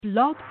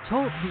Blog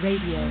Talk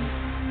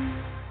Radio.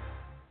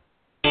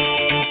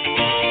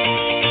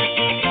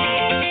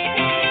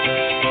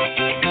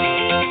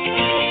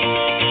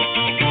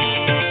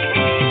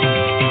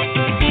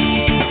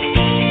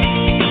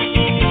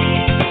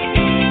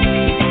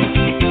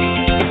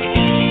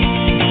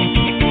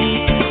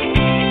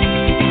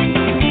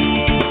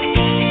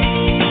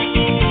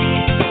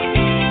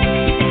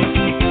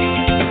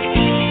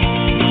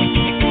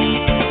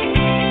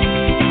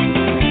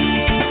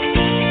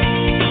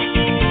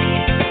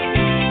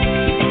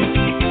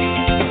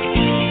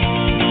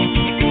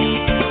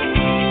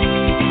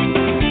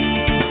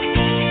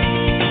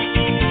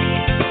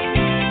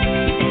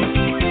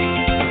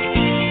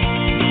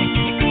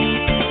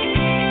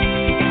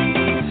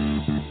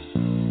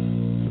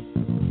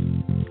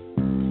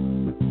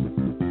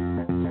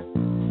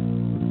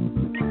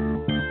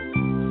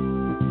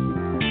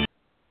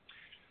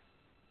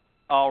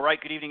 All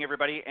right, good evening,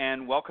 everybody,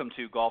 and welcome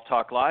to Golf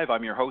Talk Live.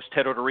 I'm your host,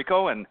 Ted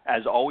Odorico, and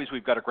as always,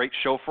 we've got a great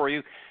show for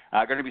you.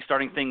 Going to be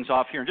starting things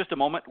off here in just a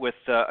moment with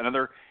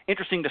another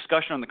interesting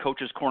discussion on the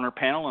Coach's Corner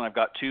panel, and I've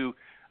got two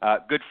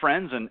good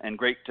friends and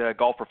great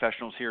golf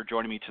professionals here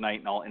joining me tonight,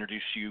 and I'll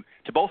introduce you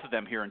to both of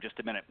them here in just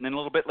a minute. And then a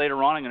little bit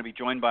later on, I'm going to be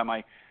joined by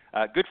my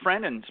good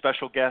friend and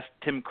special guest,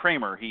 Tim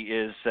Kremer. He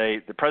is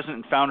the president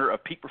and founder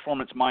of Peak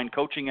Performance Mind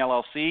Coaching,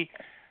 LLC.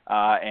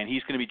 And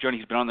he's going to be joining.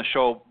 He's been on the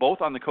show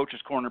both on the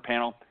Coach's Corner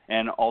panel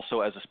and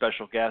also as a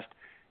special guest.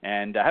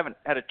 And I haven't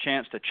had a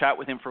chance to chat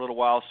with him for a little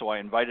while, so I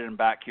invited him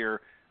back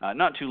here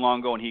not too long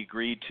ago, and he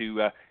agreed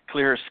to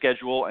clear his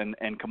schedule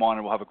and come on,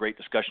 and we'll have a great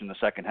discussion in the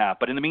second half.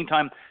 But in the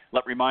meantime,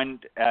 let me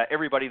remind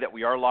everybody that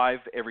we are live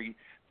every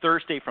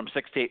Thursday from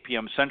 6 to 8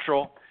 p.m.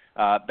 Central.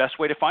 Best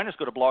way to find us,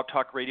 go to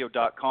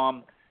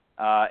blogtalkradio.com,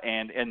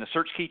 and in the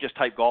search key, just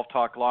type Golf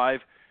Talk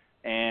Live.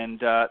 And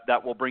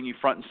that will bring you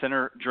front and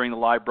center during the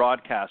live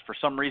broadcast. For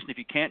some reason, if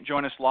you can't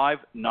join us live,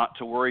 not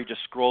to worry,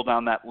 just scroll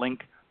down that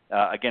link.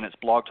 Again, it's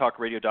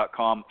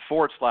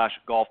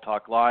blogtalkradio.com/Golf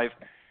Talk Live,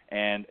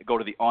 and go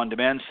to the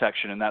on-demand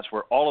section, and that's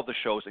where all of the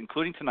shows,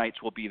 including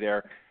tonight's, will be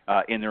there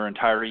in their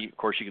entirety. Of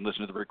course, you can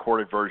listen to the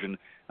recorded version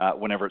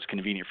whenever it's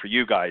convenient for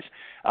you guys.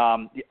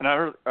 Some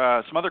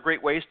other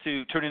great ways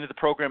to tune into the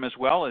program as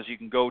well is you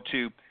can go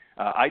to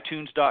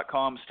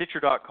iTunes.com,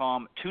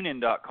 Stitcher.com,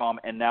 TuneIn.com,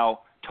 and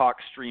now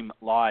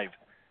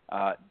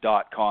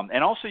TalkStreamLive.com.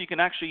 And also you can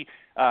actually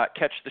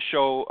catch the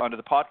show under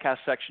the podcast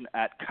section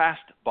at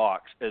CastBox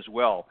as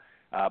well,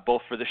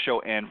 both for this show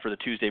and for the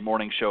Tuesday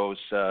morning shows,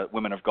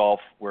 Women of Golf,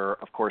 where,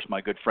 of course,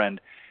 my good friend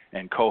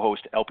and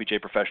co-host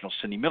LPGA professional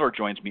Cindy Miller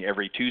joins me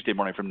every Tuesday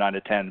morning from 9 to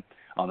 10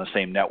 on the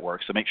same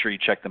network. So make sure you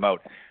check them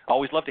out.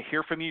 Always love to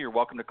hear from you. You're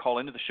welcome to call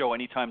into the show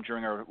anytime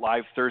during our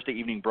live Thursday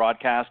evening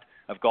broadcast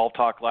of Golf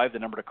Talk Live. The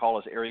number to call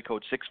is area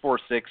code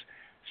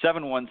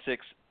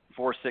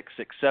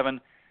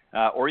 646-716-4667,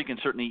 or you can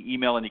certainly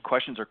email any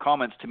questions or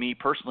comments to me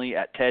personally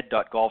at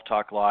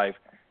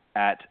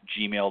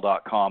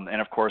ted.golftalklive@gmail.com.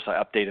 And, of course,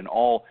 I update on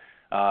all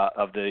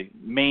of the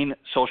main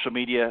social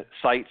media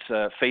sites,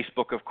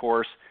 Facebook, of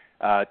course,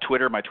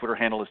 Twitter. My Twitter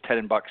handle is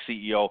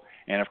TedandBuckCEO,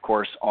 and, of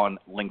course, on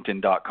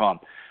LinkedIn.com.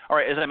 All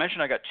right, as I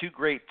mentioned, I got two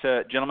great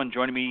gentlemen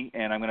joining me,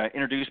 and I'm going to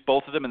introduce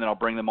both of them, and then I'll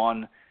bring them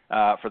on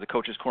for the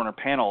Coach's Corner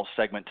panel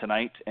segment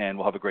tonight, and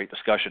we'll have a great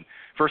discussion.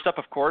 First up,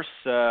 of course,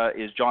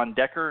 is John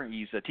Decker.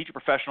 He's a teacher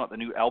professional at the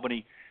New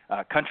Albany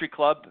Country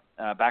Club.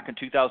 Back in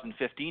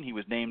 2015, he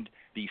was named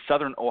the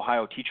Southern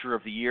Ohio Teacher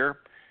of the Year,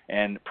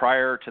 and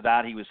prior to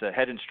that, he was a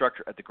head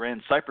instructor at the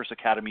Grand Cypress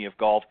Academy of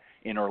Golf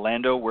in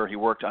Orlando, where he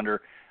worked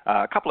under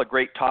a couple of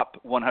great top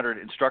 100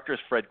 instructors,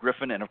 Fred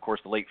Griffin and, of course,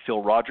 the late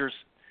Phil Rogers.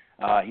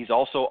 He's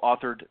also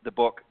authored the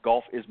book,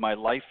 Golf is My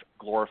Life,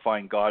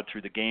 Glorifying God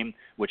Through the Game,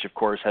 which, of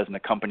course, has an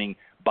accompanying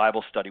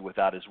Bible study with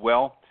that as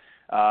well.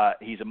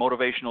 He's a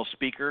motivational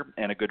speaker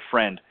and a good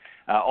friend.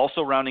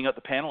 Also rounding out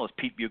the panel is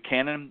Pete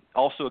Buchanan,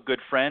 also a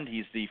good friend.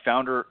 He's the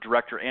founder,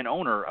 director, and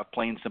owner of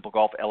Plain Simple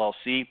Golf,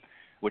 LLC,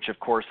 which, of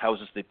course,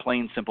 houses the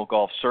Plain Simple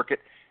Golf Circuit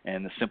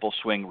and the Simple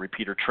Swing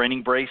Repeater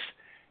Training Brace.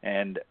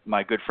 And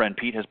my good friend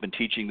Pete has been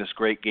teaching this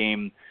great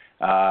game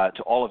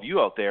to all of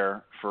you out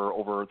there for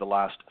over the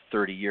last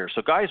 30 years.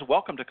 So, guys,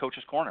 welcome to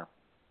Coach's Corner.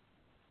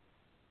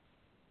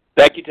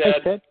 Thank you, Ted.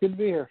 Thanks, Ted. Good to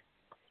be here.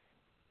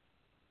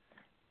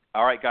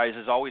 All right, guys,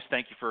 as always,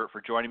 thank you for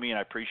joining me, and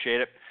I appreciate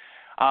it.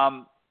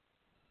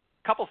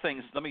 Couple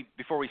things.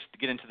 Before we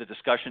get into the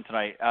discussion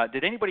tonight,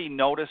 did anybody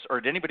notice or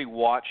did anybody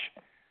watch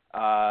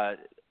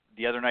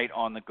the other night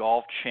on the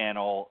Golf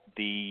Channel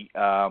the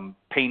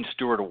Payne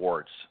Stewart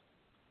Awards,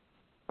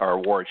 or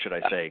awards, should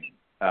I say?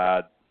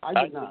 I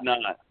did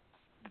not.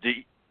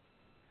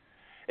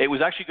 It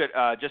was actually good.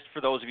 Just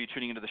for those of you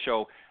tuning into the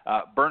show,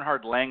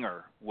 Bernhard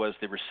Langer was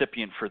the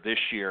recipient for this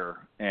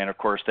year, and of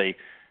course they,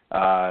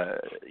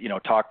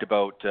 talked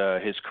about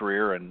his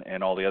career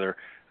and all the other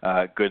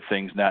good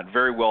things. And that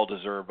very well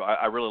deserved.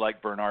 I really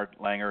like Bernhard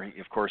Langer.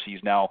 Of course,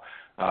 he's now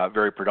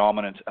very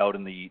predominant out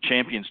in the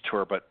Champions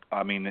Tour, but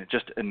I mean, it's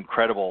just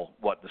incredible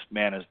what this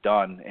man has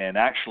done. And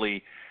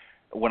actually,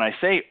 when I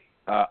say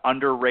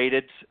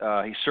underrated,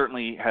 he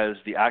certainly has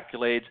the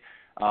accolades.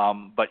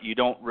 but you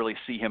don't really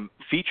see him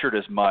featured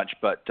as much.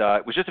 But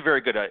it was just a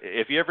very good.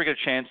 If you ever get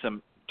a chance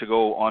to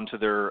go onto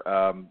their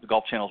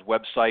Golf Channel's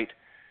website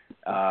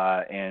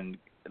and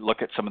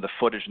look at some of the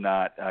footage and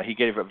that, he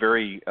gave a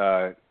very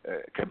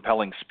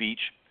compelling speech,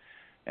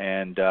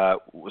 and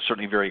was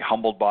certainly very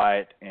humbled by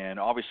it. And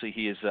obviously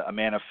he is a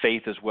man of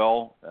faith as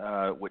well,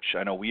 which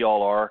I know we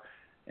all are.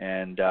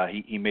 And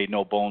he made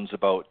no bones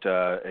about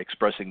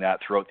expressing that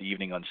throughout the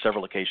evening on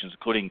several occasions,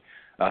 including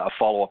a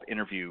follow-up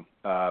interview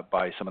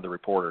by some of the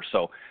reporters.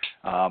 So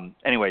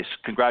anyways,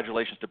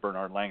 congratulations to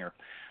Bernard Langer.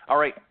 All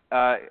right,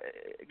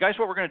 guys,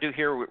 what we're going to do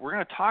here, we're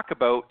going to talk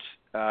about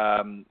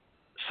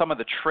some of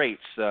the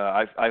traits.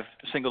 I've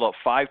singled out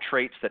 5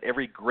 traits that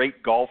every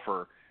great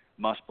golfer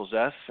must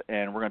possess,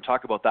 and we're going to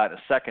talk about that in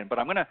a second. But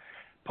I'm going to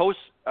pose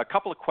a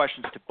couple of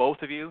questions to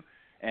both of you.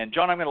 And,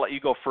 John, I'm going to let you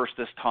go first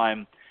this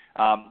time.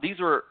 These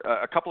are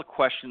a couple of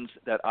questions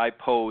that I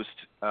posed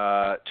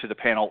to the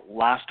panel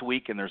last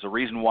week, and there's a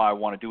reason why I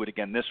want to do it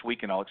again this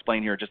week, and I'll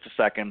explain here in just a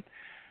second.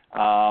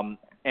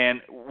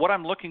 And what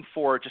I'm looking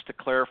for, just to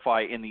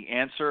clarify in the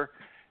answer,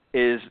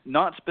 is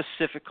not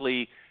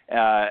specifically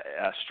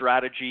a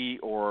strategy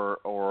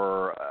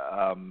or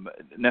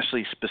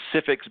necessarily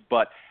specifics,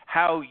 but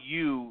how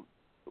you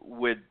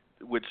would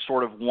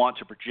sort of want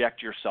to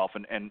project yourself,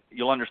 and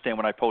you'll understand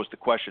when I pose the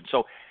question.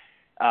 So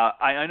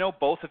I know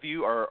both of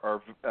you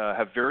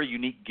have very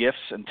unique gifts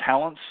and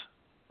talents.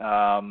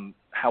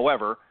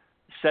 However,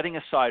 setting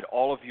aside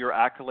all of your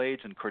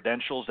accolades and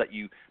credentials that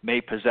you may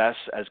possess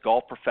as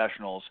golf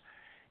professionals,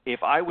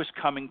 if I was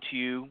coming to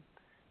you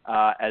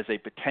as a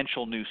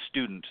potential new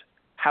student,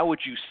 how would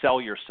you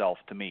sell yourself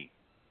to me?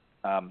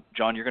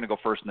 John, you're going to go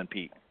first, and then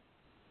Pete.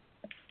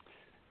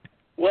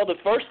 Well, the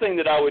first thing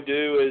that I would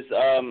do is,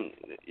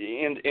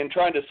 in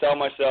trying to sell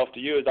myself to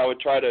you, is I would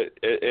try to,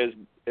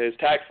 as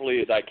tactfully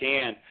as I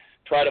can,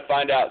 try to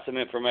find out some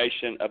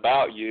information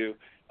about you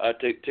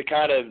to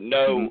kind of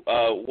know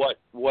what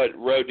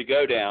road to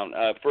go down.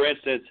 For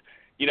instance,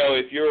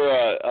 if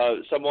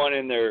you're someone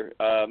in their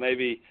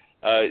maybe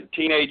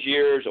teenage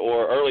years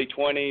or early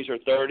 20s or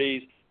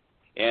 30s,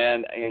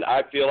 and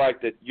I feel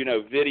like that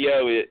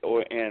video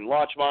and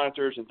launch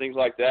monitors and things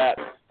like that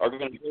are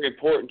going to be very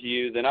important to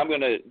you, then I'm going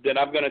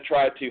to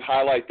try to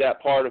highlight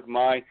that part of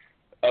my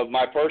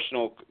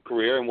personal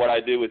career and what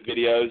I do with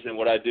videos and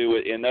what I do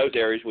in those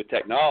areas with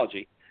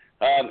technology.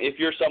 If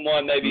you're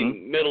someone maybe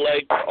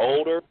middle-aged or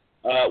older,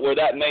 where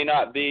that may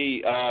not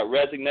be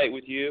resonate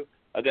with you,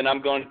 then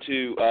I'm going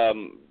to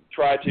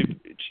try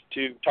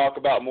to talk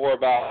about more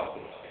about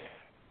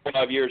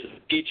 5 years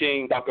of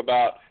teaching, talk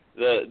about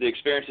the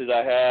experiences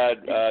I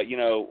had,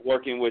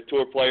 working with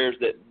tour players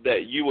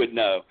that you would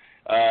know,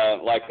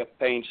 like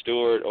Payne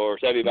Stewart or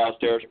Seve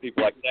Ballesteros or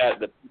people like that,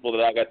 the people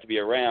that I got to be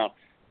around.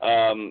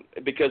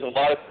 Because a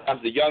lot of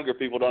times the younger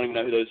people don't even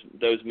know who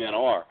those men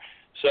are.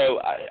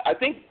 So I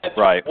think that's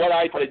right. What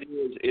I try to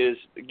do is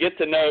get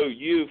to know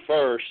you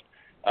first,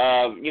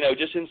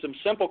 just in some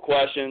simple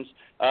questions,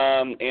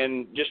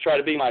 and just try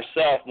to be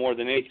myself more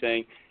than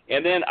anything.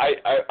 And then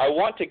I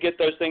want to get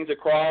those things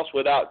across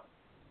without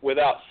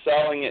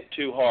selling it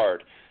too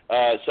hard.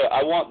 So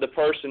I want the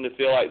person to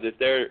feel like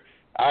that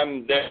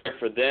I'm there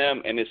for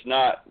them, and it's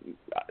not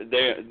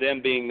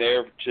them being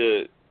there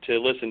to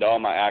listen to all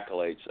my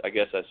accolades. I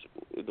guess that's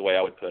the way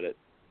I would put it.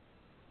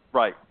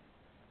 Right.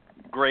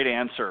 Great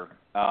answer.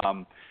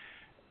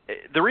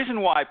 The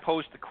reason why I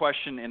posed the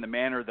question in the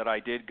manner that I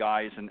did,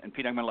 guys, and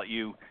Pete, I'm going to let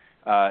you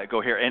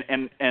go here.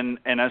 And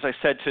as I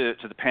said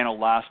to the panel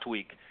last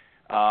week,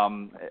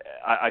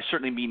 I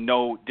certainly mean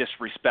no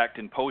disrespect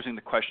in posing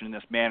the question in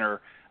this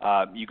manner.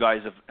 You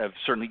guys have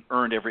certainly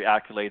earned every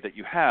accolade that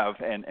you have,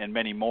 and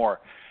many more.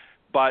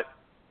 But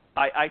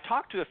I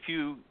talked to a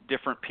few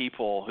different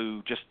people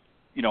who just,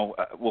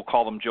 we'll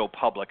call them Joe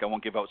Public. I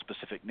won't give out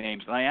specific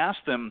names. And I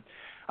asked them,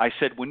 I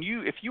said,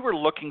 if you were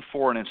looking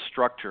for an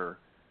instructor,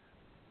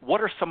 what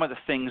are some of the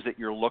things that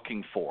you're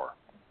looking for?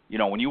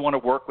 When you want to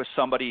work with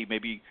somebody,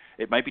 maybe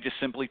it might be just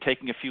simply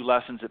taking a few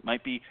lessons. It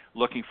might be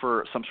looking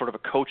for some sort of a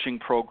coaching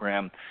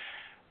program.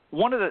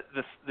 One of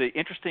the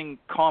interesting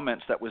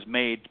comments that was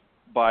made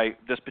by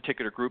this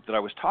particular group that I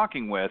was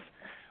talking with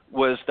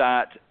was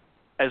that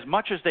as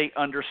much as they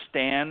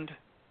understand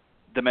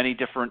the many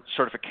different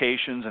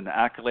certifications and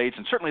accolades,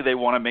 and certainly they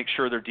want to make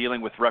sure they're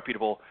dealing with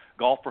reputable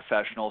golf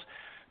professionals,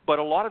 but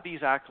a lot of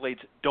these accolades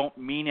don't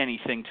mean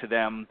anything to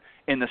them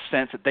in the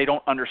sense that they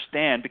don't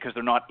understand because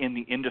they're not in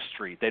the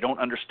industry. They don't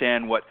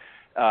understand what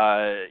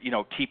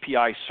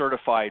TPI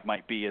certified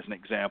might be, as an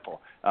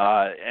example.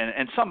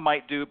 And some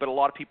might do, but a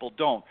lot of people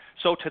don't.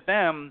 So to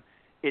them,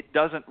 it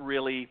doesn't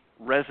really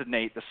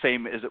resonate the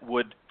same as it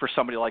would for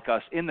somebody like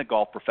us in the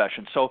golf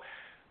profession. So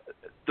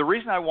the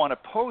reason I want to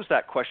pose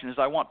that question is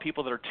I want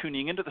people that are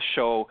tuning into the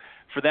show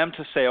for them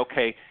to say,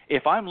 okay,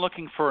 if I'm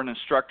looking for an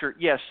instructor,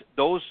 yes,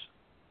 those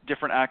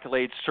different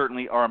accolades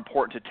certainly are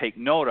important to take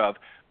note of,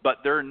 but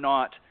they're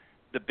not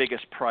the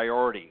biggest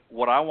priority.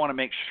 What I want to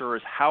make sure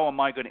is how am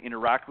I going to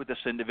interact with this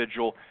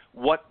individual?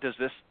 What does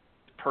this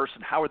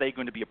person, how are they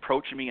going to be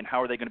approaching me and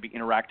how are they going to be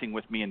interacting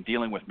with me and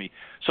dealing with me?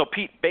 So,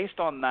 Pete, based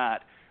on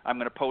that, I'm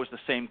going to pose the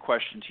same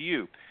question to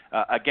you.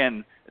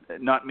 Again,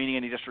 not meaning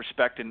any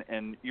disrespect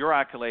in your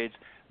accolades,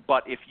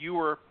 but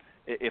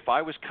if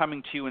I was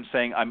coming to you and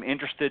saying, I'm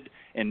interested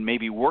in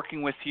maybe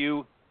working with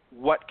you,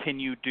 what can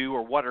you do,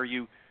 or what are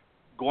you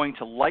going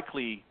to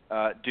likely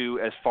do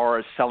as far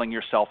as selling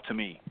yourself to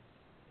me?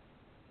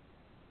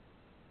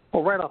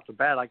 Well, right off the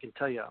bat, I can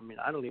tell you,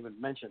 I don't even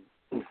mention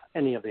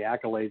any of the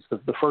accolades.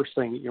 The first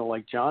thing,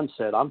 like John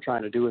said, I'm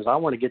trying to do is I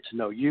want to get to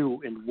know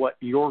you and what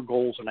your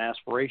goals and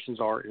aspirations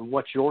are and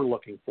what you're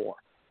looking for.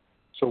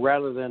 So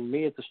rather than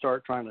me at the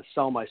start trying to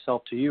sell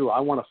myself to you, I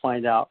want to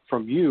find out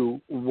from you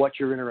what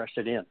you're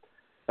interested in.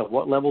 At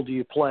what level do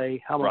you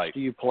play? How much do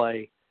you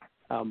play?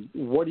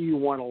 What do you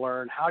want to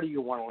learn? How do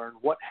you want to learn?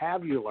 What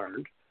have you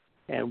learned?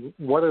 And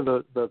what are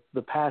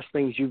the past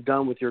things you've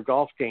done with your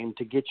golf game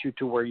to get you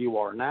to where you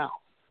are now?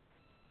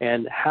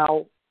 And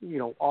how,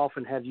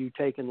 often have you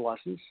taken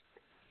lessons?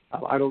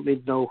 I don't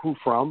need to know who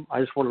from.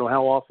 I just want to know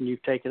how often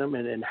you've taken them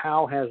and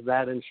how has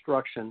that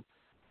instruction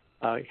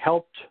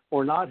helped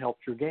or not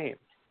helped your game?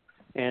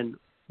 And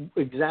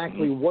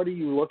exactly what are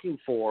you looking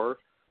for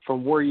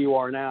from where you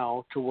are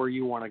now to where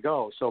you want to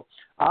go? So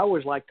I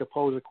always like to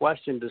pose a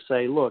question to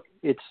say, look,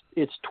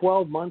 it's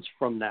 12 months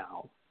from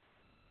now,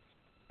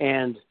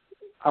 and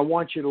I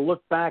want you to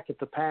look back at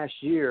the past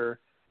year,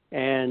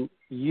 and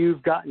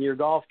you've gotten your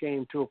golf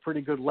game to a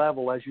pretty good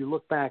level. As you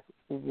look back,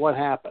 what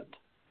happened?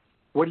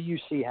 What do you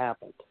see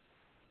happened?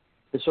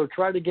 And so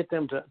try to get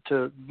them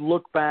to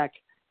look back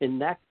in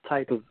that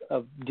type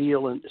of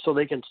deal, and so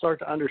they can start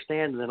to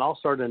understand, and then I'll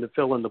start to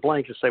fill in the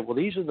blanks and say, well,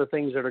 these are the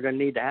things that are going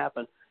to need to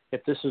happen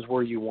if this is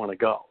where you want to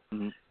go.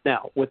 Mm-hmm.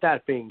 Now, with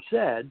that being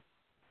said,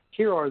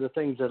 here are the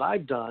things that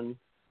I've done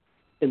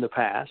in the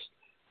past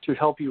to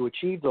help you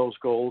achieve those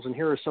goals, and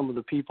here are some of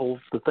the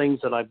things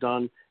that I've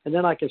done, and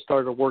then I can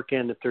start to work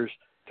in if there's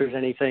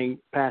anything,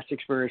 past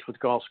experience with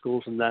golf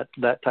schools and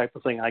that type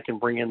of thing I can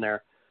bring in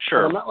there.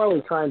 Sure. But I'm not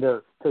really trying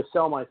to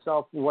sell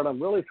myself. What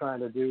I'm really trying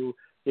to do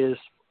is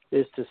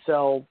to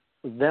sell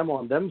them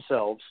on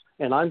themselves,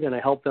 and I'm going to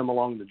help them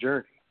along the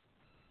journey.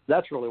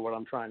 That's really what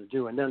I'm trying to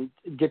do, and then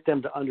get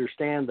them to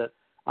understand that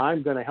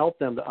I'm going to help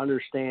them to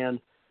understand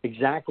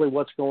exactly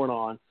what's going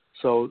on,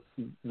 so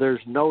there's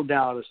no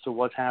doubt as to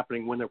what's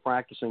happening when they're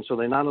practicing. So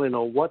they not only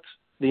know what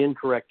the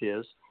incorrect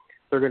is,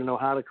 they're going to know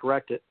how to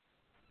correct it,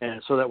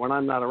 and so that when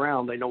I'm not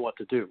around, they know what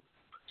to do.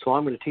 So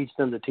I'm going to teach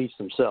them to teach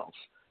themselves.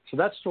 So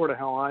that's sort of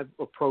how I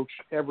approach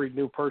every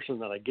new person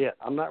that I get.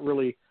 I'm not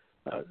really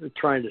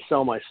trying to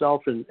sell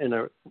myself in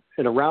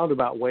a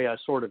roundabout way. I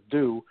sort of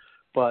do,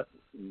 but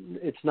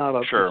it's not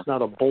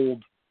a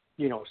bold,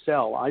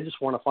 sell. I just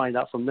want to find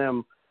out from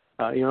them.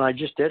 I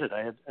just did it.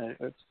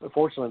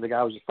 Fortunately, the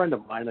guy was a friend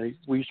of mine.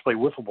 We used to play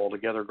wiffle ball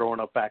together growing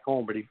up back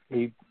home, but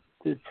he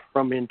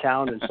from in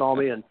town and saw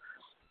me and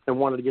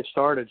wanted to get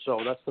started. So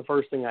that's the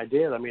first thing I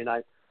did.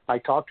 I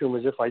talked to him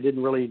as if I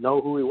didn't really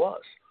know who he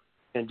was,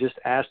 and just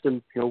asked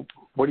him,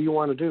 what do you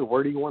want to do?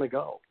 Where do you want to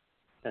go?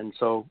 And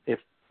so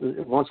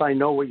once I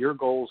know what your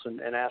goals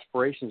and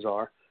aspirations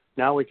are,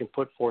 now we can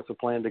put forth a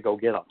plan to go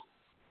get them.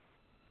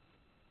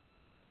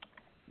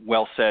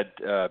 Well said,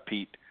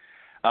 Pete.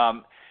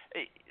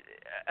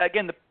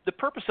 Again, the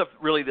purpose of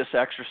really this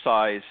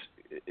exercise,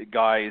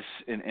 guys,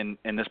 in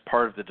this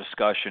part of the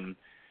discussion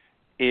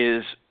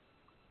is,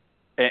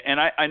 and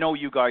I know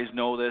you guys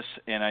know this,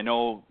 and I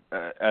know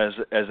as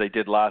they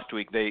did last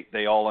week,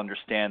 they all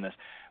understand this,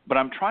 but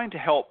I'm trying to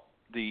help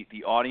the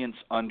audience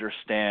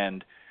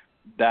understand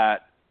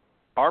that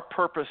our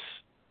purpose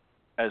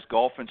as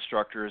golf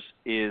instructors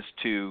is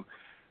to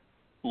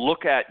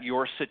look at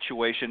your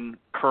situation,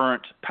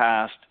 current,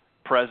 past,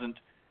 present,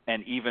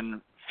 and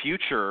even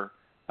future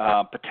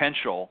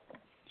potential,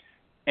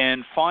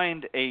 and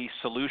find a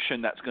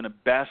solution that's going to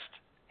best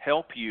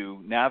help you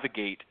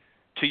navigate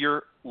to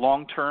your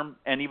long-term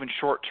and even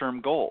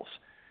short-term goals.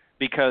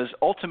 Because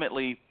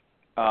ultimately,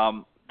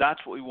 that's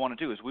what we want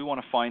to do, is we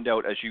want to find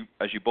out, as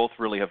you both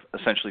really have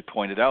essentially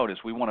pointed out, is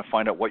we want to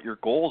find out what your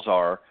goals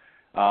are,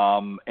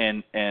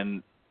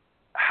 and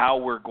how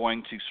we're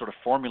going to sort of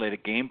formulate a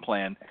game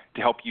plan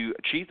to help you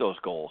achieve those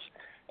goals.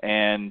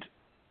 And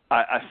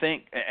I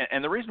think,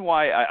 and the reason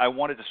why I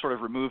wanted to sort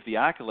of remove the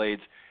accolades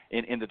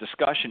in the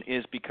discussion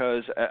is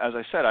because, as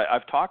I said,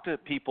 I've talked to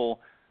people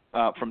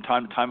from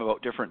time to time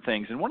about different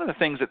things. And one of the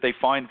things that they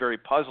find very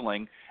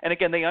puzzling, and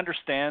again, they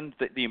understand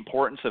the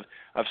importance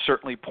of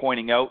certainly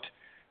pointing out,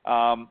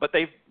 but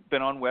they've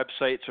been on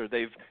websites or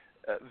they've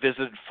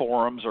visited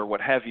forums or what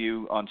have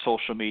you on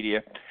social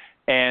media,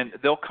 and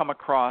they'll come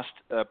across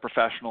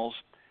professionals,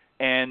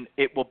 and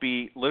it will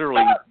be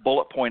literally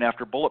bullet point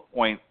after bullet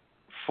point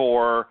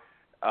for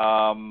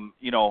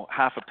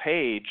half a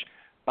page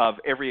of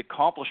every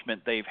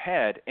accomplishment they've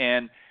had.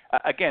 And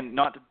again,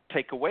 not to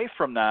take away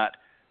from that,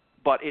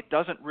 but it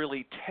doesn't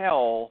really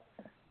tell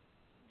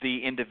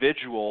the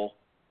individual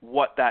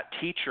what that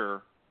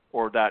teacher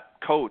or that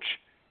coach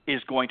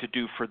is going to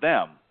do for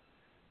them.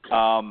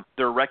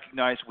 They're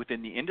recognized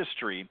within the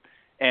industry,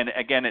 and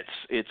again,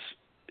 it's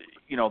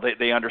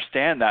they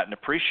understand that and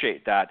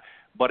appreciate that,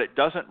 but it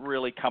doesn't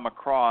really come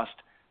across,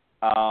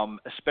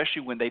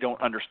 especially when they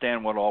don't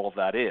understand what all of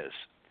that is.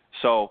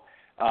 So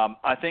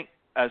I think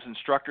as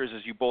instructors,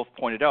 as you both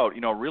pointed out,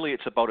 really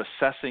it's about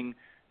assessing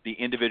the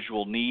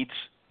individual needs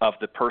of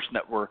the person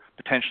that we're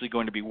potentially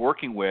going to be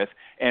working with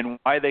and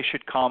why they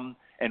should come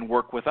and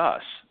work with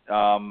us.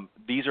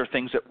 These are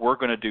things that we're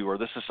going to do, or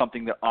this is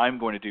something that I'm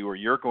going to do, or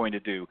you're going to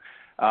do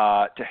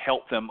to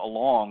help them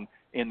along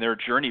in their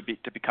journey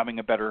to becoming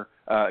a better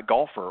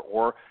golfer,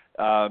 or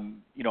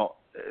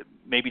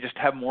maybe just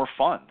have more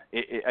fun.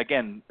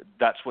 Again,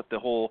 that's what the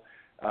whole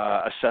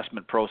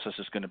assessment process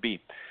is going to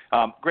be.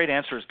 Great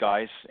answers,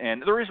 guys.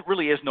 And there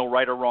really is no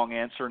right or wrong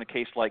answer in a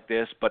case like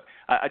this, but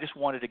I just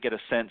wanted to get a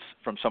sense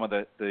from some of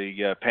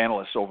the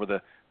panelists over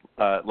the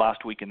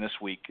last week and this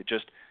week,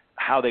 just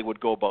how they would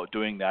go about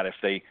doing that if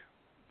they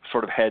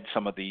sort of had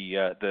some of the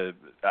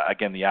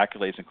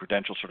accolades and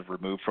credentials sort of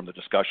removed from the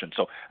discussion.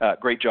 So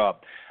great job.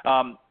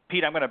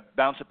 Pete, I'm going to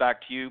bounce it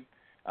back to you.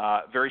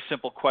 Very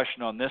simple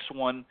question on this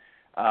one.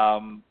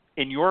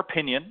 In your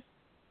opinion,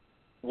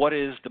 what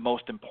is the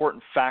most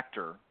important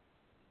factor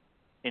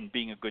in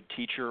being a good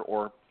teacher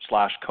or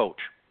 / coach?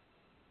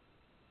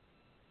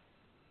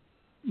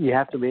 You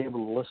have to be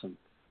able to listen.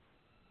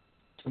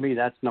 To me,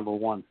 that's number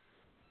one.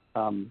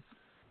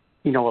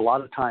 A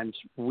lot of times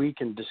we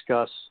can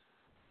discuss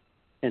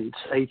and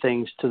say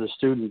things to the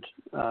student,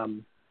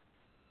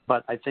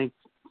 but I think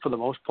for the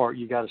most part,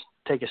 you got to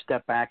take a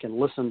step back and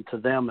listen to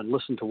them and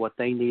listen to what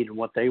they need and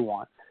what they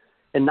want.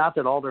 And not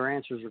that all their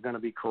answers are going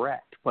to be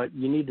correct, but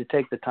you need to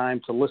take the time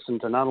to listen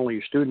to not only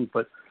your student,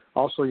 but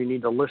also you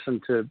need to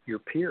listen to your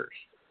peers.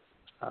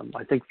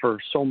 I think for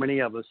so many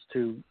of us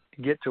to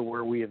get to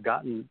where we have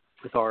gotten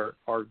with our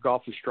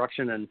golf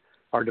instruction and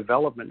our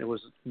development, it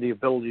was the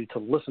ability to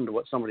listen to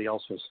what somebody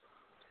else was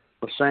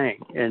saying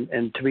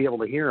and to be able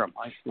to hear them.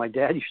 My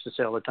dad used to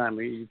say all the time,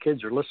 "You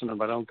kids are listening,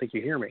 but I don't think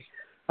you hear me."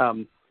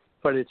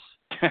 But it's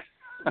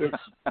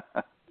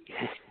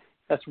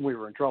that's when we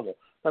were in trouble.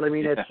 But I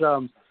mean,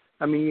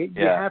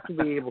 you have to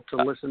be able to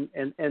listen,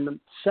 and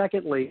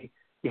secondly,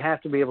 you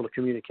have to be able to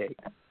communicate.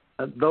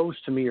 Those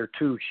to me are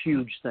two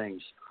huge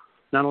things.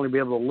 Not only be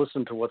able to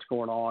listen to what's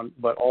going on,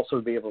 but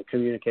also be able to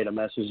communicate a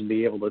message and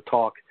be able to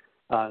talk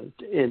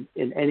in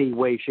any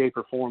way, shape,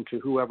 or form to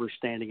whoever's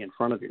standing in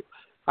front of you.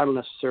 I don't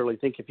necessarily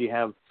think if you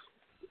have,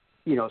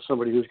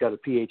 somebody who's got a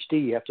PhD,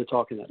 you have to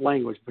talk in that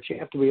language, but you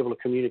have to be able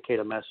to communicate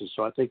a message.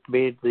 So I think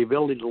the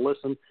ability to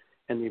listen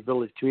and the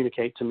ability to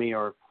communicate to me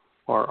are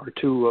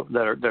two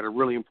that are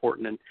really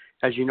important. And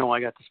as you know, I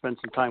got to spend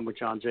some time with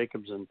John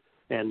Jacobs,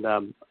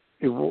 and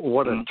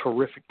what a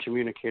terrific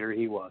communicator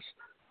he was.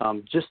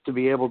 Just to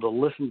be able to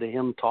listen to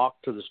him talk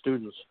to the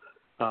students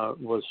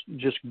was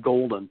just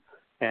golden.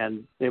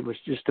 And it was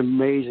just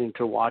amazing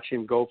to watch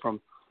him go from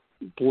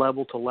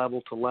level to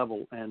level to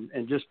level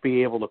and just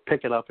be able to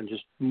pick it up and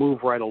just move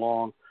right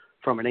along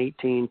from an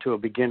 18 to a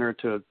beginner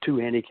to a 2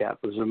 handicap.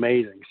 It was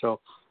amazing. So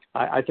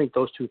I think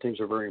those two things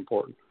are very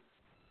important.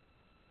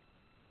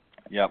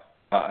 Yep,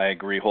 I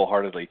agree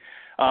wholeheartedly.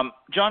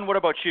 John, what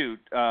about you?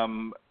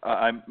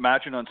 I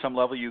imagine on some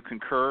level you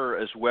concur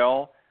as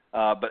well,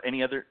 but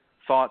any other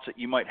thoughts that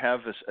you might have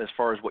as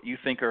far as what you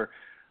think are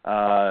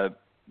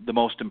the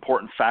most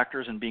important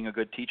factors in being a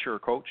good teacher or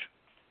coach?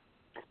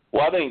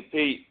 Well, I think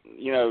Pete,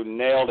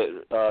 nailed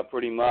it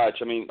pretty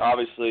much. I mean,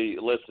 obviously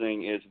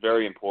listening is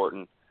very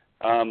important.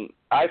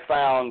 I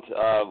found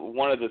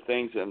one of the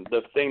things, and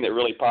the thing that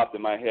really popped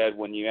in my head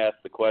when you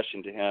asked the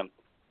question to him,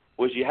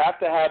 was you have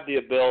to have the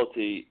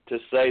ability to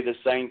say the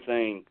same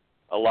thing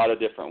a lot of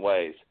different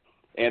ways.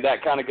 And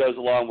that kind of goes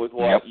along with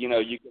what, you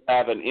could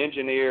have an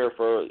engineer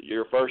for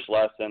your first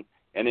lesson,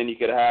 and then you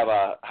could have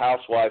a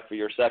housewife for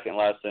your second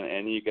lesson,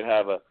 and you could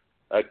have a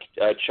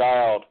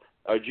child,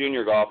 a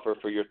junior golfer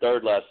for your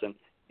third lesson.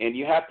 And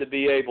you have to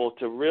be able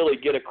to really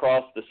get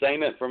across the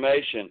same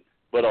information,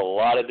 but a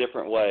lot of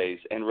different ways,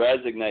 and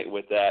resonate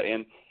with that.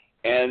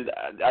 And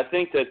I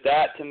think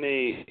that to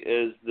me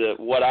is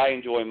what I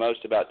enjoy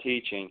most about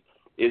teaching,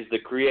 is the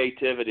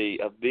creativity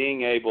of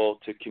being able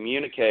to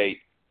communicate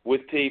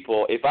with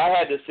people. If I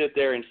had to sit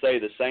there and say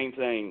the same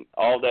thing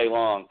all day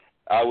long,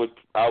 I would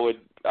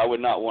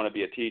not want to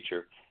be a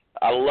teacher.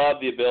 I love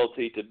the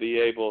ability to be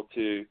able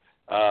to,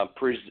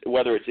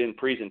 whether it's in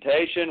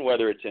presentation,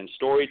 whether it's in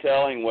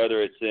storytelling,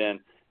 whether it's in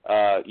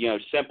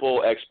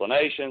simple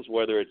explanations,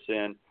 whether it's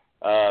in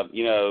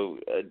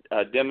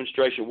a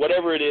demonstration,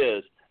 whatever it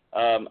is.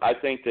 I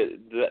think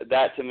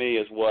that to me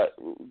is what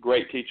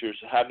great teachers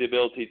have the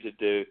ability to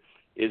do,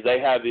 is they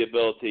have the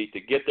ability to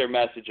get their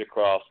message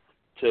across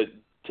to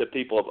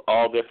people of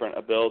all different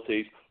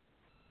abilities,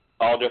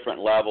 all different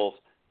levels,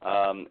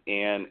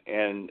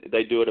 and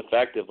they do it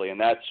effectively.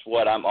 And that's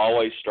what I'm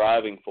always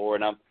striving for.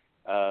 And I'm,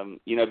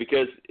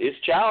 because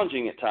it's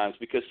challenging at times,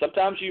 because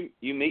sometimes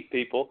you meet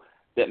people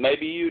that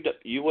maybe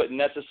you wouldn't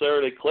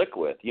necessarily click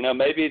with.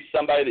 Maybe it's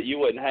somebody that you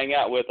wouldn't hang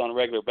out with on a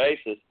regular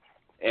basis.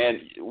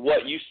 And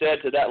what you said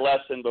to that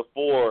lesson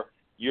before,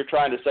 you're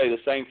trying to say the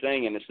same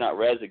thing and it's not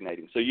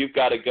resonating. So you've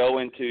got to go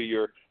into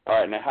your,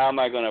 all right, now how am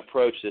I going to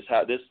approach this?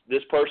 How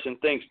this person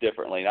thinks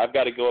differently, and I've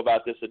got to go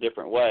about this a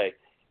different way.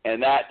 And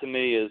that to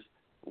me is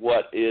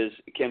what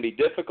can be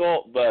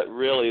difficult, but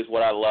really is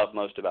what I love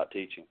most about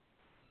teaching.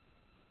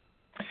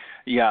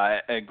 Yeah,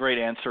 a great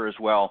answer as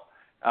well.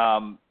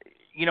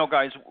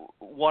 Guys,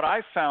 what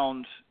I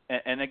found,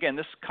 and again,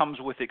 this comes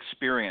with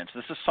experience.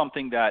 This is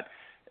something that,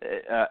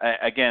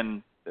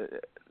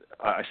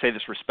 I say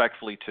this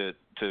respectfully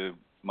to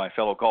my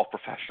fellow golf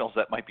professionals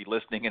that might be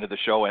listening into the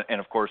show, and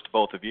of course to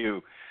both of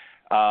you.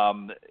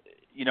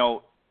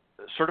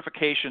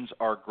 Certifications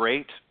are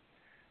great,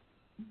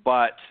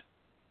 but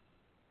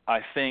I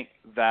think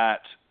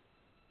that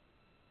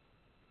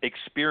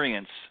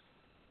experience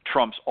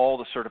trumps all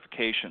the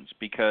certifications,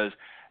 because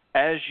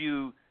as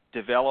you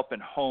develop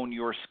and hone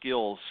your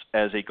skills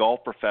as a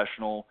golf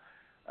professional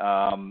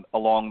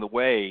along the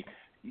way,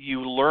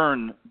 you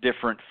learn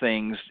different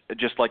things,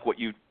 just like what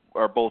you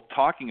are both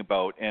talking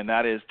about, and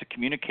that is to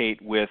communicate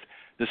with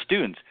the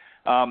students.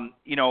 John,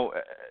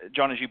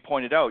 as you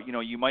pointed out,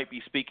 you might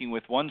be speaking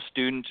with one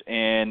student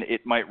and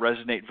it might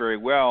resonate very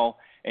well,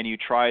 and you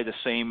try the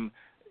same,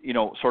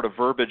 sort of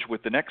verbiage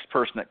with the next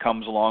person that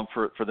comes along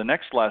for the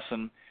next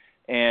lesson,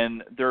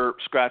 and they're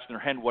scratching their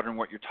head wondering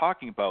what you're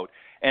talking about.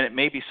 And it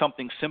may be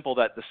something simple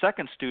that the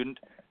second student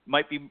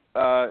might be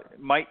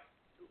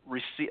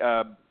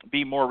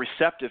more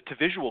receptive to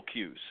visual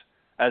cues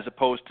as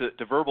opposed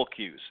to verbal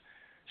cues.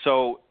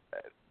 So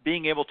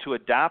being able to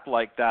adapt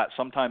like that,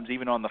 sometimes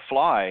even on the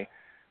fly,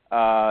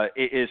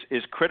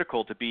 is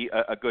critical to be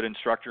a good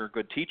instructor, a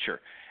good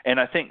teacher. And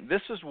I think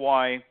this is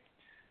why,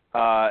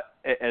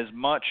 as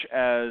much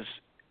as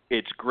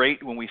it's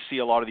great when we see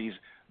a lot of these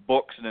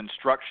books and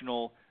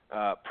instructional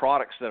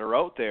products that are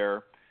out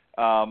there,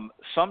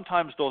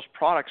 sometimes those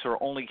products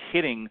are only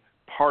hitting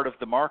part of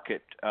the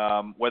market,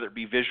 whether it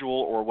be visual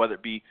or whether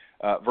it be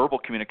verbal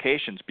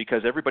communications,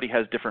 because everybody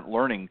has different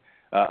learning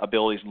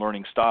abilities and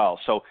learning styles.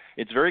 So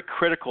it's very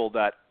critical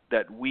that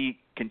we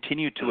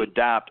continue to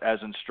adapt as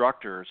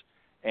instructors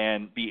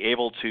and be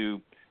able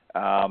to,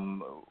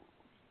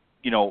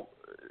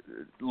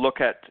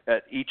 look at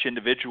each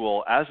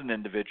individual as an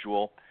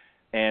individual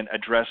and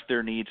address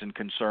their needs and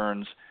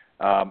concerns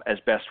as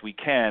best we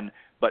can,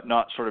 but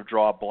not sort of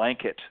draw a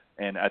blanket.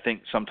 And I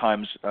think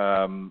sometimes,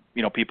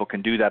 people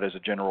can do that as a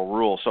general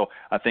rule. So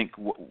I think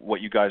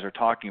what you guys are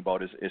talking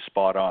about is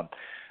spot on.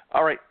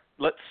 All right,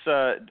 let's,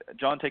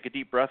 John, take a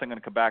deep breath. I'm going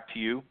to come back to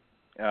you.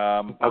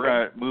 We're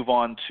going to move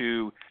on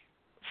to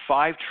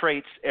 5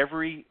 traits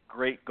every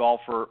great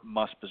golfer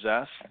must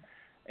possess.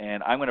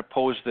 And I'm going to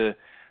pose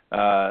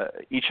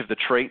each of the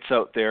traits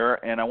out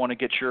there, and I want to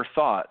get your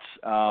thoughts.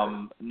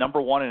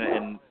 Number one,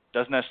 and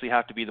doesn't necessarily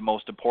have to be the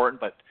most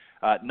important, but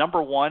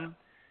number one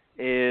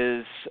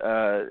is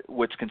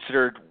what's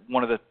considered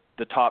one of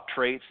the top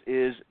traits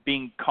is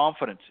being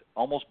confident,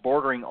 almost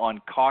bordering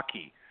on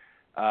cocky.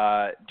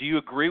 Do you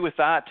agree with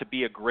that? To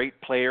be a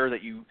great player,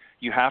 that you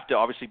have to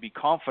obviously be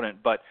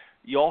confident, but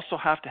you also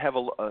have to have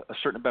a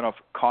certain amount of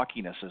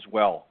cockiness as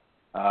well.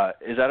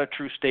 Is that a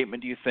true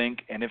statement, do you think?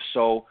 And if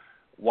so,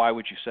 why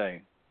would you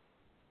say?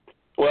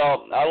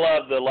 Well, I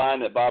love the line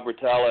that Bob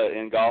Rotella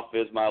in Golf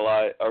Is My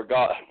Life, or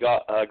Golf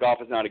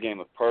Is Not a Game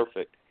of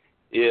Perfect,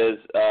 is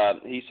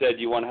he said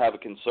you want to have a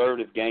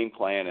conservative game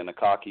plan and a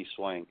cocky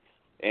swing.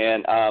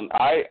 And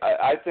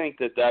I think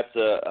that's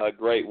a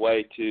great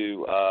way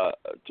to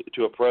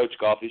approach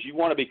golf, is you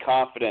want to be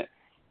confident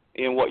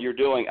in what you're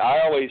doing.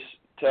 I always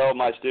tell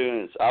my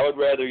students, I would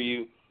rather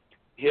you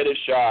hit a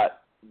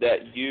shot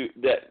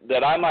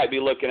that I might be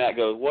looking at,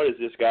 go, what is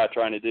this guy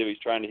trying to do? He's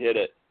trying to hit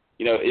it.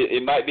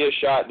 It might be a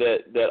shot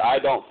that I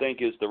don't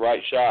think is the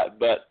right shot,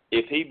 but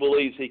if he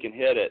believes he can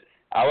hit it,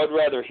 I would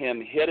rather him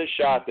hit a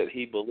shot that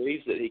he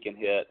believes that he can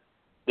hit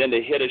than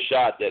to hit a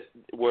shot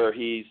where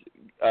he's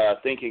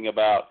thinking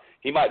about,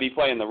 he might be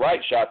playing the right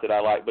shot that I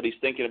like, but he's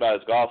thinking about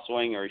his golf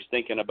swing, or he's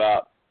thinking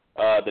about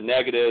the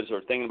negatives, or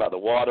thinking about the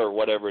water, or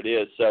whatever it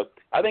is. So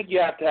I think you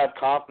have to have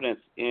confidence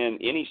in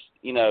any,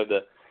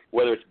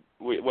 whether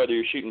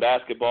you're shooting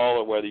basketball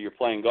or whether you're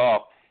playing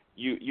golf,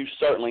 you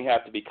certainly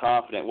have to be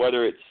confident.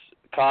 Whether it's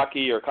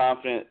cocky or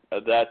confident,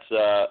 that's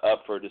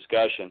up for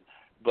discussion.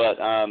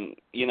 But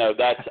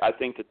I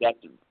think that's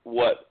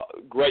what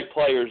great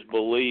players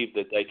believe,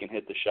 that they can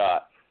hit the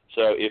shot.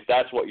 So if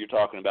that's what you're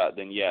talking about,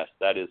 then yes,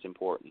 that is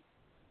important.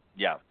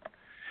 Yeah.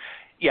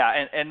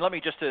 Yeah, and let me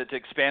just to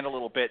expand a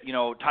little bit,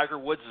 Tiger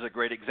Woods is a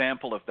great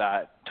example of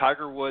that.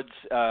 Tiger Woods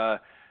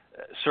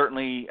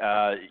certainly,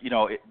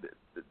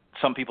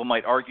 some people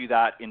might argue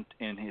that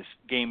in his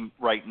game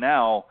right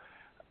now,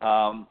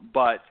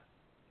 but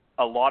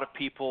a lot of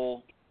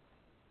people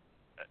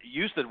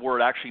use the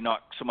word actually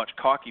not so much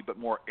cocky, but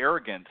more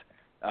arrogant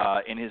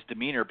in his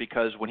demeanor,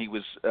 because when he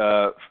was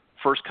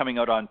first coming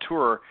out on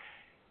tour,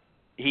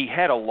 he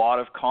had a lot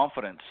of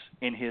confidence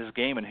in his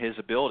game and his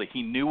ability.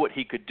 He knew what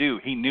he could do.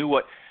 He knew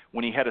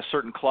when he had a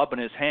certain club in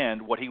his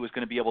hand, what he was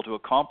going to be able to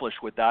accomplish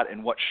with that,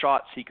 and what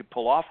shots he could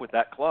pull off with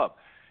that club.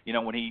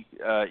 When he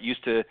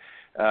used to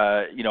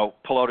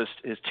pull out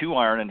his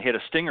 2-iron and hit a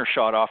stinger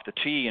shot off the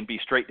tee and be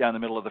straight down the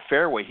middle of the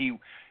fairway. He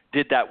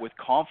did that with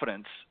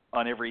confidence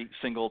on every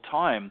single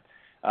time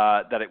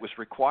that it was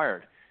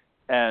required.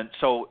 And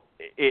so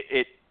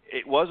it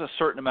was a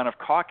certain amount of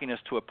cockiness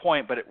to a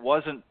point, but it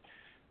wasn't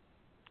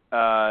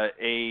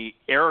a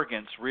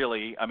arrogance,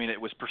 really. I mean, it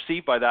was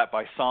perceived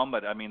by some,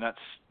 but I mean, that's,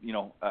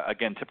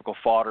 again, typical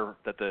fodder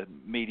that the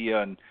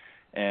media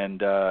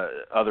and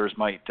others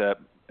might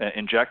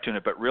inject in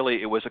it. But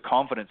really, it was a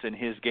confidence in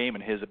his game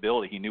and his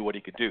ability. He knew what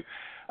he could do.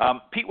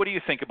 Pete, what do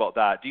you think about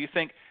that? Do you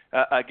think,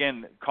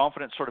 again,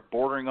 confidence sort of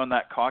bordering on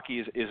that cocky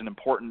is an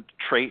important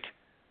trait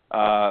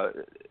for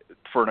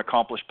an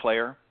accomplished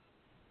player?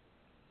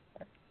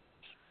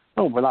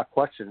 Oh, without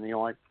question.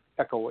 I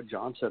echo what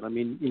John said. I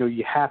mean,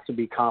 you have to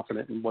be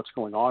confident in what's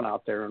going on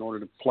out there in order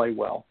to play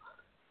well.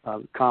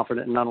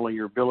 Confident in not only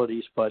your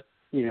abilities, but,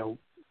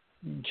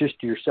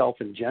 just yourself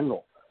in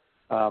general.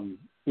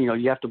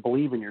 You have to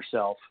believe in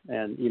yourself.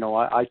 And,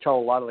 I tell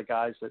a lot of the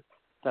guys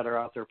that are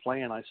out there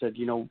playing, I said,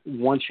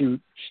 once you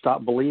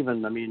stop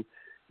believing, I mean,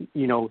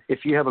 if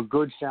you have a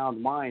good sound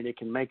mind, it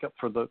can make up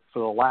for the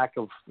lack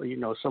of,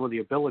 some of the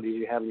abilities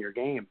you have in your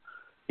game.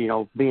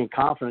 Being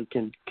confident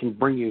can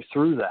bring you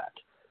through that.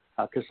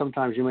 Because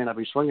sometimes you may not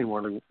be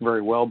swinging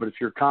very well, but if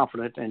you're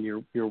confident and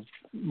you're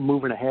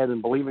moving ahead and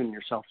believing in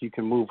yourself, you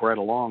can move right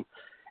along.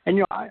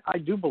 And I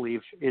do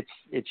believe it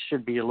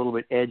should be a little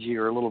bit edgy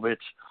or a little bit,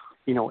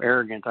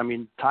 arrogant. I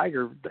mean,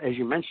 Tiger, as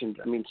you mentioned,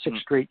 6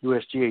 straight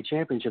USGA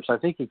championships. I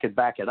think he could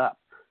back it up.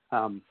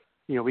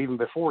 Even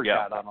before he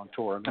got out on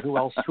tour. And who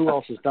else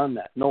has done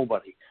that?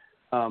 Nobody.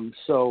 And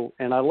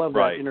I love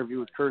that interview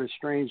with Curtis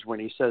Strange when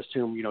he says to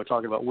him,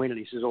 talking about winning,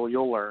 he says, "Oh,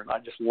 you'll learn." I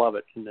just love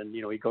it. And then,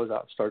 he goes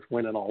out and starts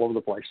winning all over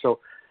the place. So,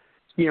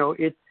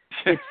 it's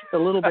a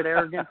little bit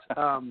arrogant,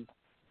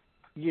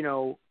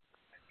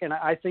 and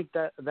I think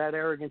that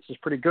arrogance is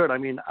pretty good. I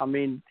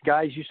mean,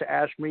 guys used to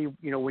ask me,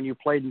 when you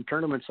played in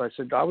tournaments, I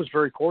said, I was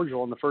very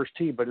cordial on the first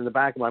tee, but in the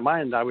back of my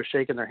mind, I was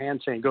shaking their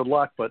hand saying, "Good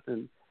luck." But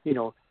then,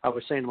 I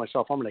was saying to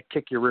myself, "I'm going to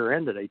kick your rear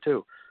end today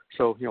too.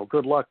 So,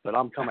 good luck, but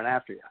I'm coming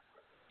after you."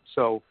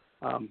 So,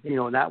 and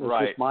that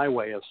was just my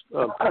way of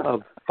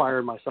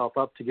firing myself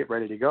up to get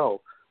ready to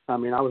go. I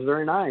mean, I was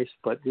very nice,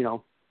 but,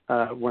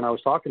 when I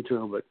was talking to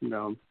him, but,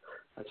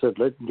 I said,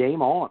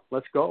 game on,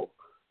 let's go.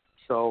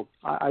 So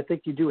I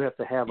think you do have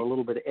to have a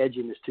little bit of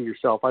edginess to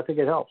yourself. I think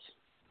it helps.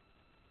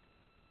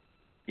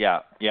 Yeah,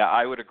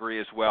 I would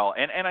agree as well.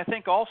 And I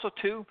think also,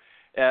 too,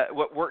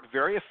 what worked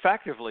very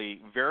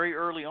effectively very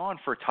early on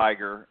for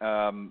Tiger,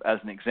 as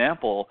an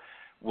example,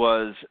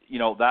 was,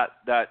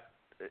 that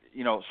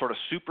sort of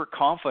super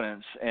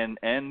confidence and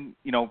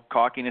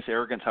cockiness,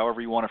 arrogance,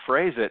 however you want to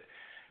phrase it,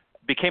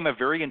 became a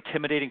very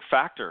intimidating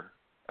factor.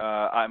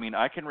 I mean,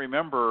 I can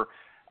remember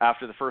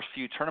after the first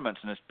few tournaments,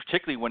 and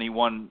particularly when he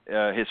won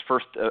his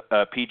first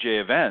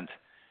PGA event,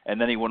 and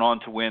then he went on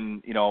to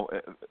win,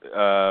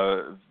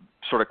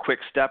 sort of quick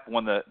step,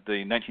 won the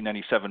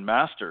 1997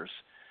 Masters.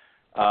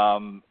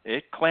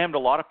 It clammed a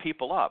lot of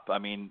people up. I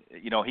mean,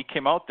 he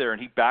came out there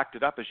and he backed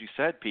it up, as you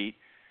said, Pete.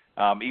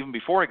 Even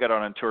before he got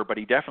on tour, but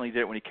he definitely did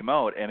it when he came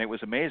out, and it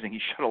was amazing. He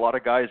shut a lot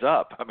of guys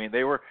up. I mean,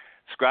 they were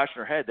scratching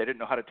their head. They didn't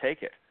know how to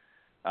take it.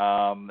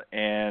 And,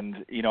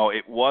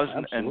 it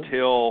wasn't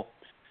until,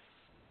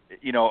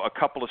 a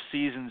couple of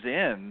seasons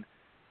in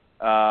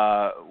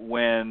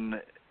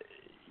when,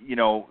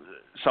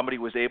 somebody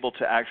was able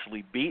to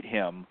actually beat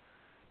him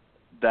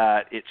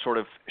that it sort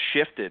of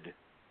shifted,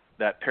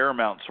 that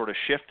paramount sort of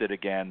shifted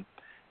again,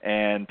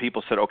 and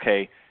people said,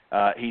 okay,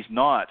 he's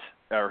not,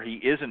 or he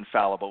is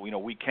infallible.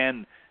 We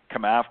can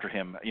come after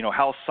him.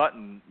 Hal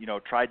Sutton,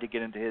 tried to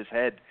get into his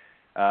head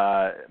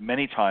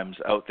many times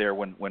out there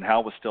when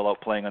Hal was still out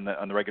playing on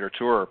the regular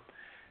tour,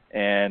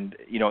 and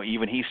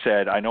even he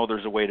said, "I know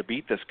there's a way to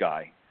beat this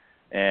guy,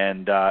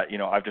 and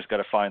I've just got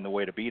to find the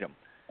way to beat him."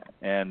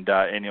 And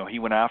he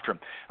went after him.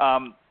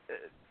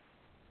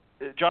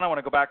 John, I want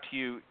to go back to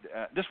you.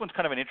 This one's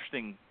kind of an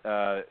interesting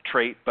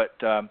trait,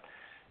 but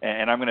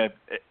and I'm going to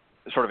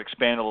sort of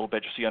expand a little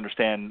bit just so you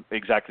understand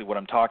exactly what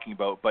I'm talking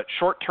about. But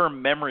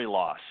short-term memory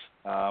loss.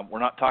 We're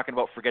not talking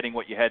about forgetting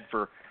what you had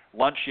for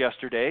lunch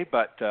yesterday,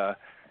 but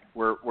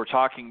we're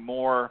talking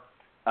more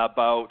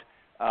about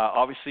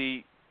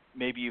obviously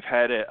maybe you've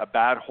had a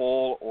bad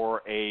hole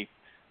or a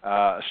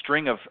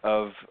string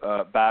of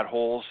bad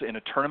holes in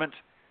a tournament,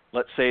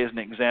 let's say as an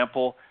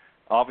example.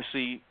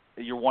 Obviously,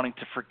 you're wanting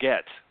to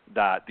forget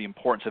that, the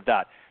importance of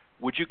that.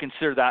 Would you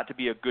consider that to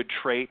be a good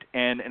trait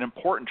and an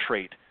important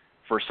trait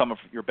for some of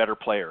your better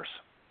players?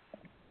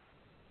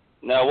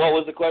 No, what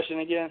was the question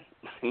again?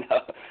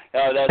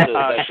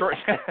 That's short.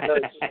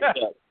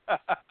 I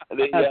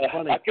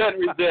couldn't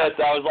resist.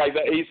 I was like,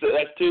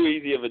 that's too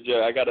easy of a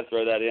joke. I got to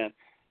throw that in.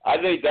 I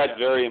think that's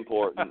very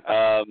important.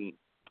 I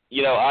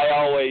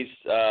always,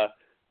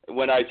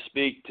 when I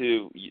speak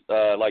to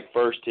like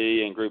First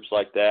Tee and groups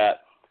like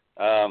that,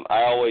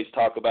 I always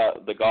talk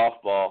about the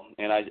golf ball,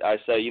 and I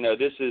say,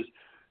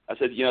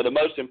 the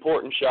most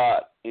important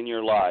shot in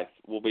your life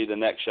will be the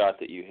next shot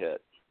that you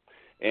hit.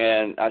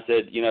 And I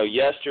said,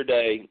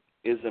 yesterday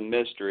is a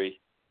mystery.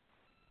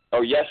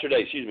 Or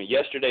yesterday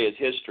is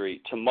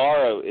history.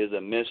 Tomorrow is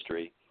a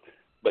mystery.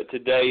 But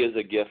today is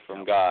a gift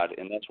from God,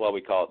 and that's why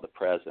we call it the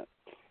present.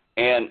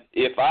 And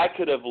if I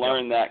could have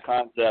learned that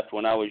concept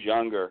when I was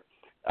younger,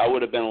 I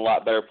would have been a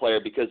lot better player,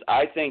 because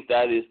I think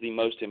that is the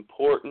most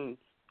important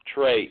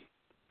trait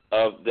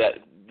of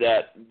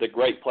that the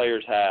great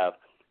players have.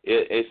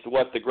 It's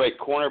what the great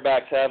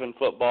cornerbacks have in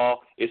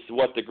football. It's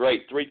what the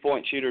great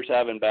three-point shooters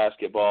have in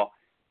basketball.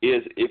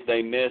 Is if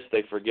they miss,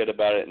 they forget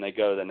about it and they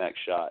go to the next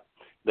shot.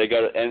 They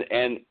go to,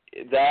 and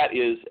that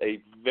is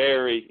a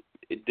very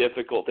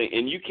difficult thing.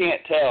 And you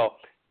can't tell.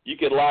 You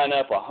could line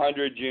up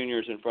 100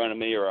 juniors in front of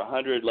me, or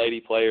 100 lady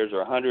players, or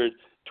 100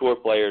 tour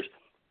players,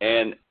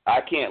 and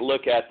I can't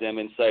look at them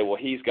and say, well,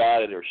 he's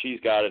got it, or she's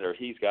got it, or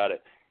he's got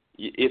it.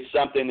 It's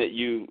something that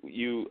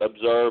you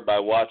observe by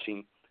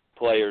watching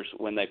players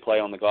when they play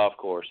on the golf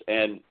course,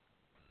 and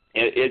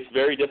it's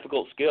very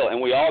difficult skill.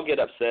 And we all get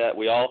upset.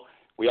 We all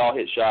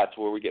hit shots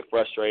where we get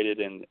frustrated,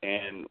 and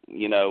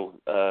you know,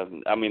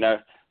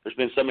 there's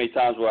been so many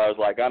times where I was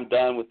like, I'm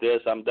done with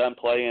this. I'm done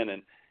playing,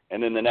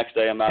 and then the next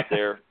day I'm out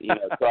there, you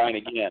know, trying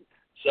again.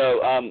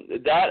 So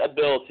that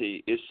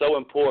ability is so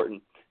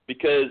important,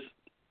 because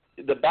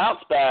the bounce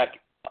back,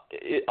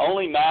 it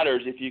only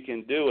matters if you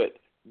can do it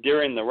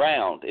during the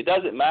round. It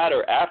doesn't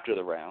matter after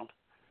the round.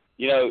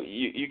 You know,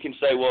 you can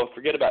say, well,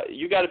 forget about it.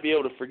 You got to be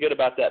able to forget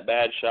about that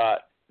bad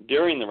shot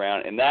during the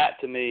round, and that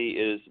to me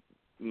is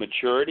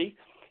maturity.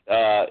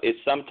 It's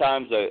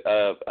sometimes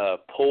a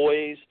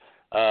poise.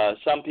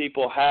 Some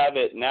people have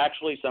it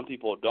naturally, some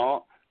people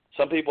don't.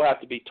 Some people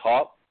have to be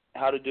taught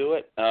how to do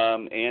it,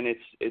 and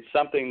it's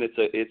something that's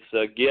it's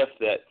a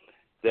gift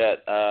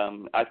that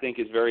I think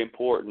is very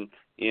important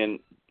in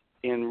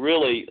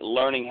really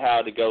learning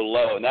how to go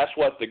low. And that's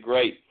what the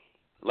great,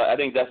 I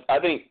think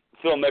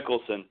Phil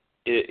Mickelson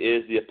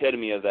is the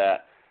epitome of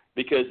that,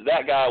 because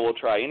that guy will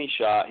try any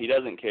shot. He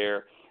doesn't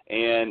care,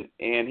 and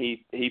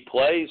he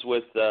plays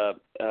with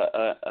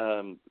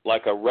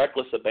like a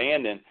reckless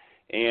abandon.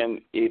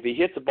 And if he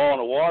hits the ball in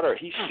the water,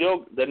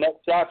 the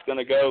next shot's going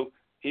to go.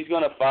 He's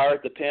going to fire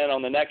at the pin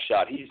on the next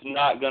shot. He's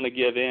not going to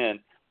give in.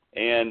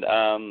 And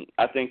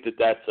I think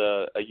that's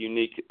a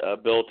unique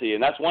ability,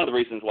 and that's one of the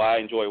reasons why I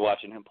enjoy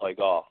watching him play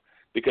golf,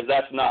 because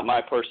that's not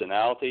my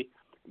personality.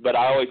 But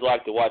I always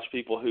like to watch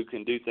people who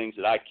can do things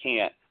that I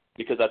can't,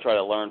 because I try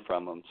to learn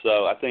from them.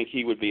 So I think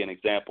he would be an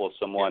example of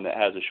someone that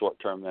has a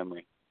short-term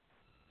memory.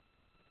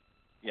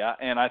 Yeah,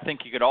 and I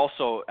think you could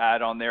also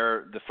add on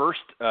there the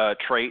first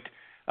trait,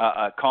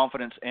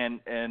 confidence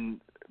and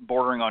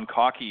bordering on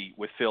cocky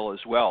with Phil as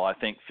well. I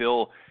think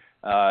Phil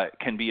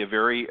can be a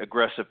very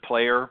aggressive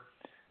player,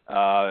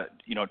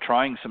 you know,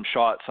 trying some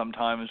shots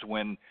sometimes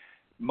when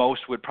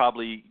most would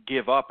probably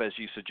give up, as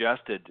you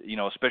suggested, you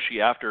know,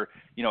 especially after,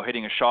 you know,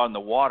 hitting a shot in the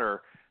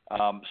water.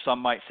 Some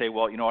might say,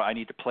 well, you know what, I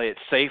need to play it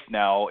safe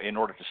now in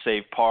order to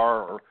save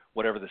par or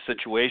whatever the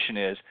situation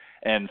is.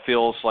 And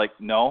Phil's like,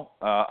 no,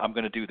 I'm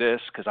going to do this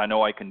because I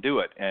know I can do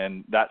it.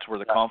 And that's where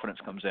the confidence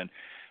comes in.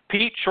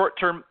 Pete,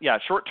 short-term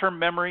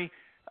memory.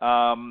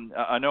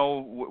 I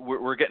know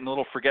we're getting a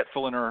little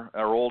forgetful in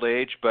our old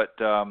age, but,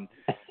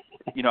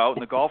 you know, out in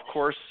the golf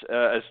course,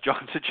 as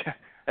John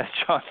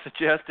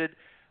suggested,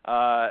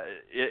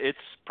 it's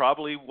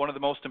probably one of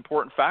the most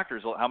important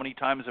factors. How many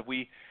times have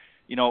we,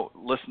 you know,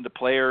 listened to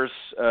players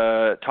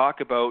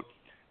talk about,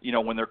 you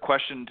know, when they're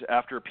questioned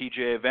after a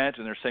PGA event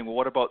and they're saying, well,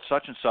 what about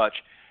such and such?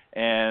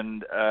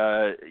 And,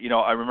 you know,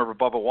 I remember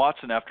Bubba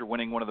Watson, after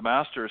winning one of the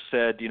Masters,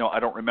 said, you know, I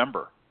don't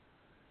remember.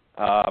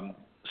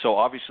 So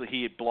obviously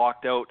he had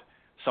blocked out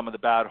some of the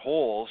bad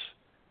holes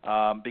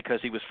because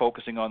he was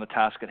focusing on the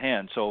task at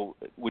hand. So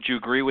would you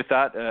agree with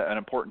that, an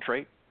important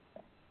trait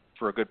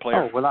for a good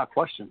player? Oh, without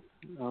question.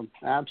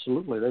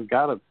 Absolutely. They've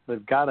got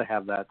to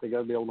have that. They've got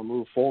to be able to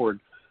move forward.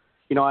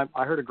 You know,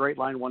 I heard a great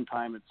line one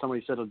time that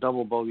somebody said a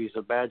double bogey is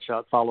a bad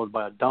shot followed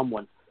by a dumb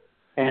one.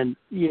 And,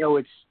 you know,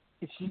 it's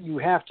you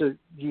have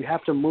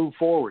to move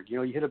forward. You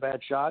know, you hit a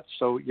bad shot,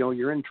 so, you know,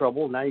 you're in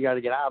trouble. Now you got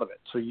to get out of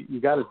it. So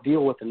you got to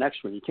deal with the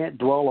next one. You can't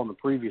dwell on the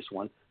previous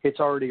one. It's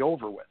already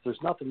over with. There's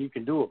nothing you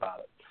can do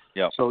about it.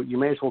 Yeah. So you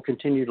may as well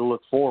continue to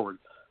look forward.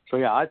 So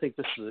yeah, I think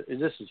this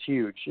is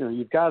huge. You know,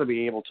 you've got to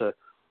be able to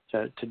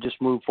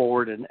just move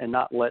forward and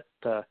not let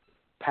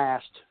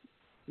past,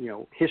 you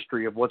know,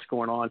 history of what's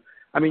going on.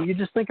 I mean, you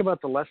just think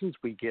about the lessons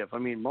we give. I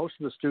mean, most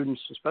of the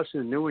students,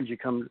 especially the new ones,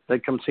 they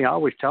come see. I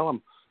always tell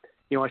them,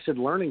 you know, I said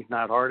learning's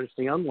not hard; it's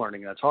the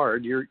unlearning that's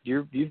hard.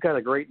 You've got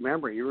a great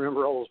memory. You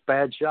remember all those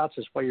bad shots.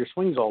 That's why your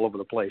swing's all over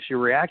the place. You're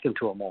reacting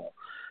to them all.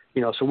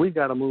 You know, so we've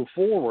got to move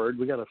forward.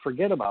 We got to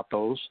forget about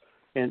those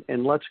and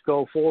let's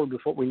go forward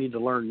with what we need to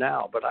learn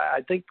now. But I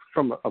think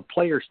from a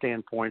player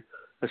standpoint,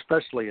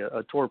 especially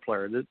a tour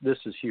player, this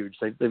is huge.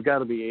 They've got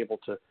to be able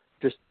to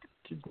just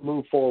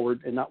move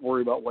forward and not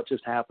worry about what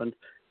just happened.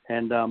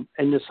 And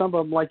there's some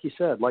of them, like you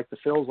said, like the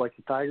Phils, like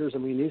the Tigers. I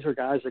mean, these are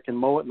guys that can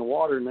mow it in the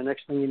water, and the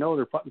next thing you know,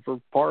 they're putting for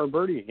par or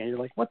birdie again. You're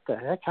like, what the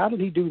heck? How did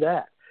he do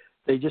that?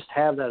 They just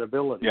have that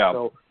ability. Yeah.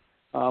 So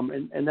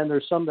And then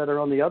there's some that are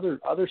on the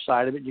other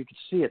side of it. You can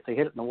see it. They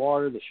hit it in the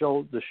water. The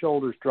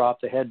shoulders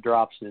drop. The head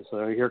drops. And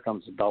so here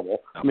comes the double.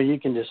 I mean, you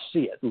can just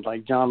see it. And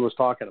like John was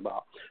talking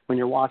about, when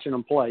you're watching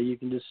them play, you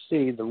can just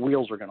see the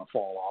wheels are going to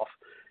fall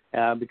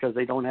off because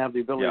they don't have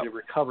the ability to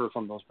recover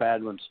from those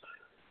bad ones.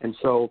 And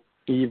so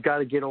you've got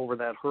to get over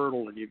that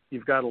hurdle, and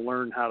you've got to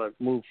learn how to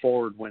move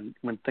forward when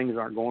things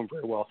aren't going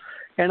very well.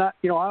 And I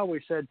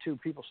always said too,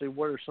 people say,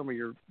 what are some of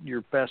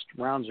your best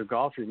rounds of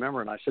golf you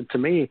remember? And I said, to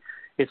me,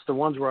 it's the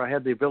ones where I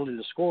had the ability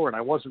to score and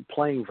I wasn't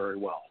playing very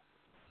well.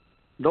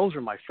 Those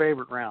are my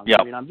favorite rounds. Yep.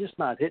 I mean, I'm just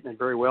not hitting it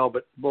very well,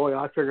 but boy,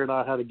 I figured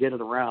out how to get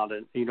it around.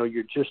 And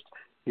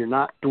you're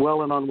not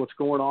dwelling on what's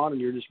going on, and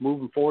you're just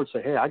moving forward.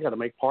 Say, hey, I got to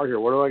make par here.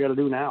 What do I got to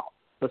do now?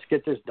 Let's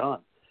get this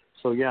done.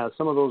 So yeah,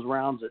 some of those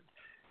rounds that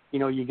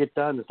you get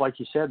done. It's like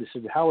you said. They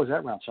said, how was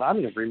that round? So I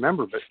don't even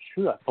remember, but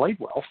shoot, I played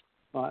well.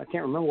 I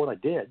can't remember what I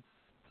did.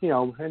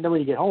 And then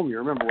when you get home, you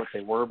remember what they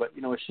were. But,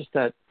 it's just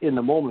that in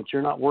the moment,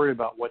 you're not worried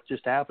about what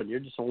just happened. You're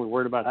just only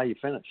worried about how you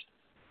finished.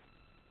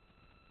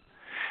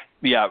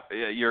 Yeah,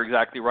 you're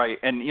exactly right.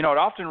 And, it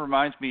often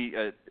reminds me,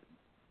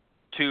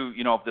 too,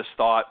 of this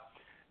thought,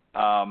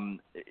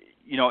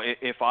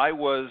 if I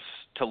was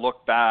to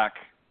look back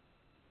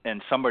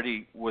and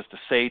somebody was to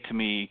say to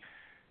me,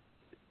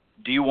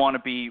 do you want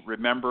to be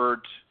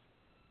remembered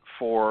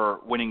for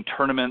winning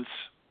tournaments,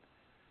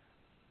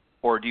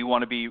 or do you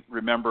want to be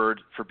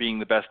remembered for being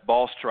the best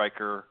ball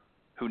striker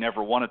who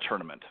never won a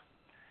tournament?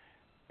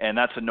 And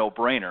that's a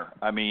no-brainer.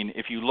 I mean,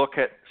 if you look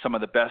at some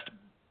of the best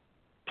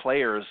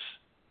players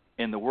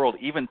in the world,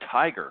 even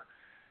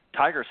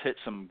Tiger's hit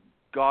some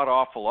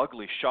god-awful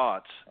ugly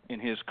shots in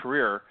his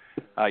career.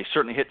 He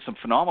certainly hit some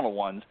phenomenal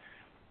ones,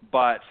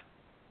 but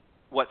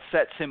what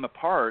sets him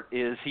apart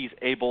is he's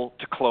able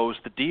to close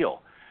the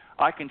deal.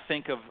 I can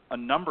think of a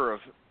number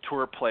of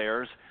tour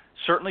players,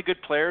 certainly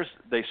good players.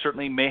 They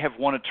certainly may have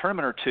won a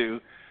tournament or two,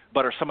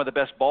 but are some of the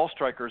best ball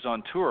strikers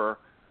on tour,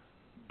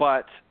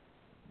 but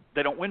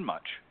they don't win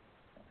much.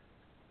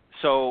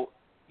 So,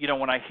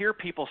 when I hear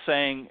people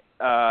saying,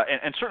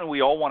 and certainly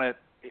we all want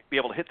to be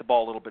able to hit the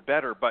ball a little bit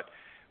better, but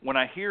when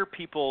I hear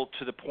people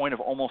to the point of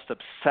almost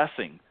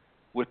obsessing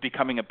with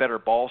becoming a better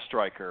ball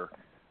striker,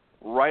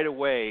 right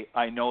away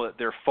I know that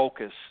their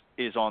focus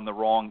is on the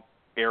wrong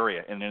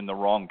area and in the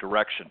wrong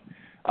direction.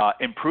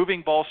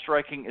 Improving ball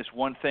striking is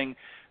one thing,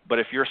 but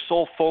if your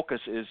sole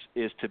focus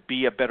is to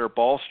be a better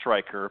ball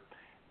striker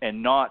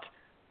and not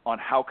on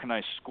how can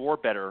I score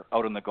better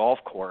out on the golf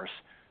course,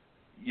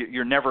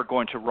 you're never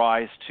going to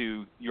rise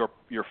to your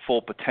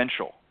full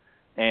potential.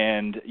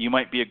 And you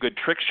might be a good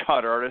trick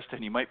shot artist,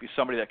 and you might be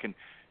somebody that can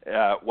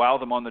wow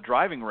them on the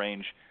driving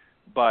range,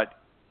 but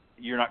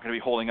you're not going to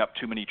be holding up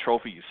too many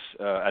trophies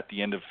at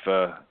the end of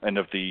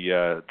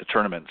the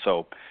tournament.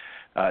 So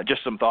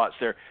just some thoughts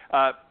there.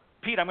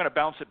 Pete, I'm going to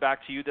bounce it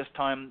back to you this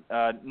time.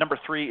 Number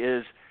 3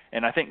 is,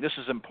 and I think this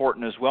is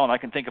important as well, and I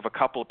can think of a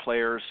couple of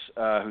players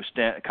who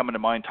come to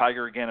mind,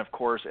 Tiger again, of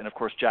course, and of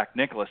course Jack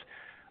Nicklaus,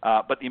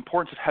 but the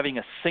importance of having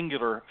a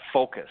singular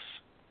focus.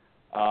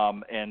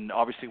 And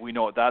obviously we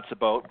know what that's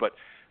about, but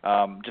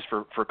just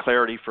for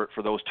clarity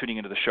for those tuning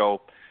into the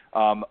show,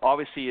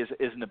 obviously is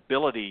an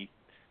ability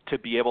to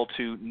be able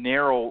to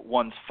narrow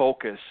one's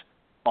focus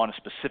on a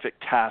specific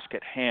task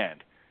at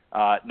hand,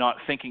 not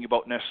thinking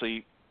about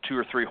necessarily 2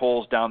 or 3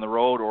 holes down the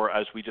road, or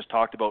as we just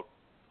talked about,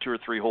 2 or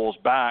 3 holes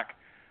back,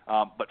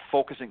 but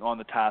focusing on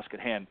the task at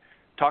hand.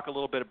 Talk a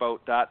little bit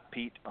about that,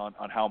 Pete, on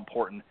how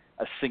important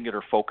a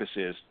singular focus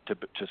is to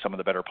some of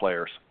the better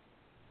players.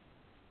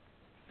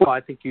 Well,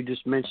 I think you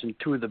just mentioned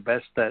 2 of the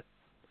best that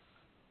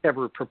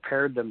ever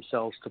prepared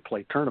themselves to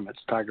play tournaments,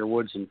 Tiger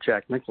Woods and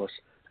Jack Nicklaus.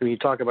 I mean, you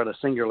talk about a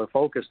singular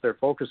focus. Their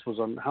focus was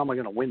on how am I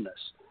going to win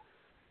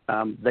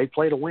this. They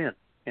play to win,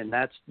 and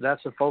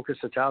that's a focus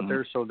that's out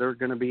there. So they're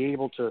going to be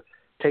able to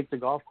take the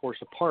golf course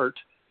apart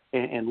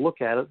and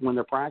look at it when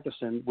they're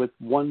practicing with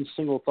one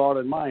single thought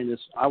in mind: is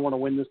I want to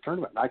win this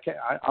tournament. I'm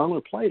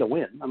going to play to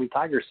win. I mean,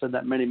 Tiger said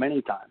that many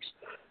times.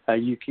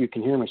 You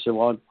can hear him say,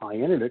 "Well, I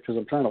entered it because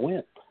I'm trying to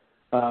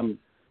win."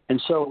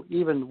 And so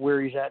even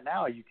where he's at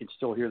now, you can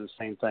still hear the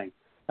same thing.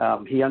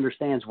 He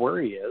understands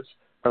where he is.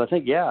 But I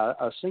think,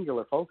 a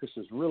singular focus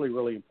is really,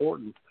 really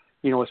important,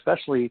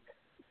 especially,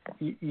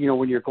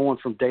 when you're going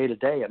from day to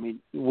day. I mean,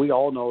 we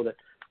all know that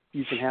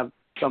you can have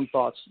some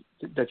thoughts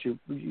that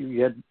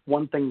you had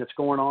one thing that's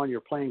going on,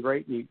 you're playing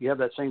great, and you have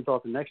that same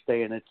thought the next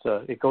day, and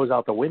it goes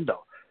out the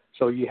window.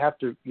 So you have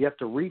to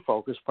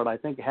refocus. But I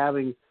think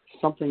having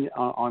something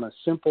on a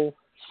simple,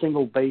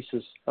 single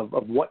basis of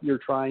what you're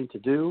trying to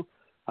do,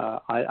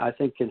 I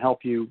think can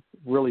help you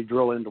really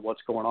drill into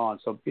what's going on.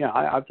 So,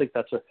 I think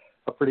that's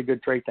a pretty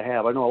good trait to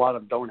have. I know a lot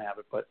of them don't have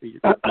it, but,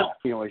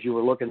 as you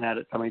were looking at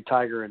it, I mean,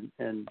 Tiger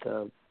and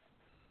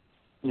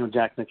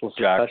Jack Nicklaus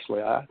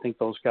especially, I think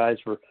those guys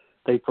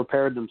they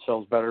prepared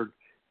themselves better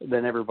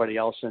than everybody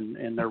else,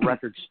 and their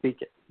records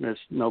speak it. There's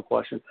no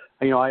question.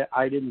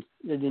 I didn't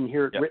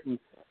hear it written,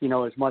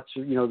 as much,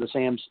 the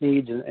Sam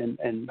Sneads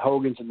and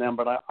Hogans and them,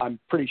 but I'm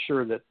pretty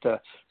sure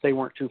that they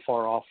weren't too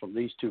far off from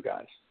these 2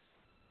 guys.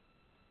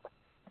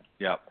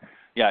 Yeah.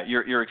 Yeah,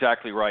 you're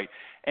exactly right.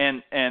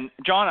 And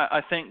John,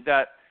 I think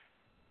that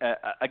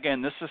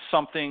again, this is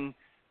something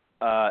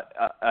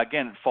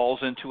again, it falls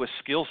into a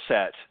skill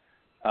set.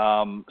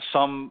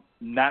 Some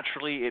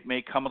naturally it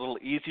may come a little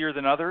easier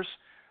than others,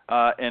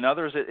 and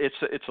others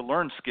it's a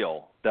learned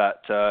skill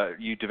that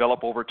you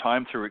develop over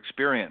time through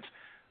experience.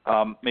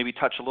 Maybe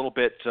touch a little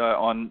bit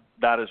on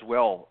that as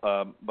well,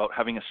 about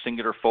having a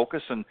singular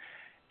focus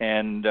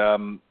and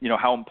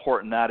how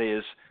important that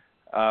is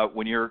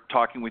when you're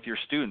talking with your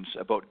students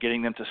about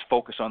getting them to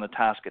focus on the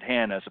task at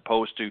hand as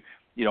opposed to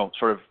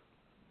sort of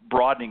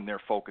broadening their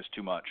focus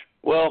too much.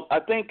 Well, I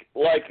think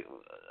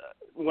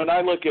when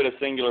I look at a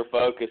singular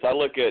focus, I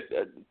look at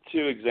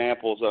two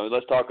examples.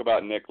 Let's talk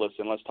about Nicklaus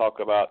and let's talk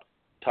about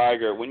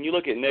Tiger. When you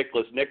look at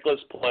Nicklaus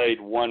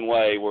played one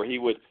way where he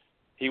would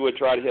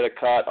try to hit a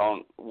cut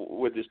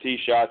with his tee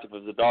shots. If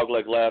it was a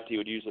dogleg left, he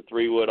would use a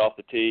 3-wood off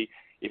the tee.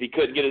 If he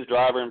couldn't get his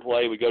driver in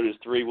play, he would go to his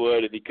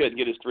 3-wood. If he couldn't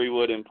get his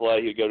 3-wood in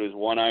play, he would go to his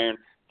 1-iron.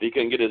 If he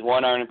couldn't get his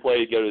 1-iron in play,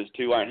 he'd go to his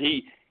 2-iron.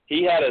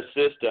 He had a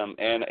system,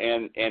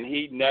 and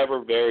he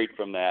never varied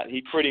from that.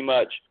 He pretty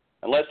much,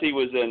 unless he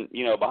was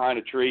behind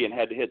a tree and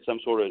had to hit some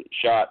sort of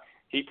shot,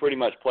 he pretty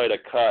much played a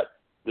cut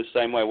the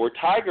same way. Where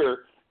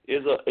Tiger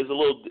is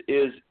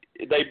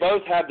they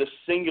both have the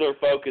singular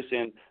focus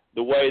in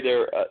the way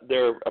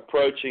they're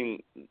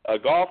approaching a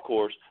golf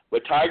course,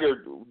 but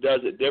Tiger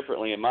does it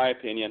differently, in my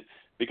opinion,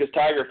 because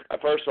Tiger,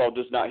 first of all,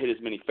 does not hit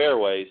as many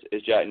fairways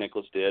as Jack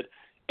Nicklaus did,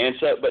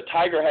 but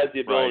Tiger has the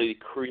ability to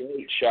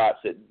create shots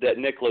that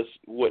Nicklaus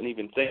wouldn't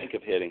even think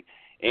of hitting,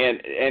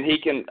 and he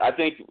can. I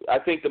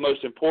think the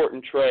most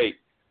important trait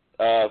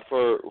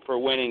for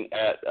winning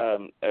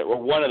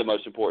or one of the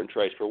most important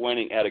traits for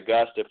winning at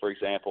Augusta, for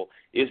example,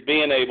 is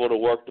being able to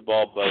work the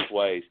ball both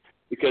ways.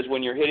 Because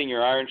when you're hitting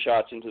your iron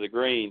shots into the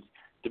greens,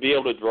 to be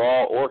able to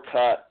draw or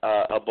cut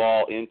a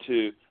ball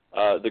into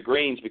the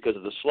greens because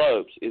of the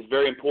slopes is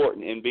very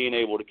important in being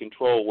able to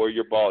control where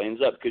your ball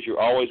ends up, because you're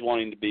always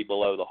wanting to be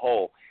below the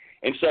hole.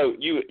 And so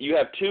you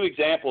have two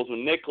examples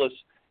when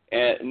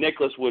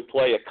Nicklaus would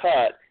play a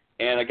cut,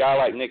 and a guy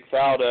like Nick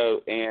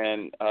Faldo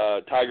and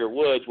Tiger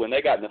Woods, when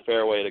they got in the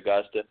fairway at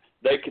Augusta,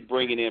 they could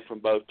bring it in from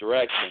both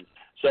directions.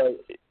 So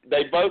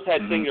they both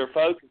had singular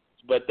focus,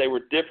 but they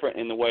were different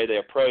in the way they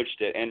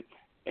approached it.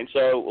 And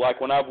so,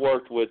 like when I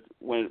was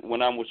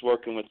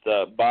working with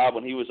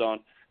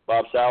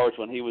Bob Sowers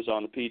when he was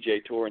on the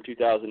PGA Tour in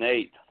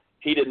 2008,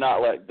 he did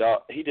not like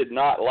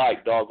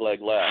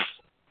dogleg lefts,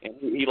 and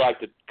he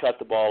liked to cut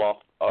the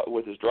ball off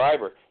with his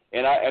driver.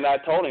 And I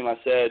told him, I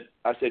said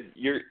I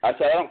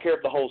don't care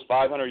if the hole's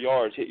 500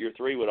 yards, hit your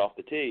 3-wood off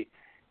the tee.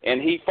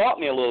 And he fought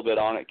me a little bit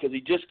on it because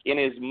in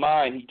his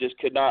mind, he just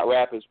could not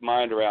wrap his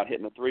mind around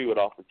hitting a 3-wood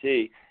off the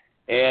tee.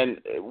 And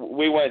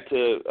we went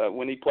to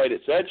when he played at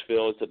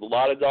Sedgefield, it's a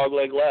lot of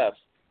dogleg lefts,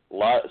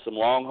 some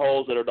long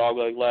holes that are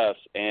dogleg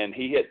lefts, and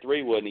he hit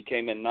 3-wood and he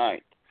came in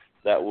 9th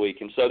that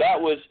week. And so that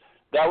was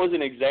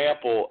an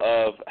example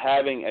of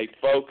having a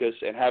focus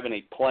and having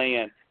a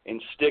plan and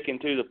sticking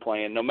to the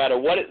plan, no matter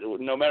what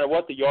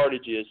the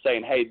yardage is.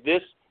 Saying, hey,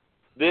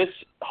 this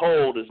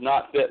hole does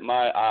not fit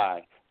my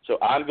eye, so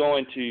I'm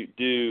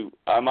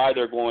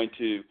either going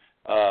to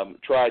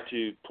try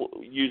to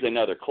use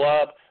another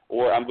club,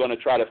 or I'm going to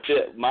try to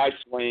fit my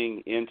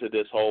swing into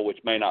this hole, which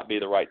may not be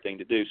the right thing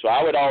to do. So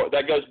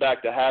that goes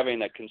back to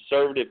having a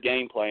conservative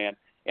game plan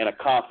and a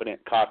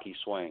confident, cocky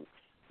swing.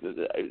 Is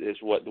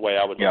the way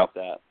I would look at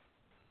that.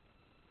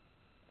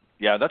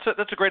 Yeah, that's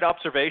a great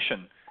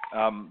observation.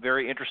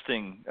 Very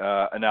interesting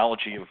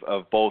analogy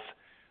of both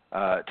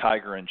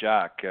Tiger and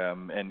Jack.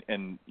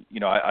 And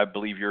I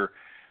believe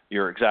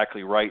you're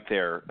exactly right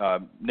there.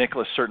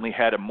 Nicklaus certainly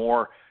had a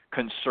more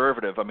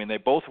conservative. I mean, they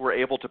both were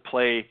able to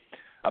play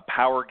a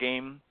power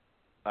game.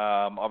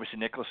 Obviously,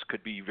 Nicklaus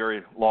could be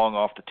very long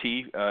off the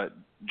tee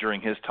during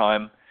his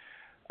time,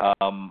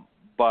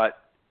 but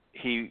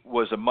he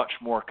was a much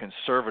more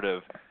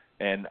conservative,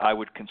 and I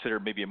would consider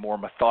maybe a more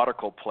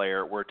methodical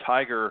player, where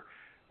Tiger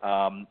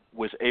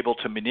was able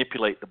to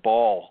manipulate the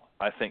ball,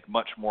 I think,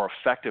 much more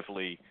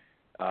effectively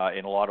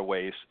in a lot of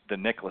ways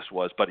than Nicklaus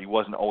was, but he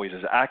wasn't always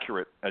as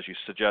accurate as you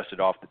suggested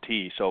off the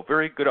tee. So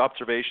very good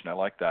observation. I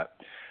like that.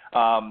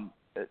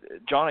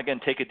 John, again,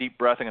 take a deep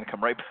breath. I'm going to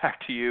come right back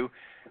to you.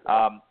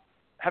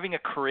 Having a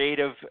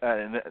creative,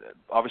 and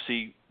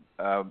obviously,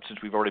 since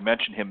we've already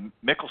mentioned him,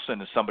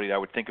 Mickelson is somebody that I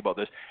would think about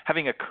this,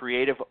 having a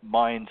creative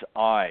mind's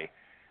eye.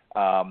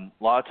 A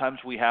lot of times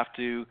we have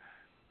to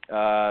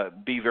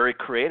be very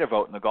creative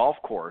out in the golf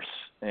course,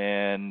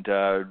 and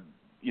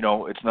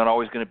it's not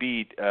always going to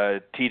be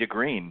tee to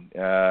green.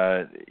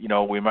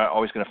 We might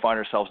always going to find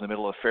ourselves in the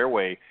middle of the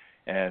fairway,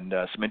 and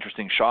some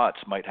interesting shots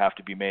might have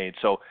to be made.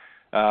 So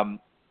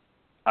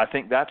I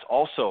think that's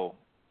also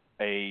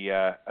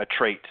a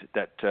trait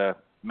that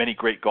many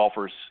great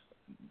golfers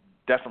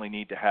definitely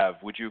need to have.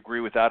 Would you agree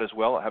with that as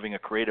well, having a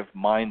creative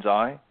mind's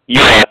eye?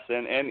 Yes,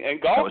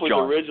 and golf was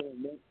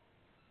originally.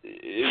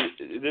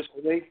 Is this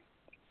for me?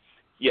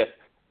 Yes.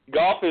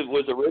 golf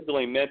was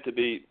originally meant to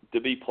be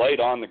played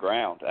on the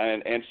ground,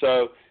 and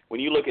so when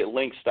you look at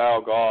link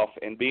style golf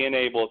and being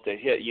able to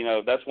hit,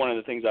 that's one of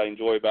the things I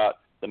enjoy about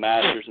the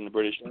Masters and the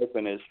British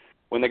Open is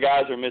when the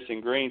guys are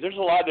missing greens. There's a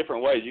lot of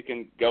different ways. You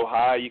can go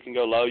high, you can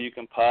go low, you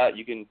can putt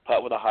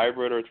with a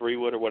hybrid or a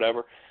 3-wood or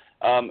whatever.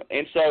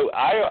 And so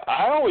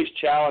I always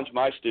challenge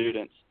my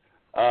students,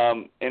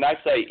 and I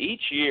say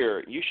each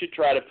year you should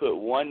try to put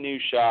one new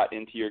shot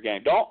into your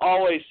game. Don't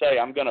always say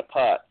I'm going to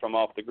putt from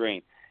off the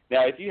green.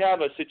 Now, if you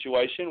have a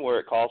situation where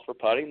it calls for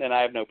putting, then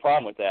I have no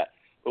problem with that.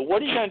 But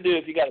what are you going to do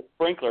if you got a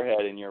sprinkler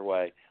head in your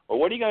way? Or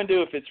what are you going to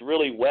do if it's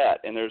really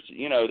wet and there's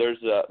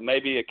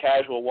maybe a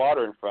casual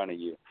water in front of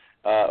you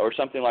or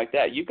something like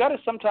that? You've got to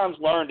sometimes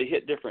learn to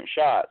hit different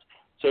shots.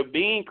 So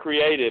being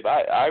creative,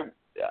 I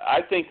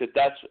think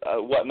that's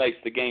what makes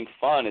the game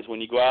fun is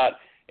when you go out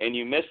and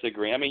you miss the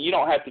green. I mean, you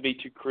don't have to be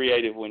too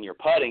creative when you're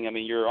putting. I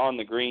mean, you're on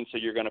the green, so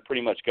you're going to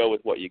pretty much go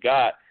with what you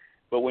got.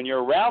 But when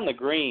you're around the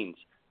greens,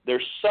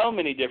 there's so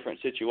many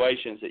different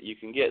situations that you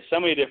can get, so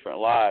many different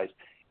lies.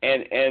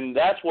 And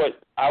that's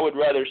what I would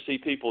rather see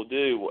people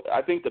do.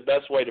 I think the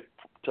best way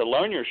to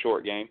learn your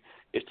short game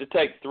is to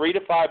take 3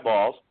 to 5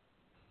 balls,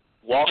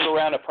 walk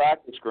around a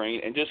practice green,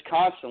 and just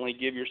constantly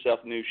give yourself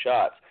new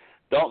shots.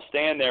 Don't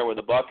stand there with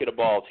a bucket of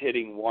balls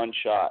hitting one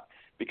shot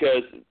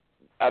because,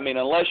 I mean,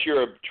 unless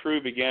you're a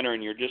true beginner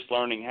and you're just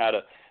learning how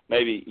to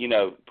maybe,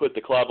 put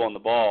the club on the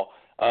ball,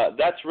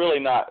 that's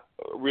really not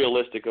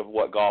realistic of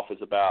what golf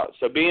is about.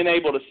 So being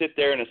able to sit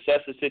there and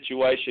assess the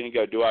situation and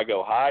go, do I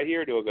go high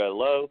here? Do I go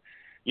low?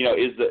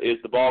 Is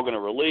the ball going to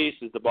release?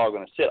 Is the ball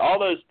going to sit? All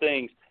those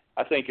things,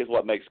 I think, is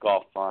what makes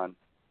golf fun.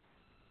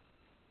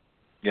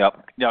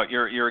 Yep. No,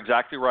 you're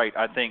exactly right.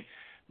 I think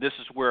this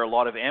is where a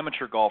lot of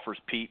amateur golfers,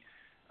 Pete,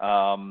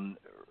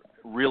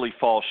 really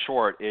fall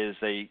short. Is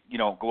they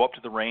go up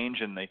to the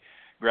range and they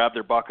grab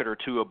their bucket or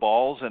two of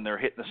balls and they're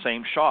hitting the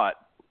same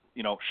shot,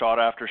 shot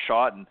after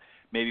shot, and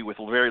maybe with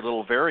very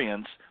little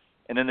variance.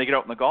 And then they get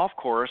out in the golf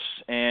course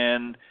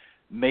and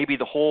maybe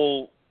the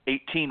whole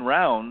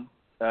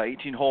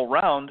 18-hole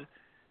round,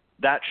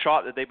 that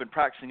shot that they've been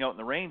practicing out in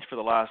the range for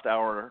the last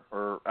hour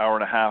or hour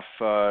and a half,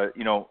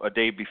 a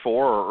day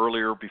before or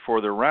earlier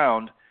before their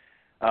round,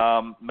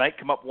 might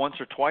come up once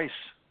or twice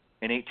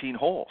in 18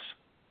 holes.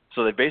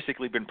 So they've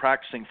basically been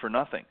practicing for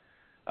nothing.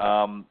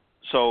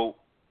 So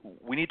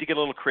we need to get a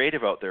little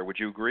creative out there. Would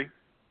you agree?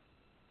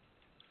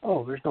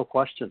 Oh, there's no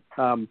question.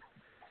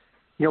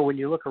 When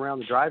you look around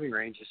the driving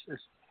range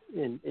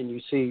and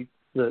you see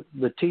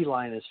the tee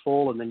line is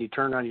full, and then you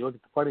turn around, you look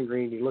at the putting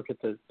green, you look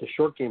at the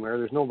short game area,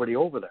 there's nobody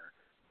over there.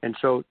 And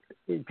so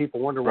people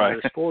wonder why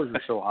the scores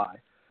are so high.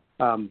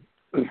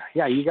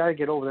 You got to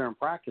get over there and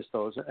practice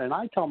those. And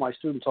I tell my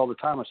students all the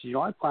time, I say,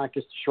 I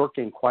practice the short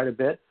game quite a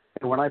bit,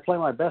 and when I play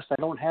my best, I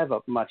don't have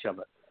much of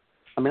it.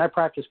 I mean, I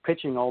practice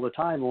pitching all the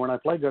time, and when I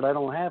play good, I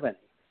don't have any.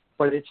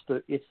 But it's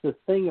the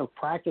thing of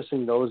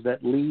practicing those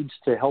that leads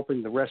to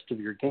helping the rest of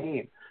your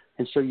game.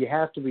 And so you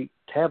have to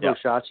have those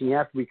shots, and you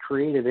have to be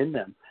creative in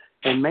them.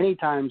 And many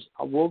times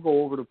we'll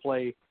go over to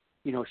play,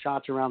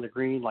 shots around the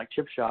green like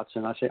chip shots,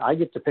 and I say, I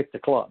get to pick the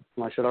club.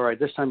 And I said, all right,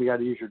 this time you got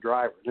to use your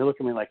driver. And they look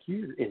at me like,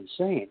 you're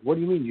insane. What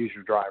do you mean use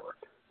your driver?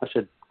 I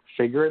said,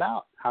 figure it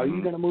out. How are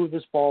you going to move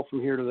this ball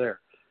from here to there?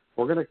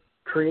 We're going to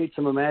create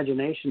some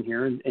imagination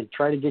here and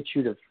try to get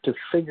you to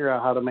figure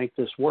out how to make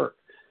this work.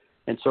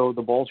 And so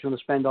the ball's going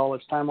to spend all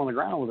its time on the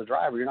ground with a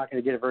driver. You're not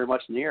going to get it very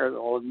much in the air.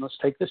 Well, let's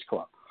take this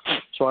club.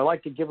 So I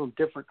like to give them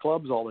different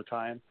clubs all the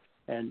time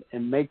and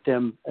make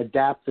them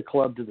adapt the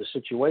club to the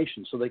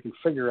situation so they can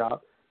figure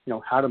out,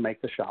 how to make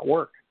the shot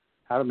work,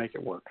 how to make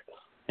it work.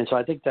 And so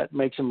I think that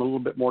makes them a little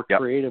bit more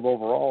creative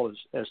overall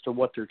as to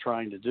what they're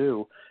trying to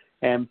do.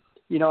 And,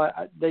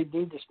 they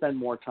need to spend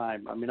more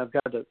time. I mean, I've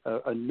got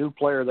a new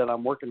player that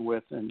I'm working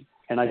with, and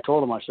I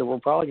told him, I said, we're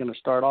probably going to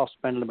start off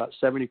spending about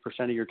 70%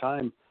 of your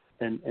time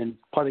in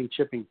putting,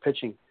 chipping,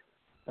 pitching.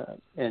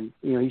 And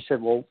he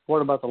said, well,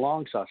 what about the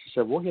long shots? I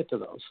said, we'll get to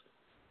those.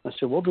 I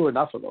said, we'll do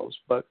enough of those,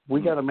 but we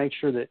got to make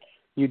sure that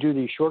you do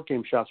these short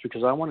game shots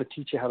because I want to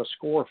teach you how to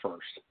score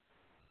first.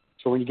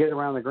 So when you get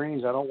around the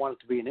greens, I don't want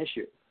it to be an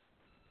issue.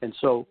 And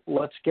so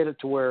let's get it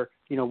to where,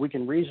 we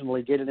can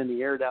reasonably get it in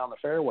the air down the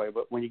fairway.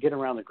 But when you get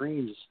around the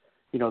greens,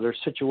 there's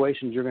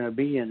situations you're going to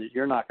be in that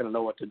you're not going to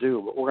know what to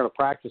do. But we're going to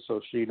practice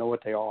those so you know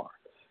what they are.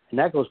 And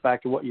that goes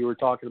back to what you were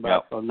talking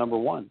about on number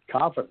one,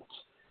 confidence.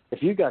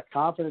 If you got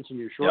confidence in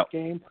your short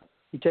game,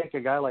 you take a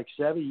guy like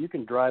Sevy, you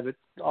can drive it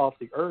off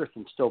the earth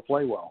and still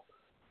play well.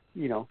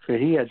 So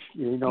he had,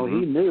 he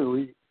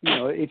knew,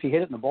 if he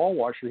hit it in the ball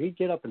washer, he'd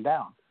get up and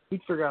down.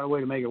 He'd figure out a way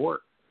to make it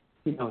work.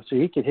 So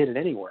he could hit it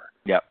anywhere.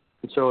 Yep.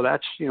 And so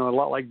that's, a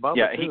lot like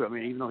Bubba, too. I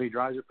mean, even though he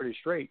drives it pretty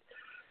straight,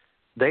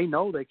 they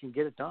know they can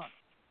get it done.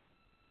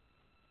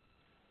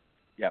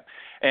 Yeah.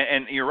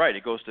 And you're right.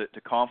 It goes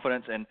to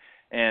confidence.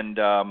 And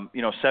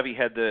Sevy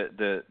had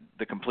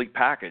the complete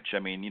package. I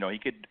mean,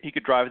 he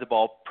could drive the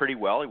ball pretty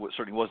well. He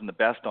certainly wasn't the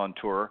best on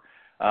tour,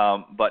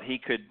 but he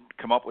could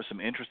come up with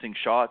some interesting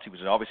shots. He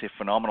was obviously a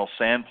phenomenal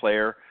sand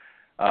player,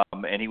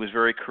 and he was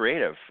very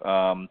creative.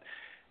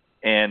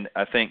 And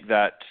I think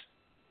that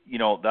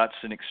that's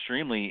an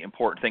extremely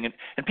important thing.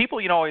 And people,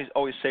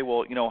 always say,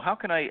 well, how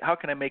can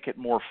I make it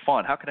more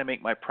fun? How can I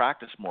make my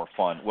practice more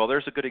fun? Well,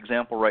 there's a good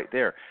example right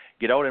there.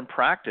 Get out and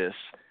practice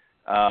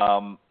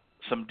some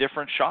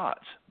different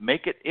shots.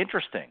 Make it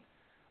interesting.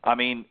 I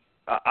mean,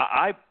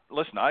 I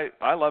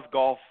love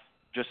golf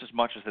just as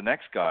much as the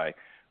next guy,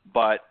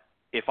 but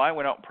if I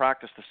went out and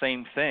practiced the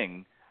same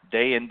thing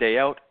day in, day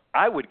out,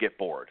 I would get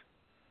bored.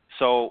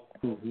 So,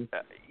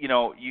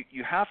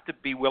 you have to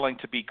be willing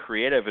to be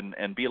creative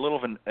and be a little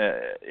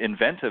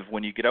inventive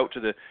when you get out to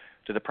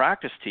the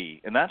practice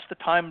tee, and that's the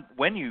time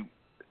when you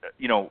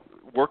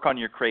work on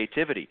your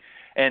creativity.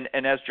 And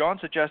as John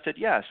suggested,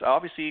 yes,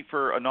 obviously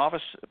for a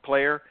novice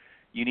player,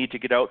 you need to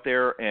get out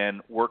there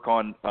and work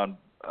on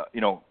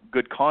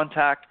good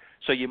contact.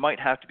 So you might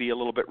have to be a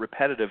little bit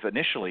repetitive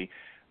initially,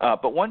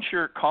 but once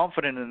you're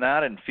confident in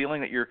that and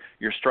feeling that you're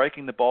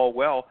striking the ball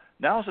well,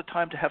 now's the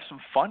time to have some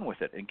fun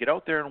with it and get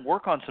out there and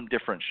work on some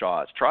different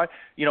shots. Try,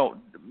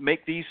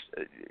 make these,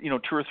 2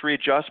 or 3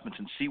 adjustments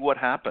and see what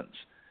happens.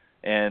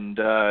 And,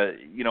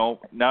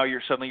 now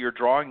you're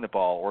drawing the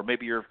ball, or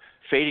maybe you're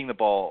fading the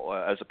ball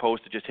as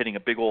opposed to just hitting a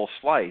big old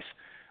slice.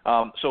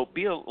 So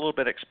be a little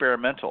bit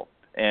experimental.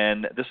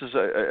 And this is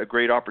a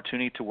great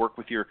opportunity to work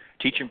with your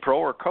teaching pro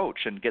or coach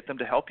and get them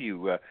to help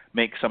you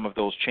make some of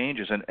those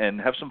changes and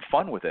have some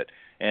fun with it.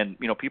 And,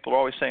 people are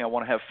always saying, I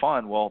want to have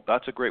fun. Well,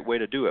 that's a great way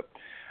to do it.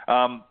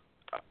 All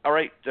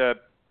right,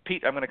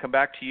 Pete, I'm going to come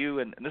back to you,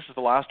 and this is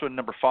the last one,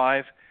 number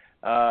 5,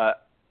 a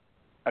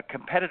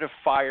competitive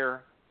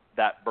fire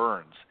that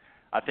burns.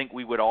 I think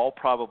we would all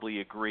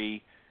probably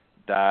agree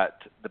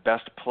that the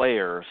best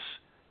players,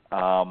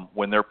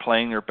 when they're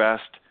playing their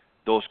best,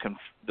 those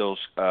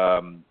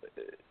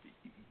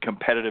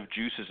competitive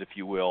juices, if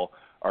you will,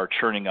 are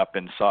churning up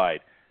inside.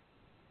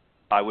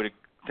 I would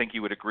think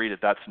you would agree that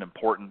that's an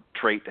important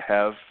trait to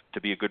have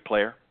to be a good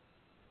player.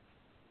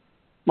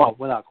 Well,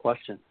 without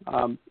question.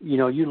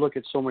 You look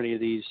at so many of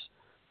these,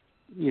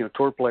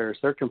 tour players,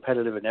 they're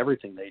competitive in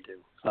everything they do.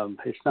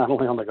 It's not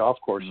only on the golf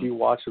course. You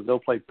watch them, they'll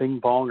play ping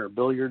pong or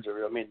billiards,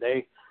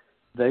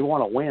 they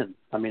want to win.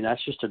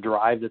 That's just a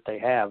drive that they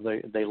have.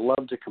 They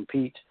love to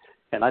compete.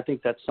 And I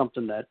think that's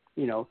something that,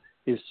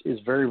 is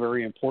very,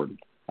 very important.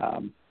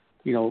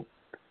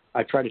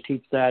 I try to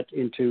teach that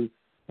into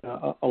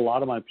a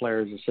lot of my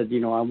players. I said,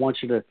 I want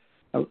you to,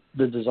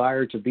 the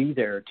desire to be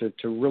there,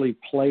 to really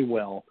play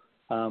well,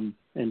 and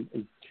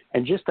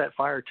just that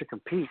fire to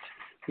compete.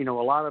 A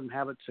lot of them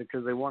have it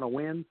because they want to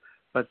win,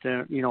 but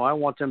I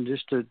want them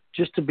just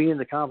to be in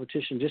the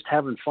competition, just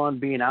having fun,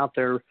 being out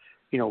there,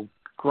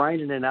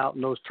 grinding it out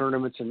in those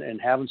tournaments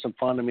and having some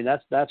fun.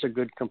 That's a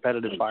good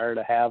competitive fire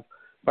to have,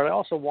 but I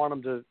also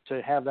want them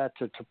to have that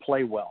to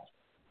play well,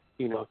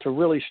 to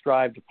really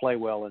strive to play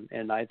well.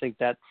 And I think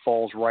that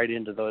falls right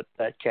into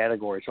that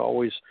category. To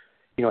always,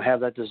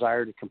 have that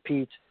desire to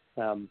compete,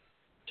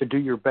 to do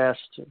your best,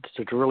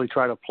 to really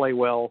try to play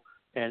well,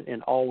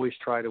 and always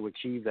try to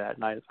achieve that.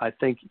 And I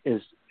think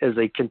as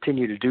they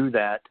continue to do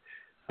that,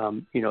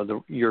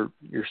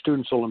 your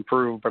students will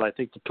improve. But I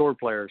think the tour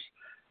players,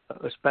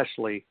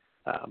 especially,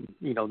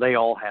 they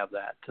all have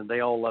that, and they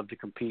all love to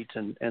compete,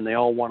 and they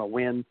all want to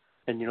win.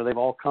 And they've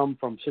all come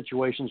from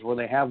situations where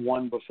they have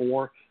won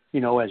before,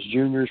 as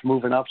juniors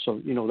moving up.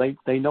 So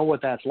they know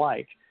what that's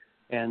like,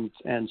 and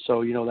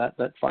so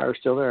that fire's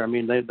still there.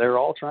 They're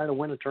all trying to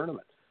win a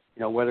tournament.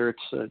 Whether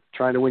it's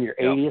trying to win your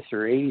 80th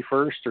or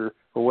 81st,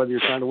 or whether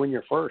you're trying to win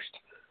your first.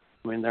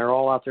 They're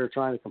all out there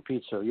trying to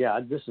compete. So, yeah,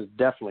 this is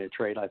definitely a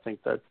trait I think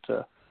that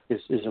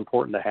is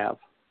important to have.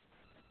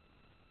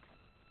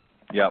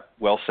 Yeah,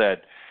 well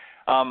said.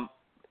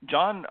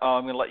 John,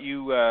 I'm going to let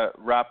you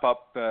wrap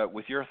up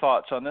with your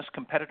thoughts on this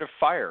competitive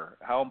fire.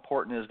 How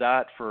important is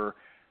that for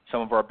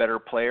some of our better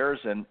players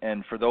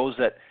and for those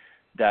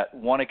that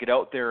want to get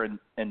out there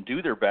and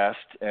do their best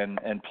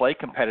and play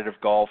competitive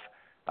golf?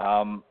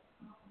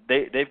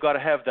 They've got to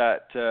have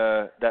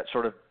that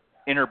sort of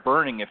inner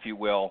burning, if you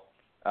will,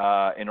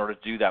 in order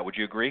to do that. Would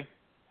you agree?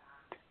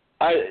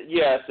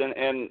 Yes,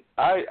 and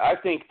I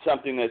think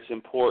something that's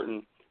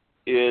important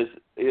is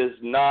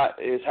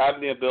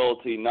having the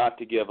ability not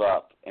to give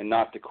up and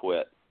not to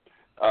quit.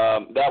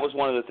 That was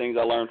one of the things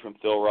I learned from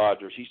Phil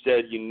Rogers. He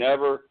said you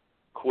never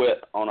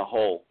quit on a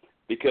hole,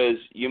 because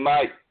you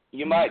might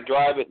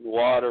drive it in the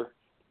water,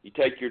 you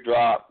take your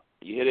drop,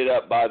 you hit it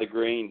up by the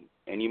green,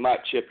 and you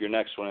might chip your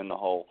next one in the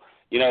hole.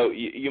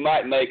 You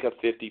might make a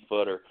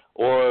 50-footer,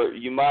 or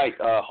you might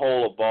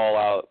hole a ball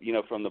out,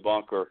 from the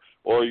bunker,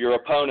 or your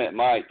opponent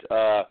might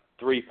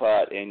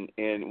 3-putt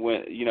and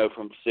win,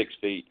 from 6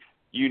 feet.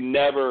 You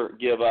never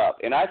give up.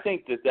 And I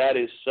think that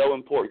is so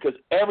important, because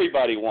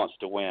everybody wants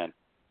to win.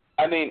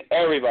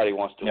 Everybody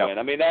wants to win.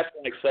 That's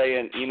like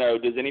saying,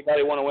 does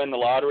anybody want to win the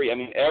lottery?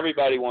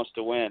 Everybody wants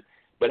to win.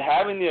 But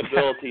having the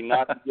ability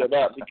not to give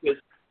up,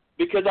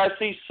 because I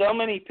see so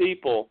many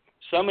people,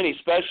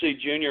 especially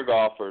junior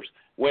golfers,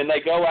 when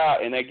they go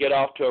out and they get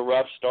off to a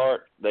rough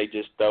start, they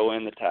just throw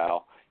in the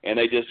towel, and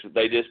they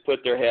just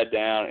put their head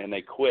down and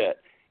they quit.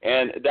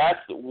 And that's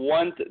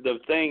the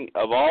thing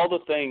of all the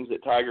things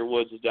that Tiger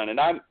Woods has done.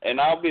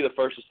 And I'll be the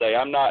first to say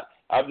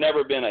I've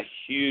never been a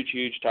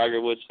huge Tiger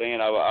Woods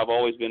fan. I've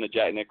always been a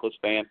Jack Nicklaus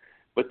fan.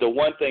 But the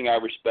one thing I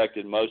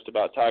respected most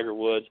about Tiger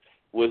Woods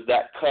was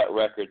that cut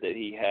record that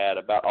he had,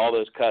 about all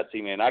those cuts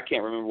he made. I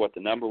can't remember what the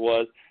number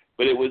was,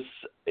 but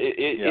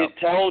it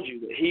told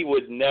you that he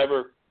would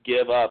never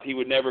give up. He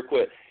would never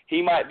quit.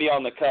 He might be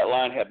on the cut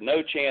line, have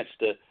no chance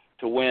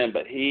to win,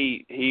 but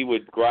he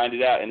would grind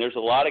it out. And there's a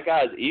lot of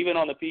guys, even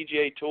on the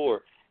PGA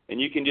Tour, and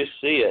you can just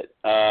see it,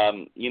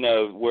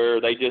 where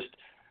they just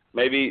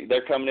maybe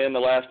they're coming in the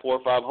last 4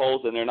 or 5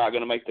 holes and they're not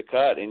going to make the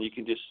cut, and you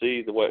can just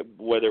see the way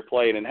where they're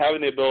playing and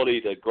having the ability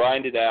to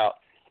grind it out.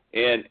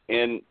 And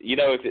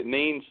if it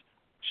means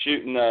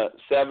shooting a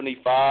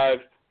 75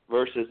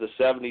 versus a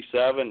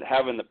 77,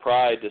 having the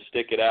pride to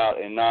stick it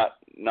out and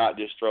not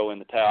just throw in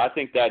the towel. I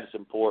think that is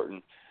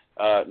important.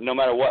 No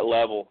matter what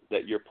level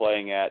that you're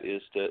playing at,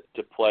 is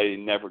to play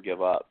and never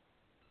give up.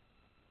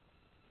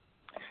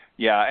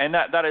 Yeah, and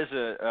that is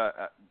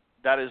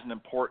an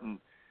important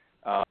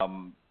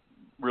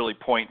really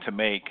point to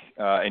make,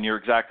 and you're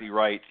exactly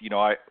right.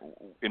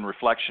 In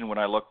reflection, when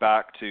I look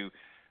back to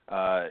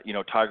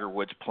Tiger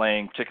Woods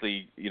playing,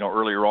 particularly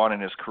earlier on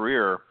in his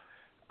career,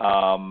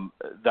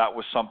 that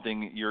was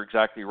something. You're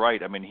exactly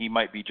right. I mean, he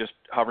might be just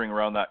hovering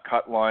around that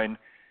cut line.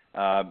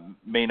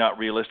 May not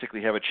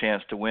realistically have a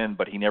chance to win,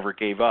 but he never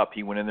gave up.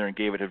 He went in there and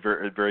gave it his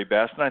very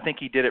best, and I think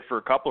he did it for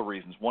a couple of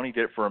reasons. One, he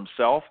did it for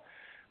himself,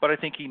 but I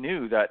think he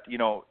knew that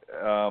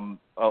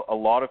a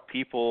lot of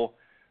people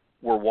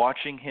were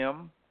watching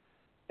him,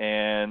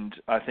 and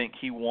I think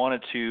he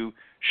wanted to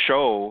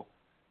show.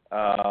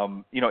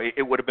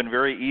 It would have been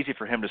very easy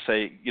for him to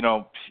say,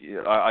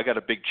 I got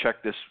a big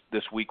check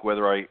this week,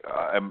 whether I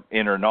am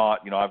in or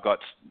not. I've got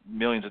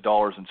millions of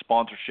dollars in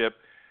sponsorship.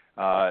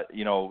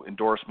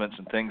 Endorsements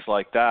and things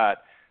like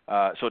that,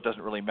 so it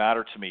doesn't really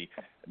matter to me.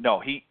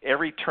 No,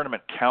 every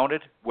tournament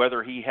counted,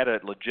 whether he had a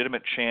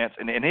legitimate chance.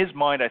 And in his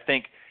mind, I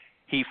think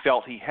he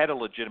felt he had a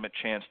legitimate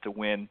chance to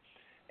win,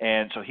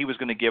 and so he was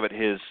going to give it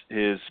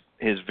his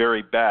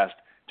very best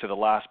to the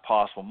last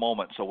possible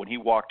moment. So when he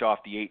walked off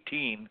the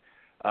 18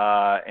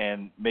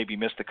 and maybe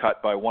missed the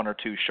cut by 1 or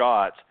 2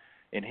 shots,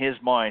 in his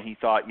mind he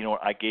thought,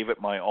 I gave it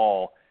my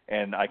all,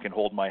 and I can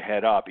hold my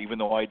head up. Even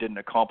though I didn't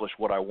accomplish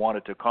what I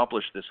wanted to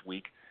accomplish this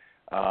week,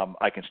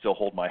 I can still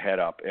hold my head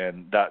up.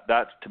 And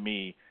that to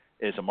me,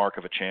 is a mark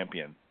of a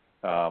champion.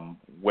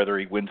 Whether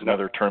he wins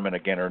another tournament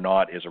again or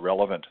not is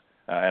irrelevant.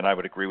 And I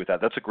would agree with that.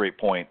 That's a great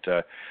point.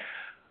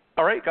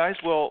 All right, guys.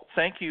 Well,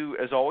 thank you,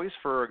 as always,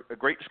 for a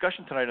great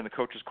discussion tonight in the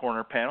Coach's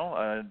Corner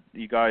panel.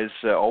 You guys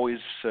always,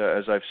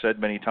 as I've said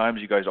many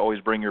times, you guys always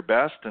bring your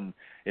best, and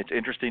it's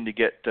interesting to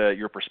get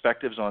your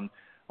perspectives on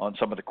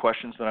some of the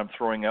questions that I'm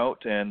throwing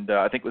out, and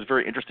I think it was a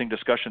very interesting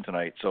discussion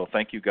tonight, so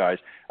thank you guys.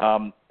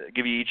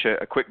 Give you each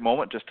a quick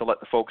moment just to let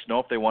the folks know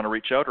if they want to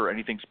reach out or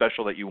anything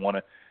special that you want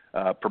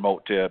to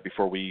promote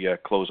before we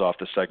close off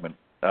this segment.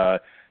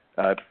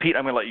 Pete,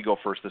 I'm going to let you go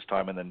first this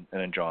time, and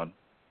then John.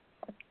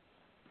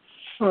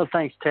 Well,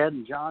 thanks, Ted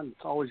and John.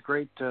 It's always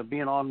great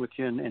being on with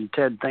you, and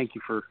Ted, thank you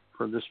for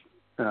this.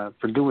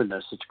 For doing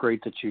this. It's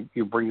great that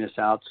you bring this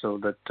out so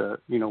that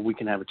we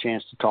can have a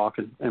chance to talk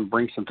and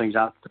bring some things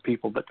out to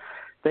people. But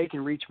they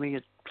can reach me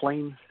at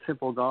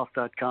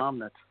plainsimplegolf.com.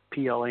 That's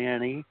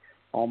PLANE.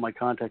 All my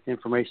contact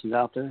information's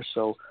out there.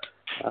 So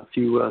a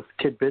few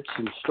tidbits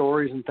and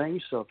stories and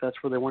things. So if that's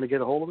where they want to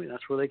get a hold of me,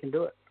 that's where they can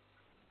do it.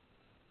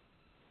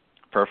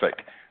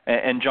 Perfect.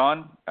 And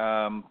John,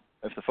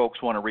 if the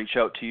folks want to reach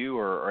out to you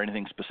or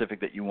anything specific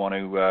that you want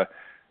to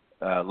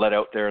let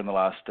out there in the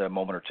last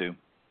moment or two.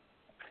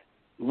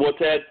 Well,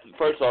 Ted,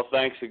 first off,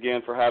 thanks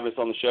again for having us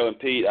on the show. And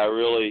Pete, I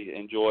really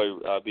enjoy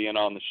being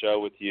on the show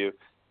with you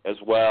as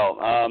well.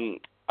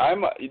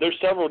 There's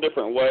several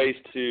different ways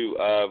to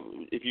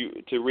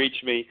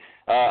reach me.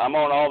 I'm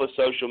on all the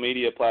social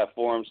media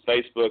platforms.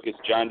 Facebook is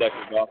John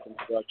Decker Golf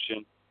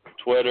Instruction.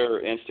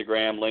 Twitter,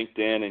 Instagram,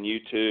 LinkedIn, and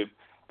YouTube.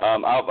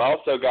 I've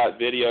also got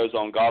videos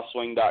on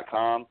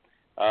golfswing.com.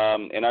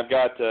 And I've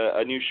got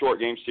a new short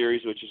game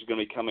series which is going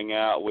to be coming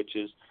out, which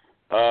is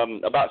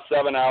about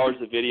 7 hours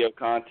of video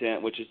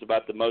content, which is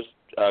about the most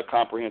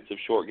comprehensive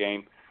short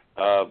game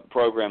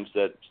programs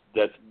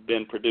that's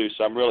been produced.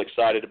 So I'm really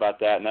excited about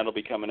that, and that'll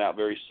be coming out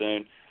very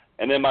soon.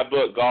 And then my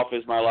book, Golf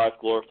is My Life,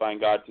 Glorifying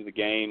God Through the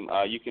Game,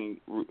 you can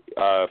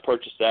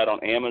purchase that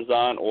on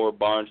Amazon or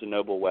Barnes &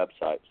 Noble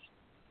websites.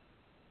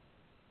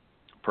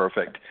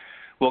 Perfect.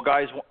 Well,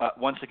 guys,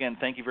 once again,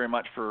 thank you very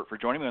much for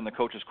joining me on the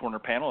Coach's Corner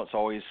panel. It's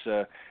always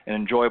an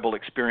enjoyable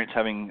experience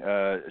having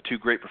two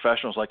great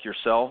professionals like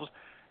yourselves.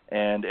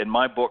 And in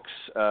my books,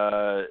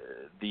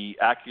 the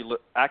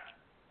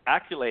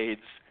accolades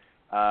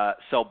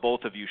sell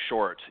both of you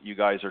short. You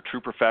guys are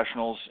true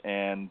professionals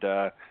and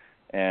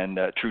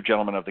true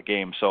gentlemen of the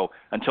game. So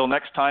until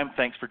next time,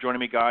 thanks for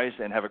joining me, guys,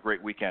 and have a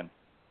great weekend.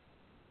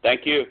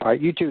 Thank you. All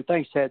right, you too.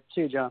 Thanks, Ted.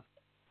 See you, John.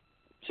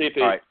 See you,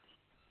 Pete. All right.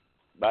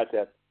 Bye,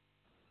 Ted.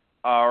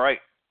 All right.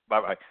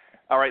 Bye-bye.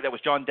 All right, that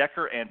was John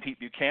Decker and Pete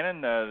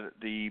Buchanan,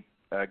 the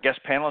guest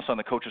panelists on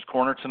the Coach's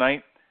Corner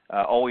tonight.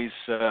 Always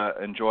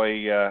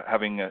enjoy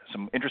having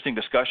some interesting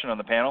discussion on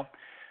the panel.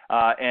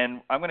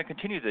 And I'm going to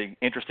continue the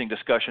interesting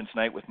discussion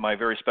tonight with my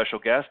very special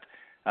guest.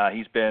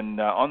 He's been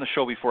on the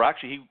show before.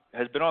 Actually, he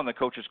has been on the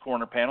Coach's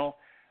Corner panel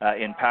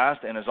in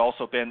past and has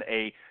also been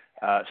a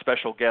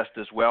special guest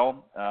as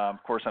well.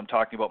 Of course, I'm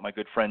talking about my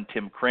good friend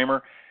Tim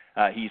Kremer.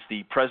 He's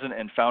the president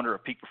and founder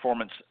of Peak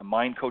Performance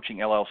Mind Coaching,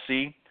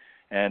 LLC.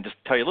 And just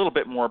tell you a little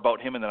bit more about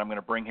him, and then I'm going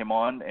to bring him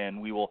on,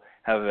 and we will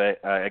have,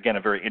 again,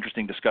 a very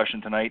interesting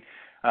discussion tonight.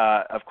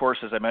 Of course,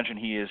 as I mentioned,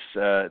 he is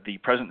the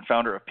president and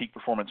founder of Peak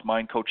Performance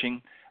Mind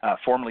Coaching,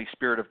 formerly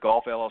Spirit of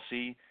Golf,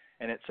 LLC,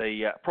 and it's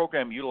a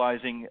program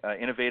utilizing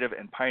innovative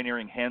and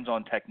pioneering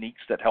hands-on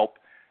techniques that help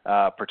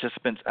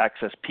participants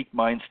access peak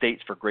mind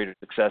states for greater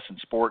success in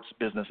sports,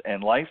 business,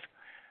 and life.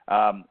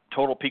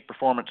 Total Peak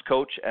Performance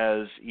Coach,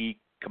 as he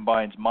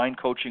combines mind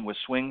coaching with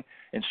swing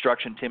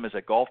instruction. Tim is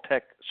a Golf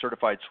Tech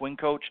certified swing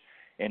coach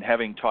and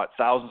having taught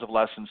thousands of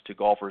lessons to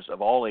golfers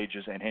of all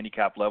ages and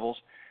handicap levels.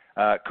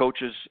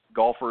 Coaches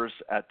golfers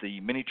at the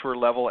mini tour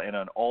level and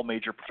on all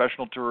major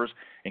professional tours,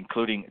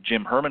 including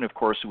Jim Herman, of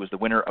course, who was the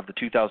winner of the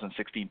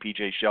 2016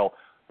 PGA Shell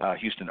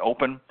Houston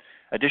Open.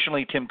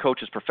 Additionally, Tim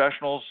coaches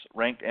professionals,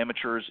 ranked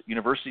amateurs,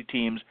 university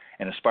teams,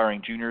 and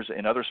aspiring juniors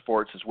in other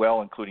sports as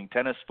well, including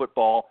tennis,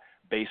 football,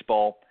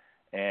 baseball,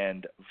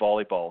 and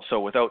volleyball. So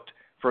without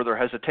further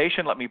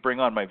hesitation, let me bring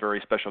on my very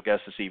special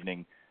guest this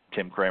evening,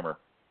 Tim Kremer.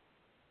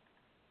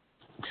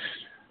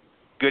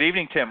 Good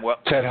evening, Tim.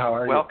 Ted, how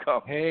are you?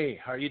 Welcome. Hey,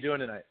 how are you doing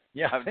tonight?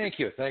 Yeah, thank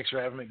you. Thanks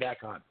for having me back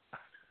on.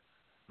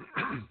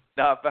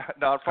 No,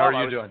 how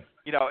are you doing?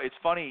 You know, it's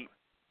funny.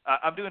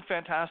 I'm doing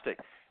fantastic.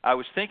 I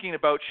was thinking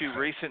about you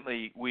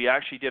recently. We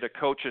actually did a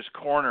Coach's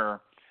Corner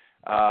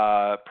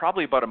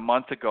probably about a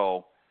month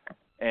ago,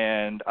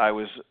 and I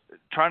was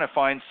trying to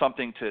find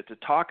something to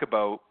talk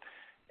about.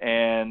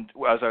 And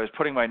as I was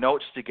putting my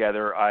notes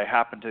together, I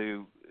happened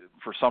to,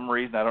 for some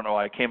reason, I don't know,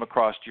 I came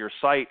across your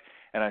site,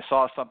 and I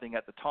saw something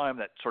at the time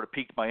that sort of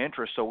piqued my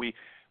interest. So we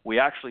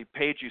actually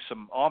paid you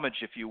some homage,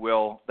 if you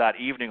will, that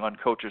evening on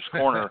Coach's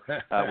Corner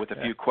with a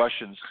few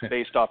questions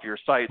based off your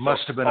site.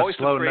 Must have been a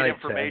slow night. Great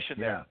information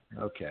there.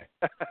 Yeah. Okay.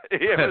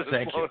 It was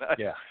Thank a slow you.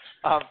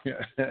 night.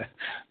 Yeah.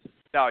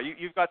 Now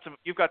you've got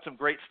some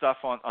great stuff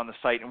on the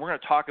site, and we're going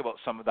to talk about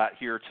some of that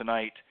here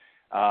tonight.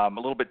 A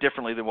little bit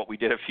differently than what we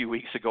did a few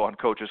weeks ago on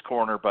Coach's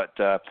Corner, but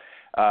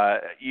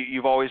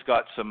you've always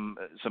got some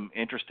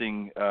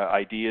interesting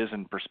ideas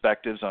and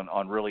perspectives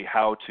on really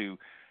how to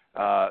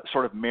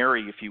sort of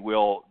marry, if you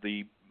will,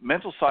 the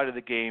mental side of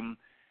the game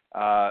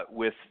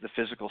with the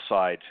physical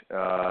side,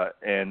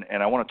 and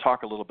I want to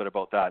talk a little bit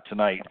about that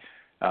tonight,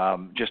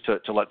 just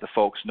to let the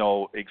folks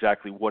know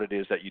exactly what it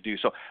is that you do.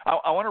 So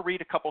I want to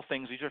read a couple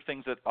things. These are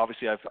things that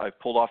obviously I've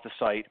pulled off the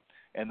site,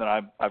 and then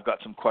I've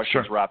got some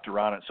questions wrapped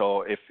around it.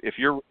 So if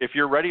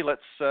you're ready,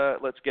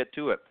 let's get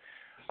to it.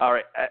 All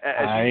right.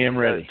 As I am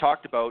ready.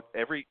 Talked about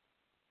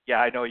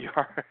I know you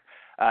are.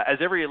 As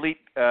every elite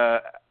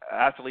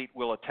athlete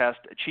will attest,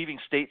 achieving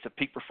states of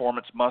peak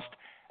performance must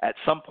at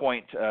some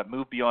point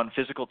move beyond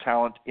physical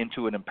talent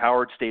into an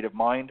empowered state of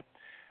mind.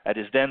 It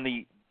is then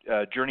the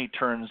journey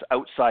turns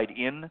outside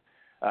in,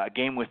 a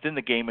game within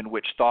the game in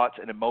which thoughts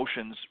and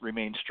emotions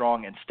remain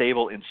strong and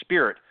stable in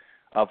spirit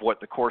of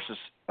what the courses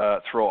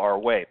throw our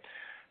way.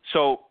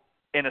 So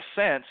in a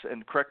sense,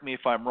 and correct me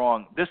if I'm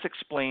wrong, this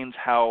explains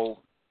how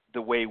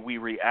the way we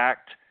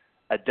react,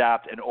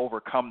 adapt, and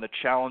overcome the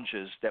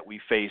challenges that we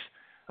face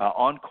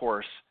on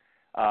course,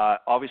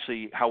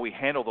 obviously how we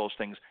handle those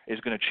things is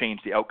going to change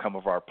the outcome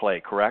of our play,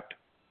 correct?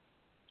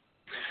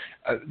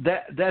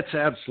 That's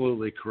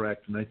absolutely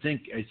correct, and I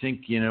think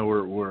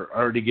we're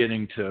already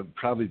getting to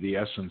probably the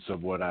essence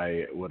of what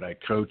I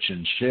coach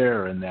and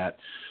share, in that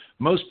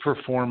most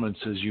performance,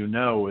 as you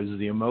know, is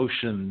the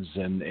emotions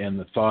and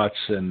the thoughts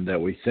and that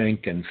we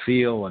think and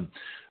feel, and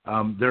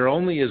they're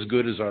only as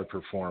good as our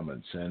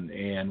performance.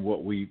 And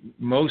what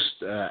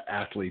most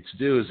athletes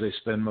do is they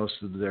spend most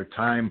of their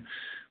time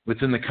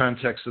within the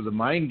context of the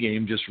mind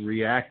game just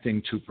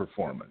reacting to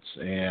performance.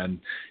 And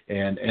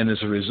as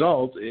a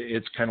result,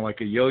 it's kind of like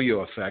a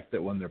yo-yo effect,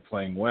 that when they're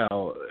playing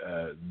well,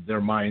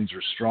 their minds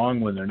are strong.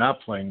 When they're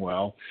not playing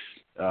well,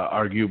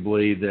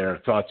 arguably their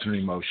thoughts and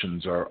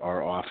emotions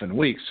are often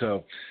weak.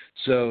 So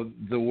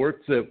the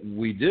work that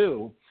we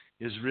do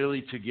is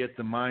really to get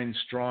the mind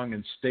strong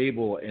and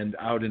stable and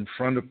out in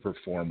front of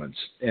performance.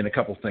 And a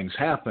couple things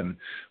happen.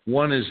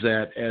 One is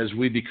that as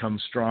we become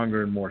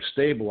stronger and more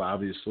stable,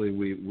 obviously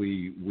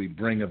we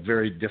bring a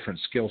very different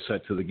skill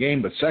set to the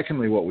game. But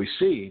secondly, what we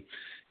see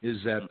is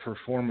that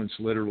performance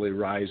literally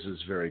rises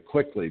very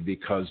quickly,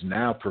 because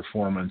now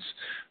performance,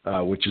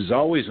 which is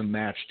always a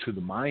match to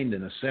the mind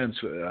in a sense,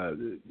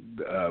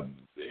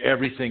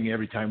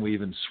 every time we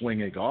even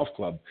swing a golf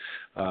club,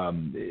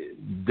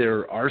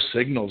 there are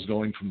signals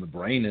going from the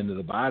brain into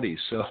the body.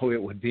 So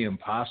it would be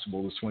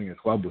impossible to swing a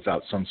club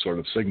without some sort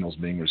of signals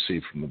being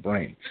received from the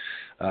brain.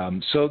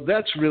 So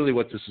that's really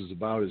what this is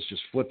about, is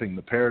just flipping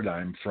the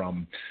paradigm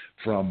from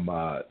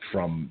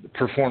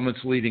performance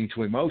leading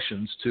to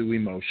emotions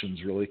emotions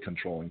really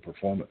controlling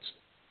performance.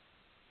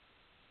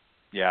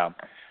 Yeah,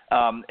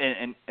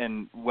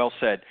 and well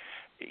said.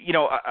 You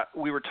know,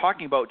 we were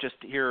talking about just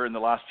here in the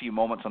last few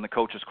moments on the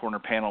Coach's Corner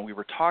panel, we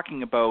were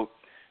talking about,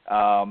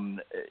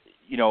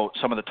 you know,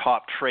 some of the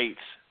top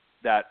traits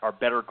that are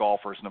better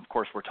golfers, and of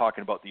course we're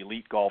talking about the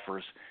elite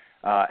golfers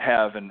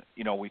have, and,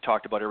 you know, we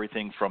talked about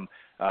everything from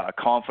a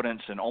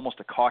confidence and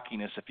almost a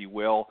cockiness, if you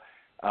will.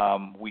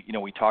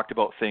 We talked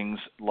about things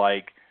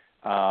like,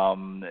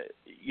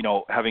 you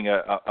know, having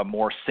a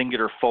more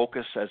singular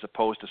focus as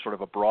opposed to sort of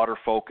a broader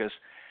focus.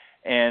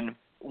 And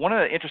one of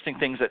the interesting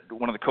things that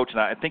one of the coaches,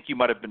 and I think you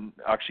might have been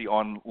actually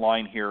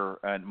online here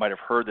and might have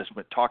heard this,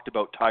 but talked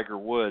about Tiger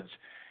Woods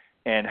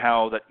and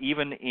how that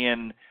even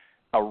in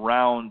a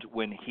round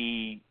when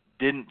he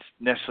didn't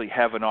necessarily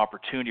have an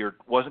opportunity or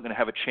wasn't going to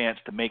have a chance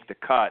to make the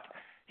cut,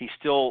 he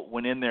still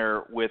went in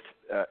there with,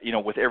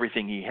 with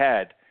everything he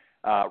had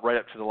right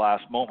up to the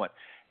last moment.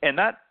 And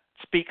that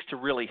speaks to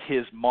really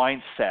his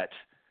mindset.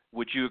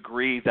 Would you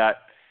agree that,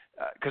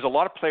 because a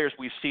lot of players,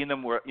 we've seen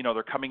them where, you know,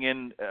 they're coming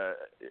in,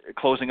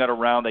 closing out a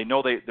round, they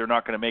know they're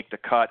not going to make the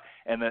cut,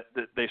 and that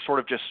they sort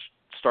of just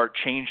start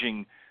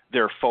changing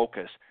their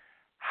focus.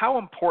 How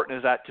important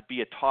is that to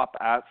be a top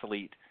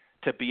athlete,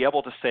 to be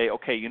able to say,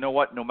 okay, you know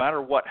what, no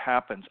matter what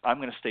happens, I'm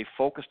going to stay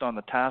focused on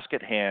the task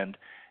at hand,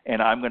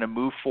 and I'm going to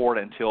move forward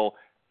until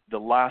the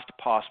last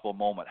possible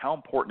moment? How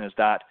important is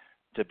that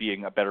to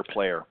being a better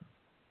player?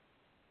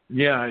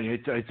 Yeah,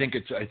 I think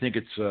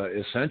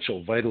it's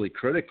essential, vitally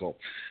critical.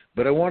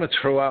 But I want to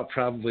throw out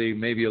probably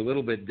maybe a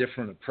little bit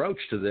different approach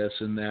to this,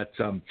 in that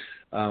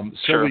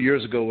several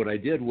years ago what I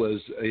did was,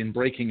 in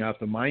breaking out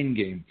the mind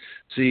game.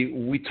 See,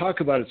 we talk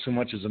about it so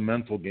much as a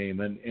mental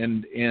game,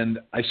 and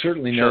I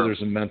certainly know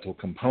there's a mental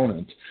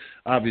component,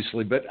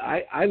 obviously, but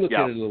I look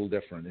at it a little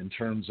different in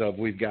terms of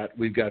we've got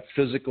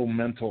physical,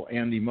 mental,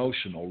 and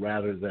emotional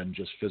rather than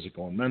just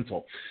physical and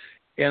mental.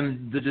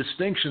 And the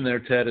distinction there,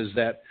 Ted, is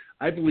that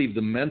I believe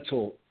the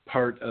mental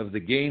part of the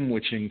game,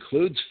 which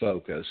includes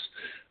focus,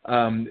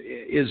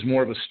 is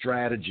more of a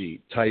strategy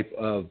type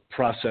of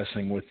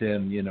processing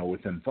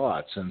within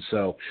thoughts. And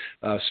so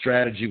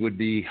strategy would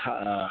be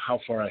how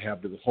far I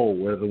have to the hole,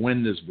 where the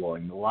wind is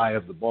blowing, the lie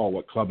of the ball,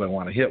 what club I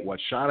want to hit, what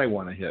shot I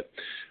want to hit.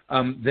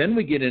 Then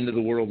we get into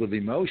the world of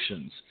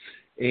emotions.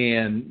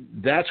 And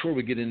that's where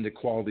we get into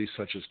qualities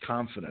such as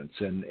confidence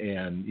and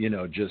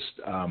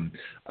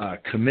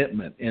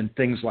commitment and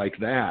things like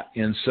that.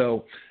 And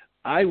so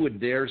I would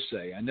dare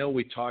say, I know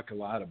we talk a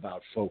lot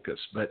about focus,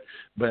 but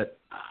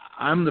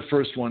I'm the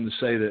first one to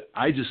say that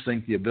I just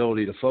think the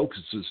ability to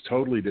focus is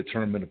totally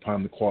determined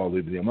upon the quality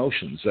of the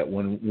emotions. That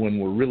when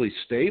we're really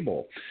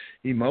stable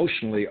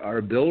emotionally, our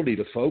ability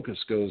to focus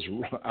goes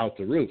out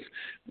the roof.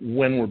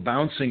 When we're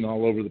bouncing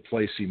all over the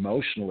place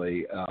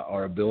emotionally,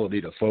 our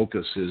ability to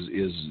focus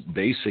is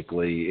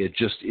basically, it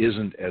just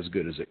isn't as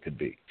good as it could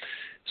be.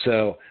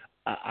 So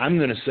I'm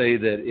going to say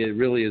that it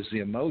really is the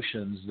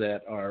emotions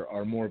that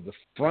are more of the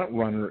front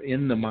runner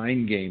in the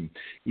mind game,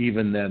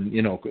 even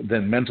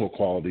than mental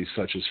qualities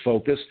such as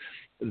focus.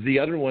 The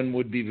other one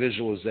would be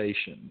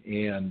visualization,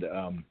 and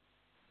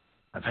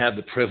I've had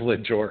the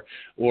privilege or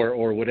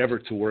whatever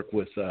to work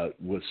with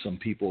some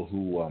people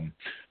who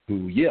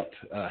yip,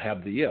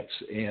 have the yips.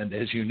 And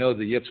as you know,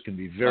 the yips can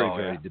be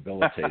very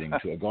debilitating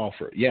to a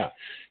golfer. Yeah.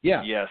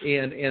 Yes.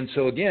 And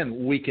so,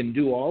 again, we can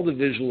do all the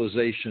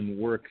visualization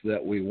work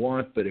that we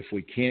want, but if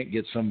we can't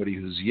get somebody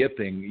who's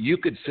yipping, you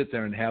could sit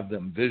there and have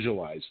them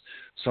visualize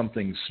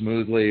something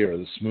smoothly, or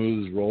the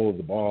smooth roll of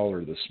the ball,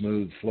 or the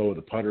smooth flow of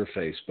the putter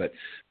face. But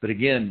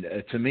again,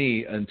 to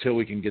me, until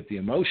we can get the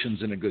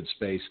emotions in a good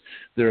space,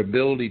 their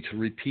ability to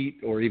repeat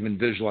or even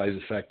visualize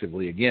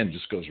effectively, again,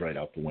 just goes right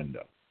out the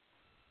window.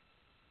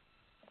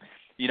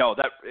 You know,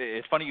 that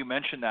it's funny you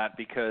mentioned that,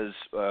 because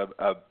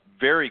a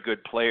very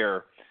good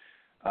player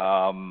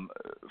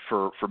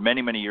for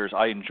many years,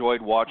 I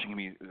enjoyed watching him.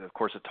 He, of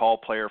course, a tall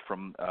player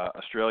from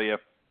Australia,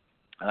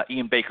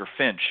 Ian Baker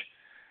Finch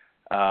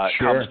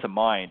comes to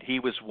mind. He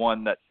was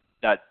one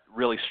that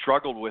really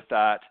struggled with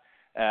that,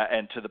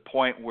 and to the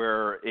point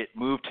where it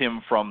moved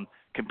him from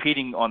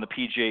competing on the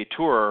PGA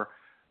Tour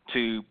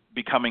to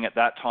becoming at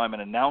that time an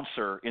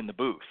announcer in the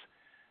booth,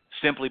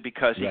 simply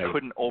because he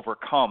couldn't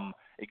overcome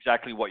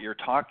exactly what you're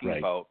talking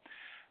about.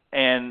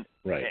 And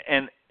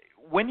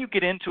when you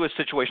get into a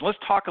situation, let's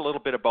talk a little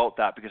bit about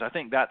that, because I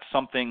think that's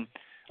something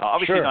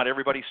obviously not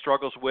everybody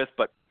struggles with,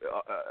 but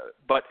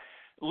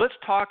let's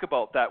talk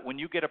about that. When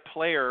you get a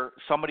player,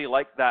 somebody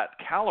like that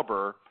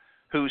caliber,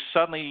 who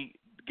suddenly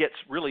gets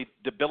really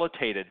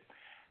debilitated,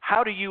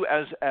 how do you,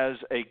 as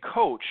a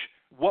coach,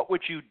 what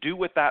would you do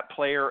with that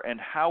player, and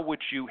how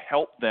would you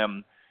help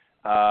them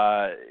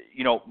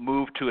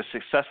move to a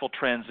successful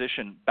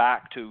transition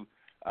back to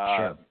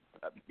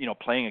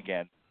playing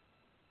again?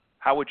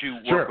 How would you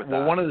work with that?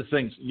 Well, one of the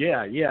things,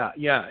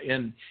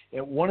 and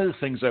one of the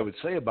things I would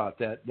say about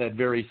that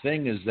very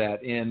thing is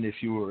that, and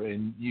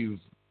you've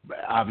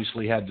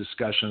obviously had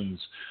discussions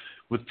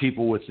with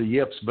people with the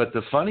yips. But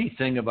the funny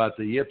thing about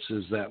the yips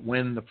is that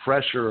when the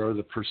pressure, or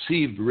the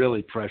perceived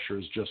really pressure,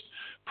 is just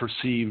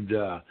perceived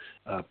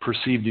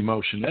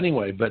emotion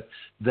anyway, but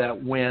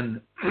that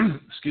when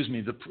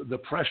the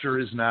pressure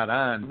is not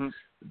on,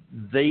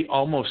 they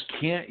almost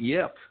can't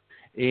yip.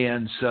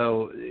 And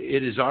so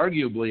it is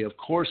arguably, of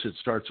course, it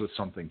starts with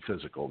something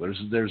physical.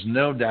 There's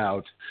no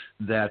doubt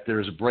that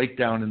there's a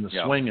breakdown in the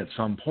swing at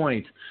some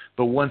point,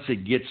 but once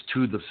it gets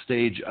to the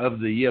stage of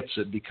the yips,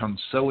 it becomes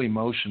so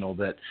emotional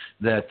that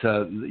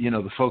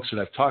the folks that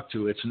I've talked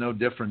to, it's no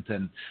different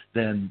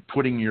than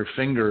putting your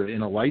finger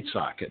in a light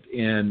socket,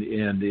 and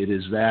it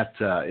is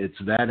it's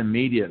that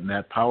immediate and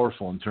that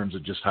powerful in terms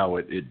of just how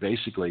it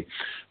basically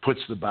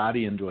puts the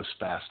body into a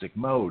spastic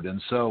mode. And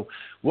so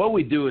what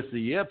we do with the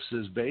yips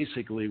is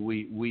basically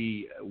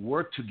we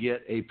work to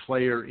get a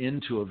player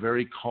into a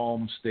very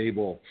calm,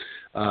 stable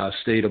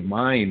state of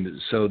mind,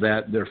 so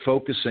that they're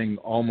focusing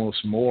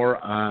almost more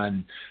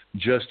on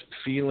just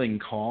feeling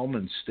calm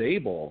and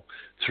stable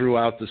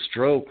throughout the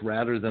stroke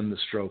rather than the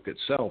stroke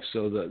itself.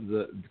 So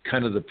the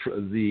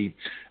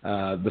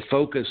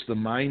focus, the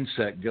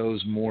mindset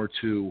goes more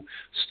to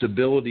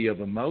stability of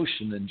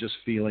emotion and just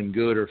feeling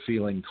good or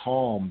feeling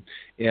calm,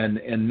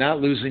 and not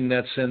losing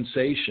that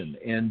sensation.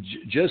 And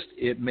just,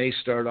 it may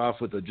start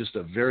off with just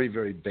a very,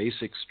 very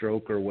basic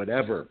stroke or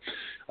whatever,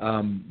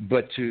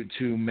 but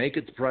to make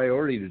it the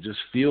priority to just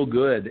feel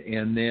good,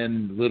 and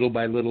then little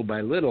by little by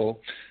little,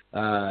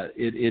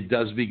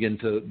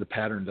 the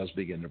pattern does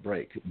begin to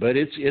break. But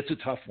it's a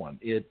tough one.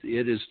 It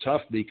is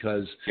tough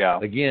because,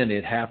 again,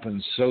 it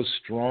happens so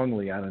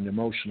strongly on an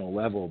emotional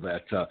level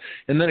that,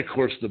 and then of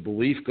course the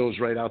belief goes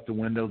right out the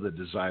window, the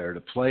desire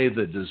to play,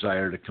 the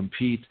desire to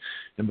compete,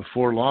 and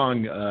before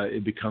long,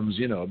 it becomes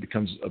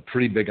a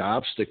pretty big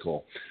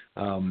obstacle.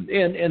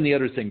 And the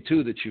other thing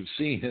too that you've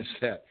seen is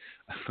that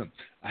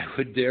I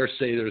would dare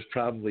say there's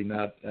probably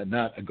not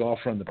a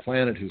golfer on the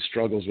planet who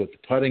struggles with the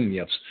putting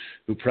yips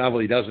who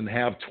probably doesn't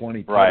have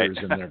 20 putters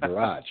in their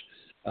garage.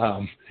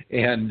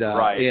 And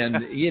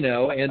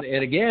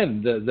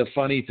again, the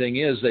funny thing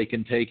is they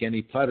can take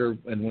any putter,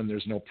 and when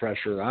there's no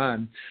pressure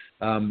on,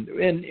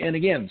 and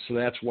again, so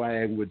that's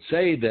why I would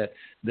say that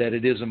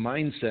it is a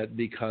mindset,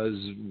 because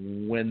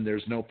when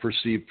there's no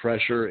perceived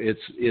pressure,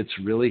 it's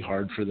really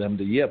hard for them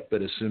to yip.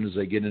 But as soon as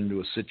they get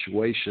into a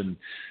situation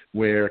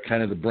where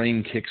kind of the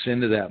brain kicks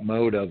into that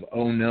mode of,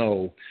 oh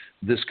no,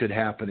 this could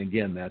happen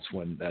again, that's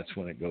when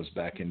it goes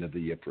back into the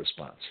yip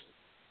response.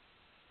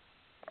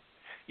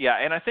 Yeah,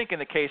 and I think in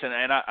the case,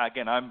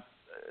 and I'm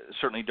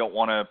certainly don't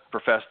want to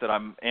profess that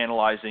I'm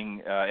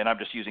analyzing, and I'm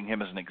just using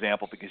him as an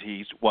example because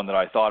he's one that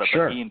I thought of,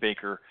 sure. Ian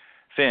Baker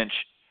Finch.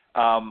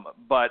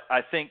 But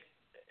I think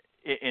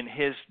in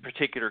his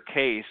particular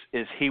case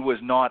is he was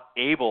not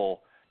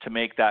able to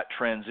make that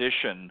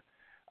transition.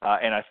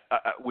 And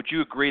would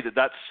you agree that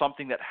that's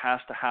something that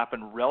has to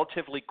happen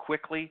relatively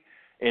quickly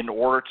in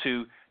order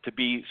to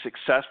be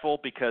successful?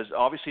 Because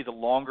obviously the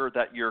longer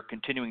that you're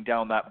continuing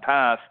down that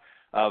path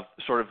of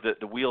sort of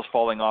the wheels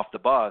falling off the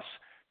bus,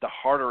 the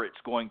harder it's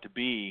going to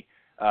be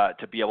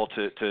able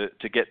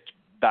to get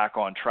back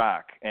on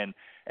track. And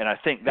I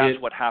think that's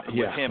what happened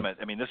with him.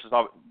 I mean, this is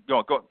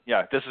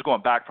this is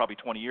going back probably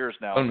 20 years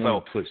now. Oh,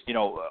 no, so, please.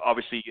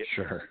 Obviously,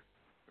 sure.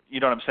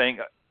 You know what I'm saying?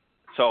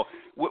 So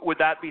would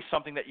that be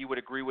something that you would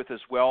agree with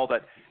as well,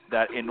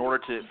 that in order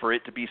for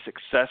it to be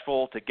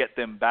successful, to get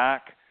them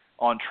back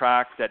on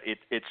track, that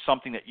it's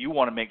something that you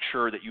want to make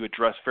sure that you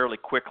address fairly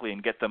quickly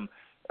and get them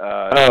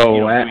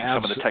doing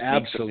some of the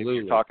techniques that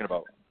you're talking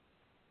about?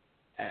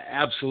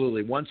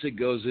 Absolutely. Once it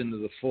goes into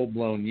the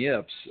full-blown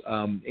yips,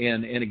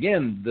 and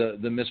again,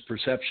 the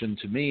misperception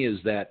to me is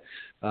that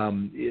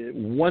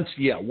once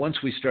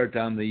we start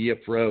down the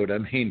yip road, I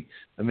mean,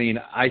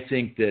 I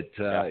think that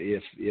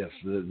if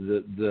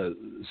the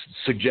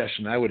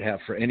suggestion I would have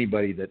for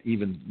anybody that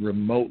even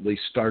remotely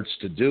starts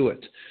to do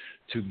it,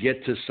 to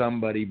get to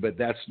somebody, but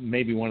that's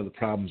maybe one of the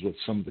problems with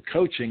some of the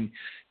coaching,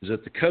 is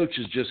that the coach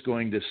is just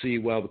going to see,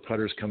 well, the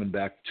putter's coming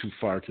back too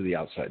far to the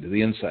outside, to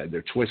the inside.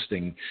 They're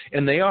twisting,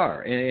 and they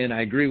are, and I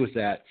agree with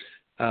that.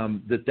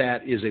 That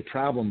is a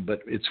problem,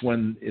 but it's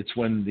when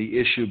the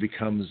issue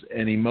becomes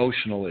an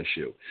emotional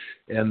issue,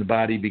 and the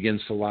body begins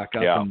to lock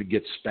up and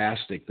get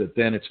spastic, that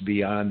then it's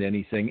beyond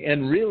anything,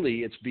 and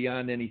really it's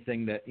beyond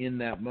anything that in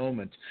that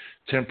moment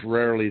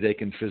temporarily they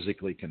can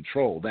physically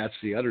control. That's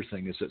the other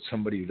thing, is that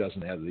somebody who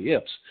doesn't have the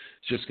yips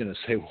is just going to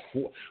say,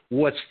 well,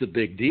 what's the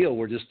big deal?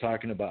 We're just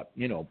talking about,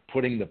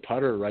 putting the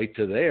putter right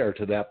to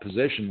that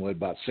position with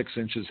about 6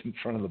 inches in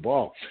front of the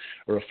ball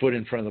or a foot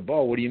in front of the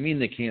ball. What do you mean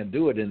they can't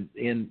do it?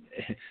 And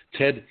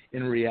Ted,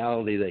 in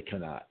reality, they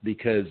cannot,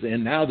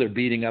 and now they're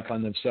beating up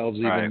on themselves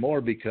even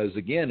more, because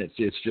again,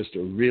 it's just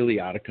a really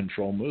out of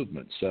control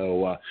movement.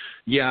 So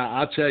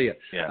I'll tell you,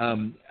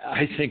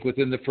 I think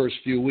within the first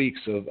few weeks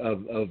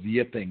of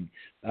yipping,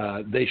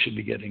 they should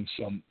be getting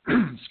some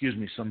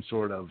some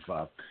sort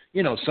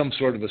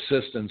of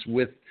assistance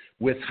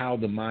with how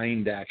the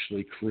mind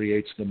actually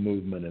creates the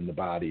movement in the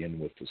body and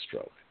with the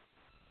stroke.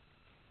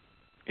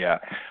 Yeah,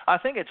 I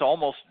think it's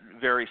almost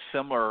very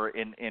similar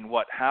in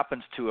what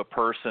happens to a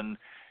person,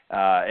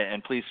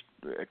 and please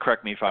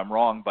correct me if I'm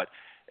wrong, but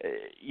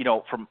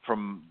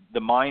from the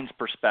mind's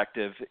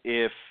perspective,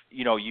 if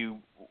you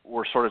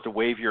were sort of to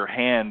wave your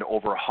hand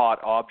over a hot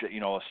object,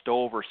 a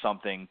stove or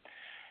something,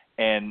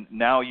 and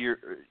now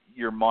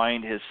your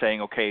mind is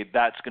saying, okay,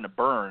 that's going to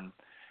burn,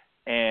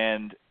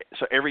 and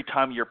so every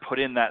time you're put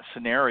in that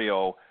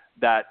scenario,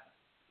 that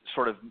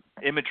sort of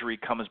imagery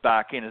comes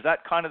back in. Is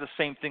that kind of the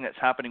same thing that's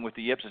happening with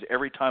the yips? Is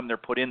every time they're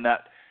put in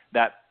that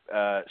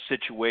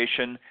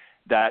situation,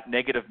 that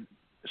negative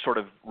sort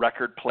of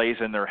record plays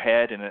in their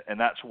head, and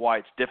that's why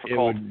it's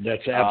difficult.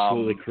 That's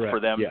absolutely correct for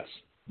them. Yes.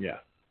 Yeah.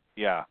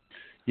 Yeah.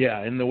 Yeah,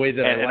 and the way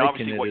that I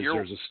liken it is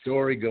there's a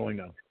story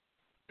going on.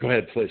 Go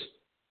ahead, please.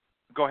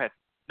 Go ahead.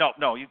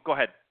 No, you go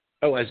ahead.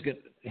 Oh, I was going.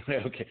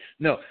 Okay.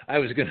 No, I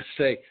was going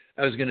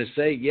to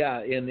say, yeah.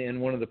 And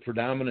one of the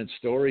predominant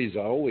stories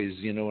always,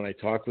 when I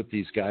talk with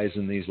these guys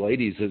and these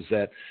ladies, is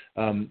that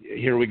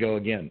here we go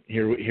again.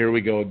 Here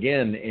we go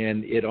again,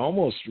 and it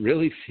almost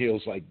really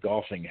feels like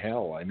golfing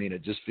hell. I mean,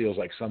 it just feels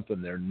like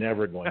something they're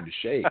never going to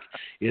shake.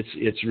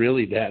 It's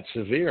really that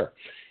severe.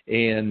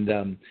 And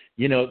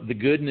the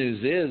good news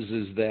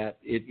is that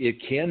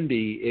it can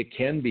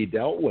be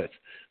dealt with.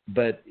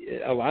 But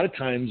a lot of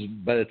times,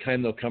 by the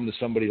time they'll come to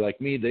somebody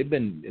like me, they've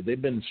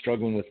been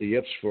struggling with the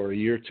yips for a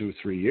year, 2 or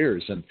 3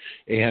 years, and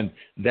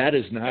that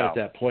is not at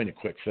that point a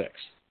quick fix.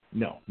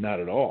 No, not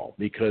at all,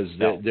 because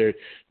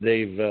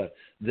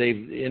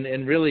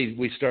and really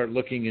we start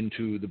looking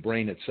into the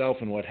brain itself,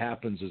 and what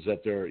happens is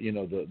that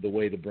the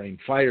way the brain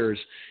fires,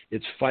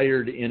 it's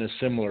fired in a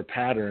similar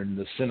pattern.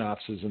 The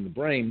synapses in the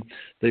brain,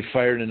 they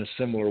fired in a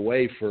similar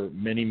way for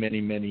many, many,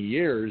 many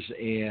years,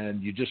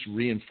 and you just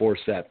reinforce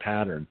that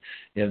pattern.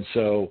 And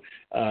so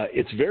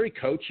it's very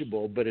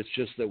coachable, but it's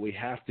just that we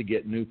have to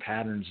get new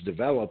patterns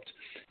developed.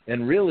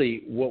 And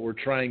really what we're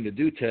trying to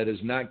do, Ted, is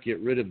not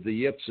get rid of the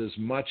yips as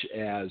much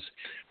as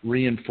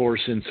reinforce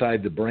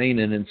inside the brain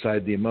and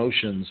inside the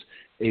emotions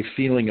a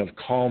feeling of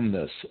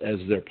calmness as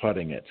they're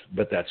putting it.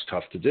 But that's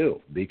tough to do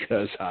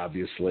because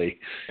obviously,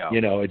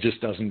 it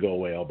just doesn't go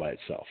away all by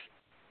itself.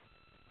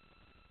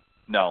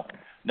 No.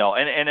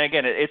 And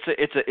again,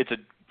 it's a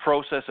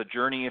process, a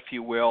journey, if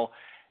you will.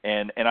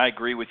 And I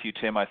agree with you,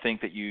 Tim. I think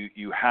that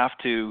you have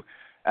to,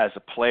 as a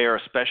player,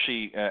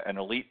 especially an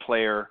elite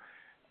player,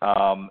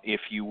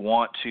 if you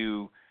want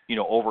to,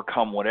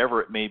 overcome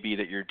whatever it may be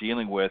that you're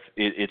dealing with,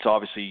 it's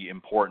obviously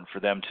important for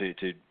them to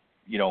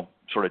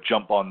sort of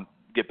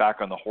get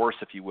back on the horse,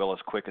 if you will, as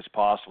quick as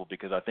possible,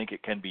 because I think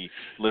it can be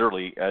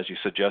literally, as you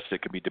suggested,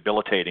 it can be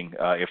debilitating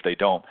if they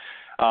don't.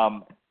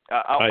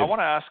 I want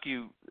to ask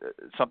you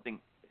something.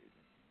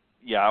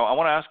 Yeah, I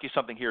want to ask you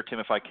something here, Tim,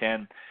 if I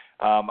can.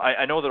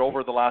 I know that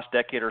over the last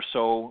decade or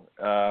so,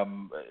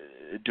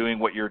 doing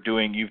what you're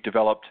doing, you've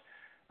developed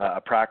a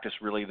practice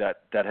really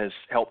that has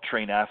helped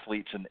train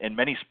athletes in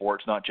many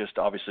sports, not just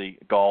obviously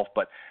golf,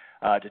 but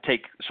to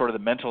take sort of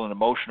the mental and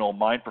emotional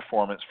mind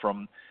performance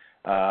from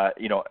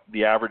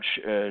the average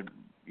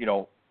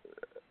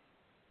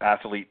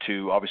athlete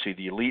to obviously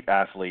the elite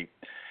athlete,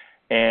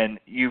 and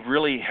you've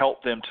really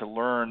helped them to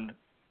learn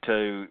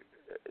to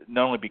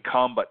not only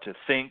become but to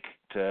think,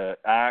 to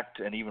act,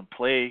 and even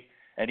play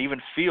and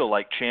even feel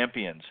like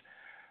champions.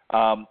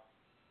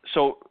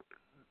 So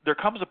there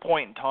comes a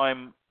point in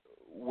time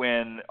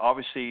when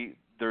obviously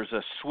there's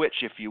a switch,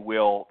 if you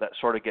will, that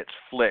sort of gets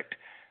flicked,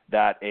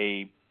 that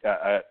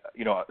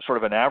sort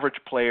of an average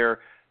player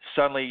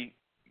suddenly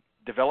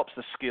develops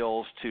the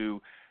skills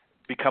to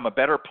become a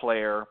better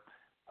player,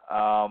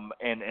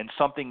 and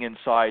something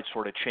inside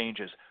sort of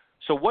changes.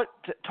 So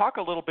talk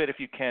a little bit, if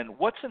you can,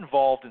 what's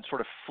involved in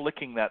sort of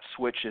flicking that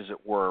switch, as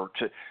it were,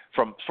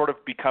 from sort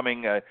of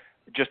becoming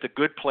just a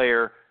good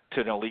player to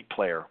an elite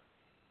player?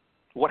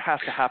 What has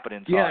to happen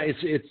inside?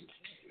 Yeah,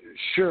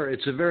 Sure,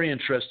 it's a very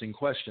interesting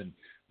question.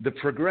 The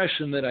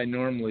progression that I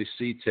normally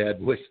see, Ted,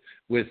 with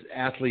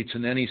athletes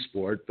in any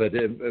sport, but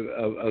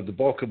the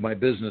bulk of my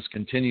business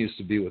continues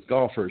to be with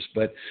golfers,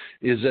 but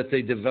is that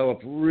they develop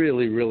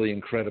really, really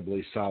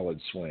incredibly solid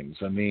swings.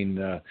 I mean,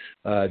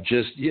 I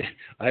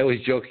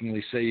always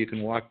jokingly say you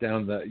can walk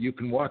down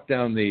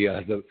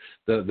the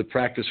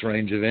practice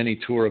range of any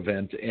tour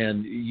event,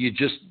 and you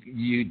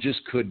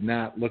just could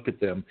not look at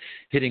them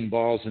hitting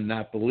balls and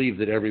not believe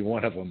that every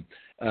one of them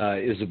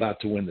is about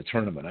to win the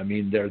tournament. I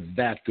mean, they're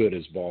that good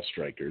as ball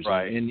strikers,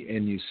 right. and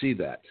you see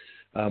that.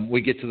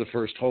 We get to the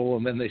first hole,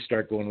 and then they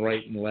start going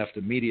right and left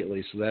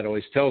immediately. So that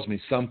always tells me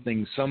some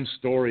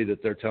story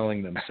that they're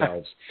telling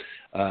themselves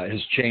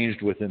has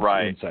changed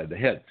inside the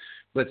head.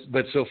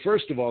 But so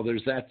first of all,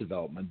 there's that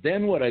development.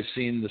 Then what I've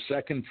seen, the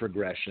second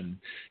progression,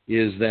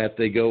 is that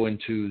they go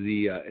into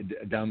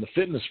down the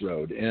fitness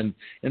road. And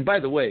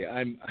by the way,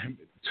 I'm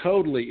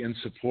totally in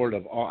support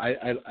of all.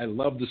 I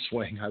love the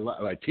swing.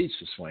 I teach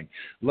the swing.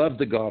 Love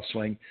the golf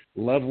swing.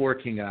 Love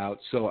working out.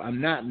 So I'm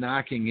not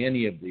knocking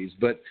any of these,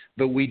 but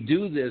we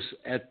do this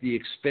at the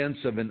expense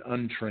of an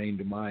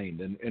untrained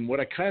mind. And what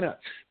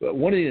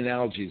one of the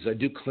analogies, I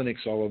do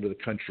clinics all over the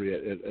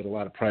country at a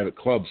lot of private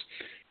clubs.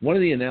 One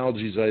of the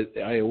analogies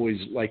I always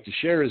like to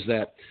share is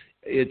that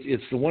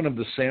it's the one of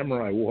the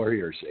samurai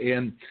warriors.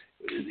 And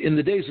in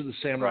the days of the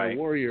samurai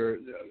warrior,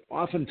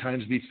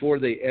 oftentimes before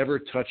they ever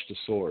touched a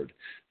sword,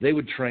 they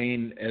would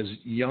train as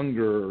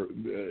younger,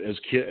 as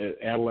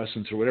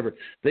adolescents or whatever.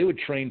 They would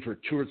train for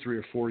 2 or 3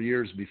 or 4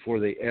 years before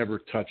they ever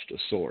touched a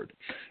sword.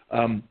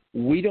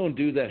 We don't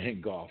do that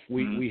in golf.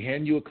 We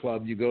hand you a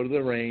club, you go to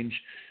the range,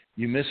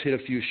 you hit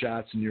a few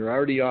shots, and you're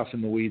already off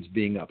in the weeds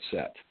being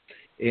upset.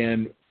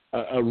 And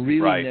a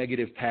really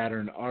negative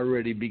pattern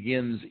already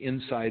begins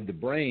inside the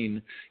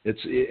brain. It's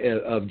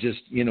of just,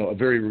 a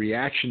very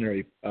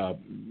reactionary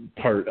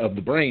part of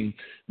the brain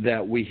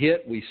that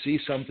we see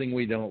something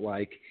we don't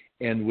like,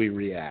 and we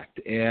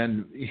react.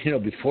 And,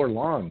 before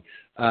long,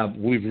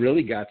 we've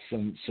really got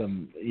some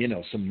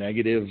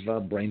negative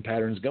brain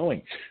patterns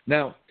going.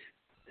 Now,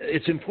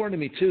 it's important to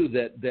me, too,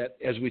 that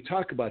as we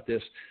talk about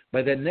this,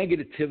 by that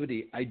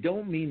negativity, I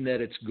don't mean that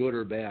it's good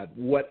or bad.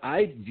 What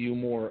I view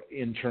more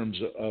in terms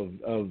of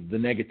the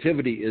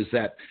negativity is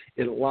that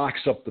it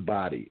locks up the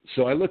body.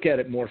 So I look at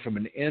it more from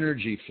an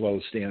energy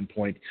flow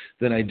standpoint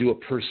than I do a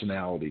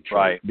personality trait.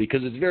 Right. Because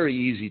it's very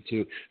easy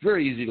to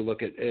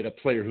look at a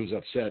player who's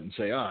upset and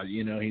say,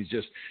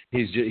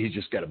 he's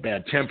just got a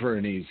bad temper,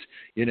 and he's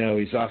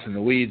off in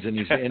the weeds, and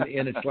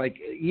and it's like,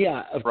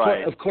 yeah, of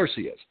course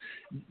he is.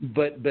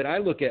 But I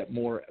look at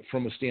more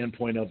from a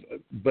standpoint of,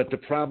 but the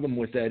problem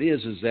with that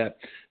is that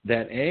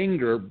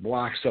anger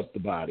blocks up the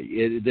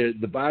body.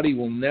 The body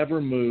will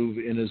never move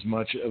in as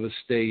much of a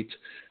state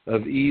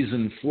of ease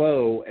and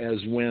flow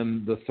as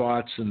when the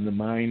thoughts and the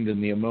mind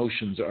and the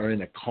emotions are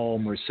in a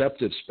calm,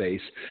 receptive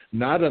space,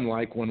 not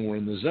unlike when we're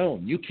in the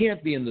zone. You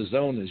can't be in the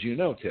zone, as you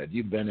know, Ted.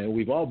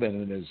 We've all been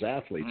in it as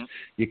athletes.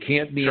 Mm-hmm. You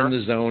can't be in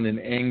the zone and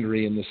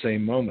angry in the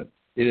same moment.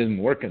 It isn't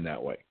working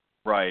that way.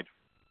 Right.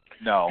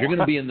 No. If you're going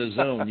to be in the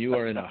zone, you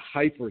are in a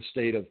hyper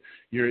state of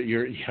you're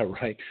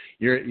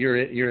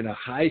in a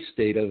high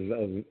state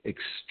of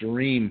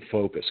extreme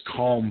focus,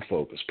 calm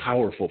focus,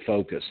 powerful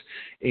focus.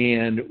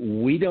 And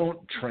we don't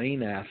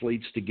train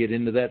athletes to get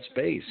into that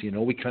space.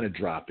 We kind of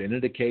drop in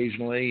it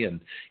occasionally and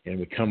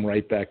we come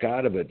right back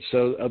out of it.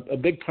 So a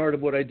big part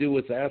of what I do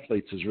with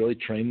athletes is really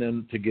train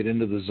them to get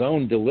into the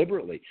zone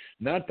deliberately,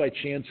 not by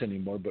chance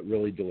anymore, but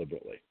really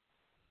deliberately.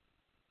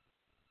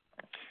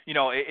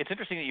 It's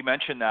interesting that you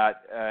mentioned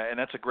that, and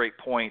that's a great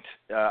point.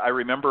 I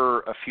remember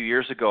a few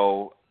years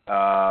ago,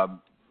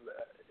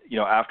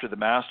 after the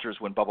Masters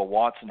when Bubba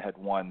Watson had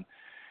won,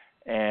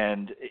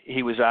 and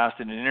he was asked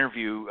in an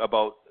interview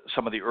about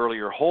some of the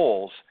earlier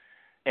holes,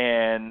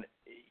 and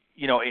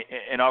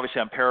and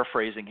obviously I'm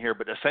paraphrasing here,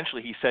 but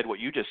essentially he said what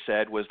you just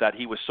said, was that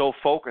he was so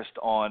focused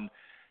on,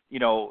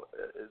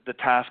 the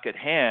task at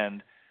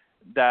hand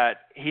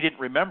that he didn't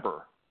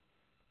remember.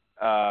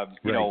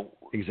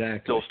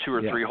 Exactly. Those 2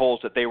 or 3 holes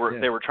that they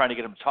were trying to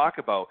get him to talk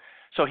about.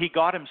 So he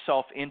got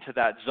himself into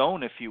that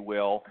zone, if you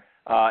will,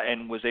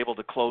 and was able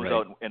to close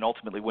out and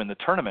ultimately win the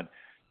tournament.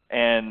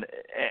 And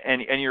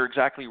you're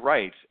exactly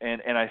right.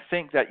 And I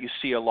think that you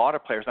see a lot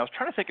of players. And I was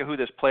trying to think of who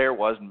this player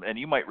was, and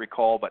you might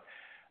recall, but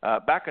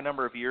back a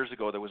number of years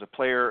ago, there was a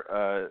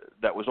player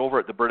that was over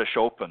at the British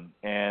Open,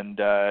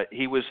 and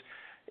he was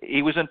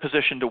in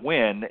position to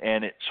win,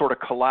 and it sort of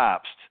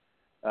collapsed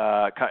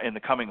in the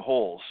coming in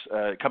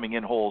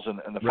holes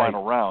in the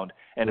final round,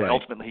 and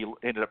ultimately he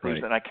ended up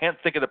losing. And I can't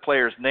think of the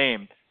player's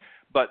name,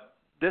 but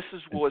this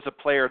was a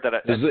player that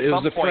at some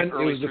point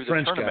early through the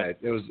tournament,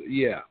 it was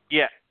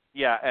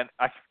and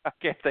I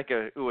can't think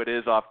of who it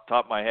is off the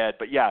top of my head,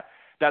 but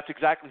that's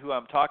exactly who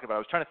I'm talking about. I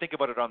was trying to think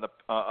about it on the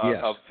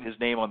of his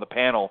name on the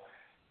panel,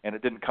 and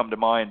it didn't come to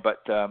mind,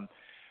 but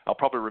I'll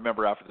probably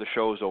remember after the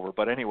show's over.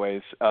 But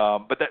anyways,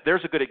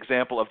 there's a good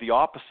example of the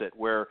opposite,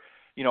 where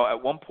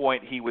at one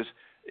point he was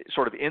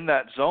sort of in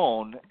that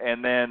zone,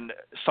 and then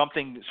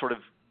something sort of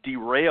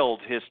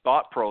derailed his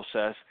thought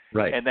process,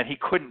 and then he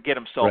couldn't get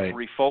himself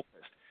refocused.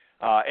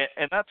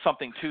 And that's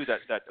something too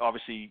that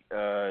obviously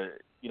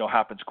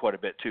happens quite a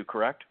bit too,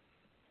 correct?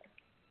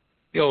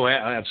 Oh,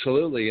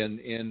 absolutely, and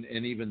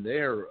even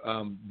there,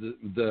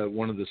 the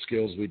one of the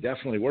skills we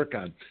definitely work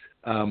on,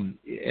 and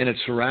it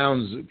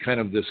surrounds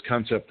kind of this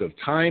concept of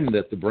time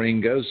that the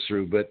brain goes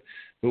through. But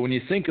when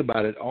you think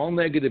about it, all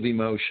negative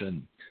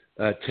emotion,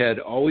 Ted,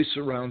 always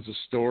surrounds a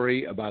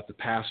story about the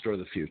past or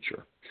the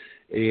future.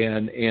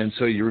 And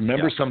so you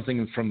remember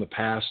something from the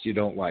past you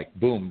don't like,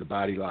 boom, the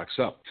body locks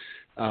up.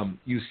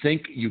 You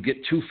think you get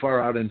too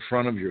far out in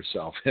front of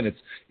yourself. And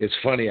it's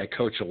funny, I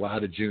coach a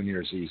lot of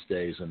juniors these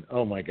days, and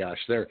oh my gosh,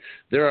 they're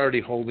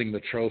already holding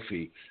the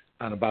trophy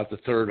on about the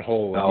third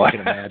hole, and you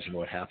can imagine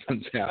what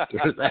happens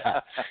after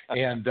that.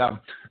 And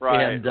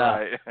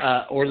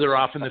or they're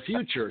off in the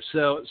future.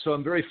 So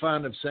I'm very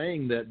fond of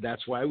saying that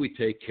that's why we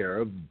take care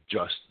of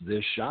just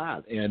this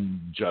shot and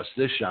just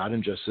this shot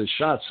and just this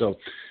shot. So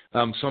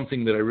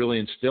something that I really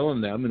instill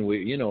in them, and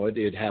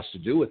it has to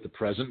do with the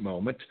present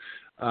moment.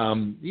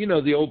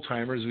 The old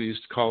timers, we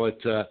used to call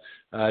it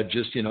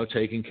just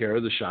taking care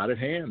of the shot at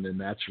hand, and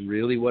that's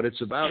really what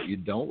it's about. You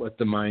don't let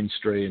the mind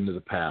stray into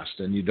the past,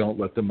 and you don't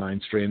let the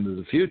mind stray into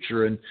the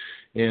future.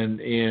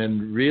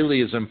 And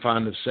really, as I'm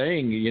fond of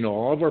saying,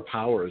 all of our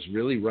power is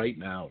really right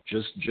now,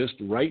 just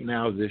right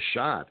now, this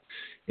shot,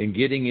 and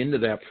getting into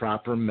that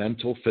proper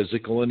mental,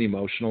 physical, and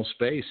emotional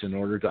space in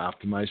order to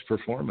optimize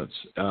performance.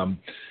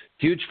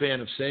 Huge fan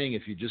of saying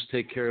if you just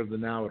take care of the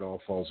now, it all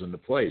falls into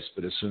place.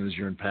 But as soon as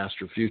you're in past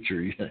or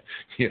future,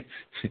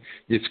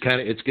 it's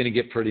going to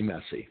get pretty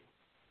messy.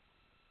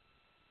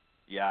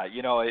 Yeah,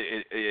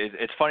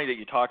 it's funny that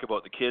you talk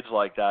about the kids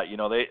like that.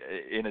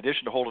 They, in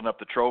addition to holding up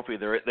the trophy,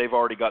 they've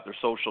already got their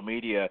social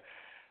media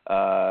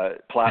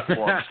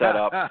platform set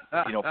up.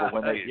 For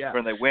when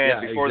they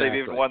win, before they've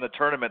even won the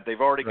tournament, they've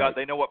already got.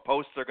 They know what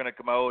posts they're going to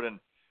come out, and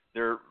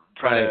they're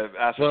trying to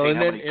ascertain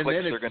how many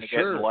clicks they're going to get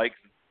and likes.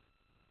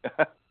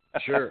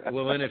 Sure.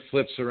 Well, then it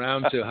flips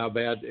around to how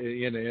bad,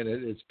 and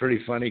it's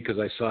pretty funny because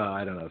I saw,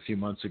 I don't know, a few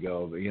months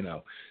ago,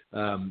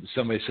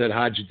 somebody said,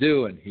 "How'd you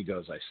do?" And he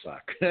goes, "I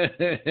suck."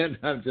 And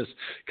I'm just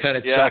kind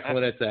of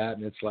chuckling at that.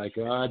 And it's like,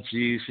 oh,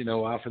 geez,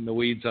 off in the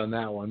weeds on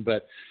that one.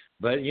 But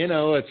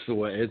it's the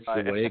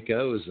way it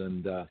goes.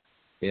 And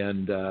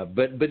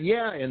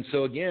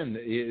so again,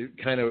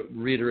 it kind of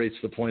reiterates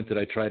the point that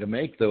I try to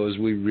make, though, is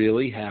we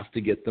really have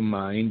to get the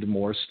mind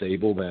more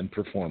stable than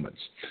performance.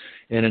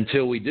 And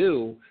until we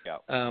do,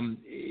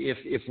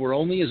 if we're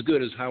only as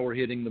good as how we're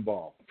hitting the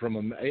ball from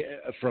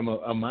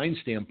a mind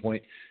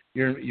standpoint,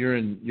 you're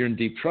in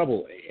deep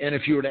trouble. And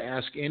if you were to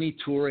ask any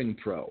touring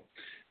pro,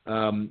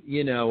 and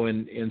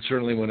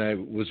certainly when I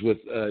was with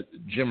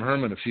Jim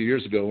Herman a few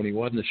years ago when he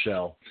won the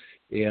Shell,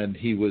 and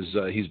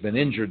he's been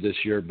injured this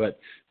year, but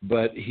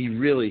he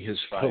really, his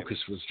focus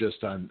was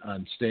just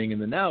on staying in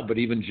the now. But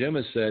even Jim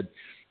has said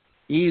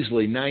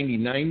easily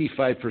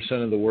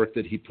 95% of the work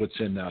that he puts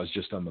in now is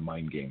just on the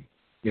mind game.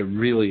 It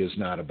really is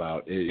not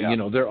about,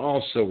 they're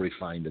all so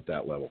refined at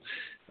that level.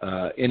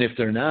 And if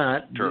they're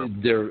not,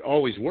 they're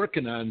always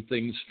working on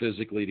things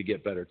physically to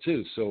get better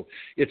too. So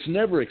it's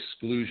never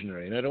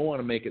exclusionary, and I don't want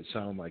to make it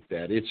sound like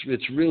that.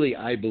 It's really,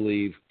 I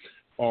believe,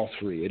 all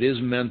three. It is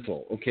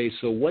mental. Okay,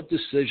 so what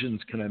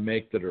decisions can I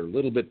make that are a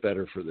little bit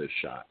better for this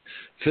shot?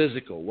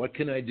 Physical, what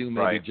can I do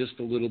maybe just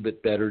a little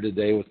bit better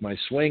today with my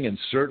swing, and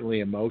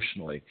certainly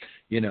emotionally?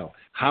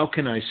 How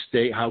can I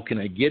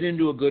get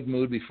into a good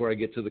mood before I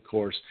get to the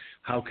course?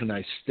 How can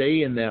I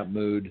stay in that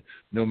mood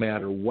no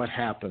matter what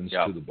happens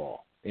to the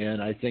ball?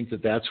 And I think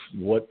that's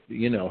what,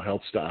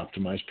 helps to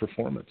optimize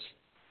performance.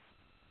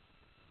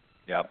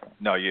 Yeah.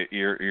 No,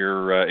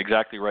 you're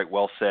exactly right.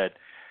 Well said.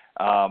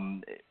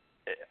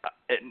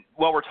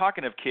 While we're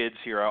talking of kids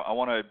here, I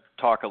want to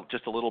talk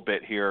just a little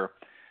bit here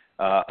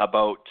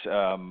about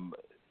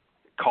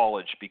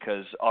college,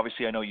 because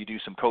obviously I know you do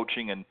some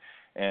coaching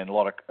and a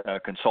lot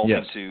of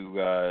consulting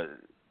to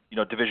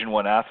Division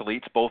I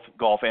athletes, both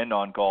golf and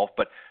non-golf,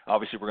 but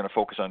obviously we're going to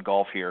focus on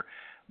golf here.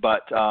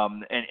 But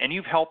and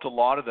you've helped a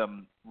lot of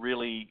them,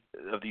 really,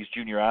 of these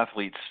junior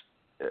athletes,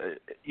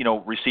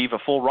 receive a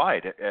full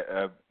ride,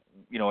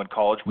 in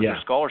college with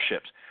their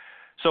scholarships.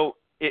 So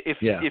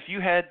if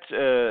you had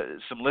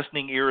some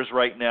listening ears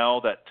right now,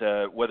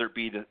 that whether it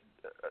be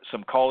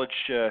some college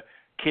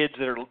kids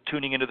that are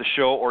tuning into the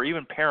show, or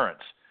even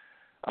parents,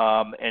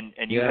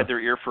 and you had their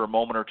ear for a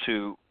moment or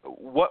two,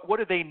 what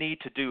do they need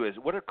to do?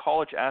 What do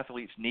college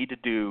athletes need to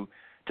do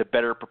to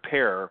better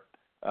prepare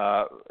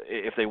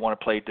if they want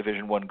to play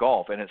Division I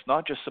golf? And it's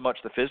not just so much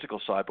the physical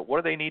side, but what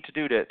do they need to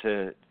do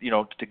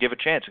to give a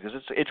chance?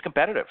 Because it's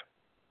competitive.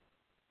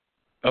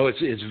 Oh,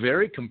 it's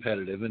very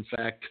competitive. In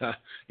fact,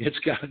 it's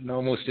gotten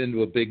almost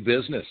into a big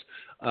business.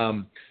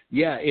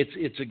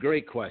 It's a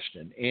great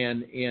question.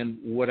 And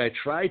what I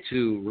try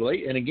to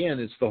relate, and again,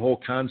 it's the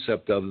whole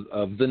concept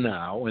of the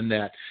now, and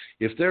that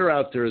if they're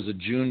out there as a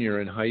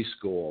junior in high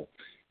school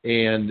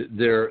and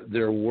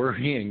they're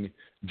worrying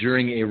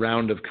during a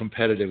round of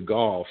competitive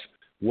golf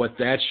what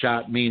that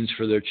shot means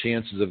for their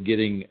chances of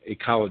getting a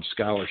college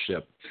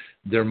scholarship,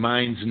 their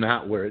mind's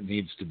not where it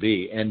needs to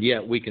be. And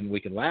yet we can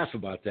laugh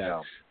about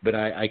that, but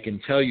I can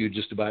tell you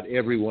just about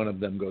every one of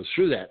them goes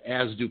through that,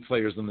 as do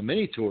players on the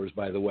mini tours,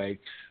 by the way,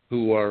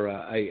 who are,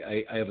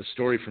 I have a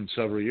story from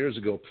several years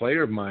ago. A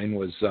player of mine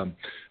was,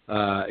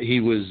 he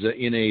was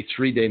in a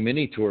 3-day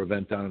mini tour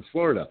event down in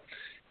Florida,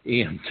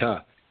 and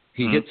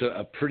he hits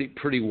a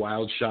pretty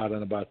wild shot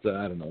on about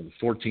the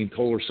 14th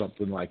hole or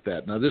something like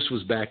that. Now, this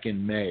was back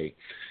in May.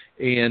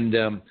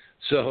 And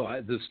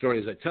so the story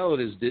as I tell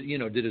it is,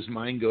 did his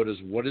mind go to,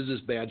 what does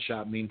this bad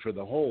shot mean for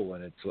the hole?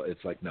 And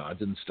it's like, no, it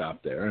didn't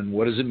stop there. And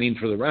what does it mean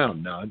for the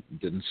round? No, it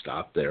didn't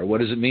stop there.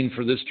 What does it mean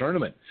for this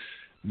tournament?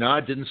 No,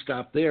 it didn't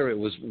stop there. It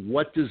was,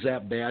 what does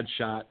that bad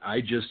shot I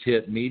just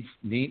hit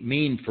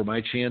mean for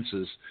my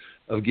chances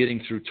of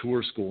getting through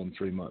tour school in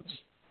 3 months?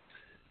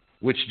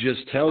 Which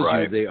just tells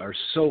you they are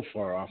so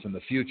far off in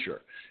the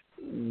future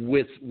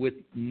with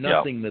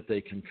nothing that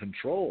they can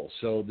control.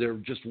 So they're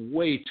just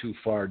way too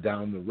far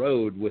down the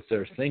road with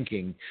their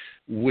thinking,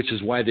 which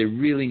is why they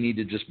really need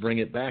to just bring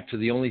it back to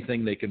the only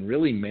thing they can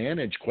really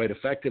manage quite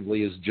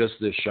effectively is just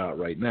this shot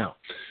right now.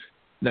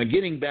 Now,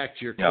 getting back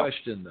to your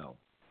question, though,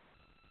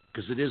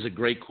 because it is a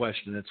great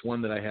question. It's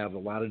one that I have a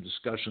lot of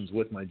discussions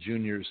with my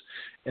juniors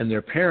and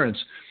their parents.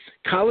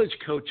 College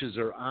coaches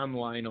are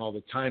online all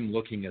the time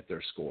looking at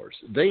their scores.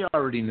 They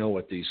already know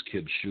what these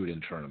kids shoot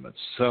in tournaments.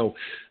 So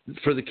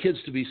for the kids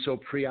to be so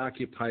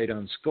preoccupied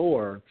on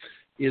score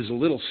is a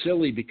little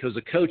silly because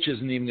the coach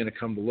isn't even going to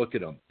come to look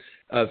at them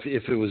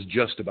if it was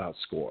just about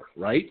score,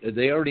 right?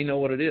 They already know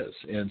what it is.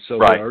 And so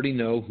they already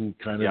know who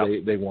kind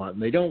of they want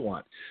and they don't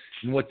want.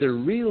 And what they're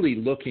really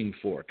looking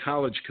for,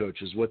 college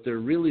coaches, what they're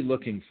really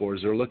looking for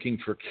is they're looking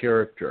for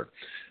character.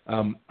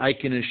 I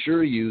can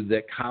assure you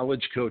that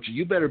college coaches,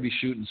 you better be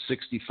shooting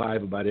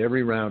 65 about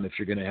every round if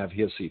you're going to have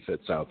hissy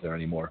fits out there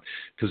anymore,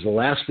 because the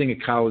last thing a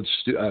college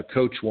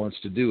coach wants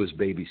to do is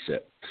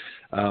babysit.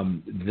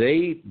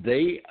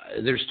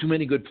 There's too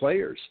many good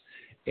players.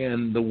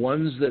 And the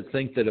ones that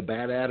think that a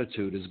bad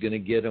attitude is going to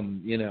get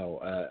them,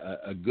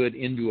 a good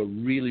into a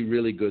really,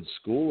 really good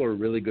school or a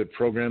really good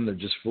program, they're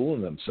just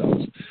fooling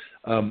themselves.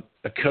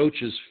 A coach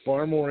is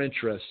far more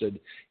interested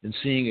in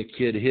seeing a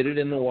kid hit it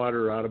in the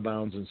water or out of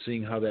bounds and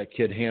seeing how that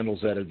kid handles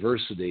that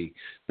adversity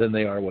than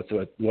they are with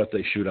what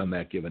they shoot on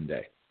that given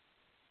day.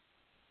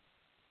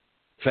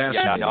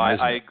 Fascinating.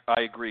 Yeah,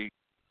 I agree.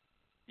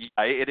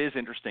 It is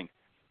interesting.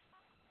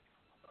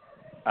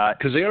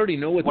 Because they already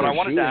know what they're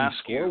shooting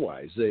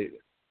score-wise.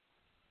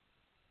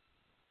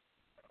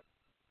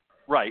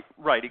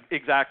 Right,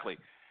 exactly.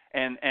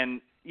 And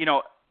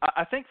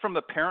I think from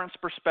the parents'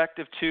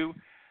 perspective too,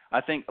 I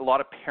think a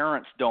lot of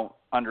parents don't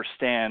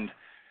understand,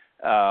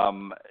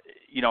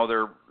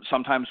 they're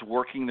sometimes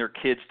working their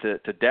kids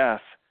to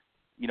death.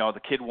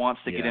 The kid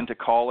wants to get into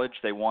college.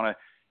 They want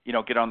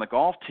to, get on the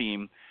golf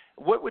team.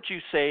 What would you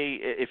say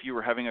if you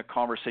were having a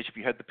conversation, if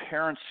you had the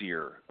parents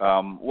here,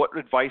 what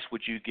advice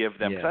would you give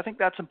them? Because I think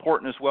that's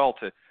important as well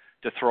to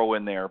throw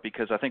in there,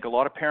 because I think a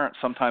lot of parents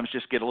sometimes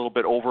just get a little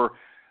bit over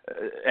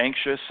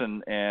anxious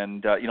and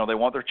they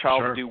want their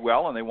child to do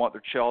well and they want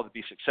their child to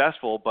be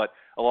successful, but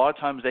a lot of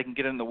times they can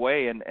get in the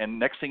way and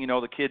next thing you know,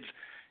 the kids,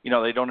 they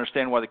don't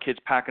understand why the kid's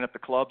packing up the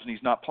clubs and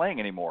he's not playing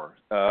anymore,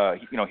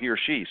 he or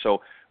she.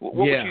 So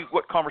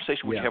what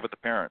conversation would you have with the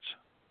parents?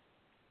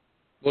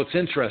 Well, it's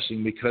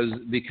interesting because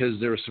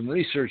there was some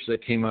research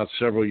that came out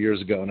several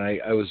years ago, and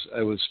I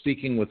was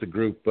speaking with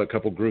a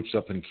couple groups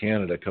up in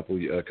Canada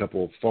a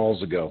couple of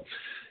falls ago,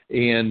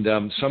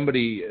 and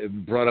somebody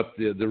brought up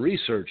the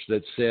research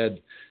that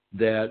said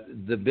that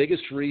the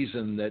biggest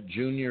reason that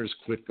juniors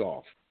quit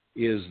golf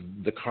is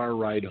the car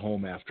ride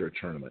home after a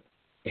tournament,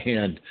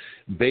 and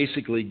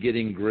basically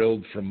getting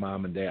grilled from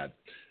mom and dad.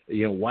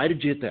 Why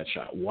did you hit that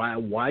shot?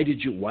 Why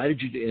did you,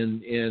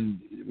 and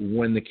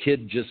when the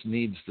kid just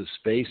needs the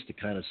space to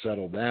kind of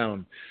settle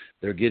down,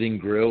 they're getting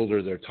grilled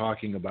or they're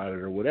talking about it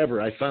or whatever.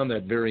 I found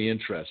that very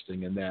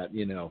interesting, and that,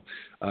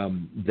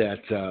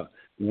 that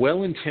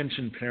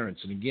well-intentioned parents,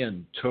 and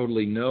again,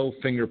 totally no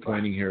finger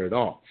pointing here at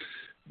all.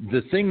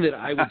 The thing that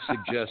I would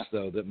suggest,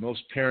 though, that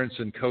most parents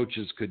and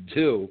coaches could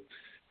do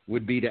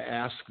would be to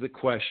ask the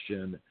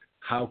question,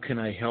 how can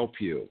I help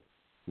you?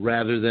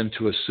 Rather than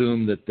to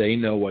assume that they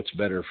know what's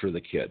better for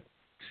the kid.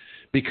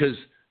 Because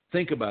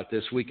think about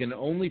this, we can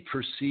only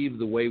perceive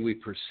the way we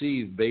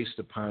perceive based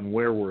upon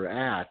where we're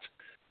at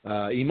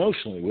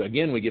emotionally.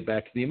 Again, we get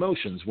back to the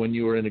emotions. When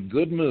you are in a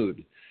good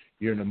mood,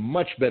 you're in a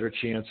much better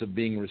chance of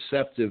being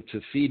receptive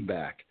to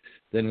feedback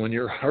than when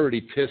you're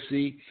already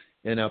pissy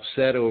and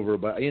upset over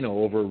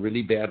a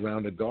really bad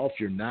round of golf.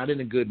 You're not in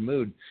a good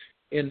mood.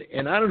 And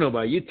I don't know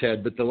about you,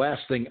 Ted, but the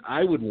last thing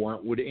I would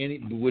want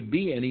would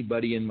be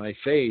anybody in my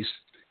face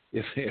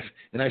if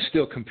and I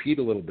still compete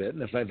a little bit,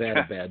 and if I've had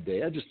a bad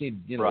day, I just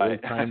need a little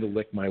time to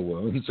lick my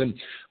wounds. And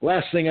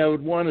last thing I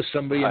would want is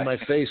somebody in my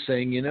face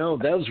saying,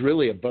 that was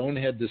really a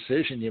bonehead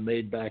decision you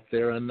made back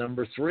there on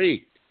number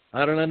 3.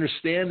 I don't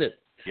understand it.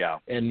 Yeah.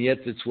 And yet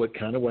it's what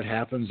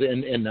happens,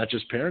 and not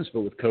just parents,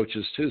 but with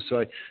coaches too. So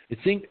I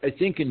think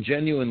in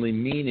genuinely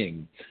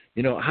meaning,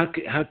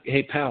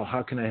 hey pal,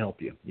 how can I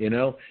help you?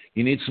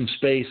 You need some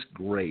space.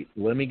 Great.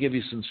 Let me give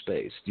you some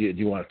space. Do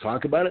you want to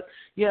talk about it?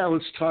 Yeah,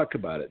 let's talk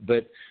about it.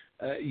 But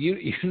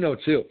you know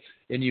too,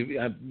 and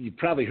you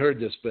probably heard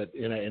this, but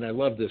and I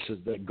love this, is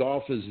that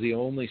golf is the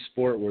only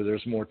sport where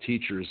there's more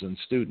teachers than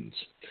students.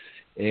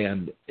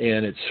 And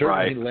it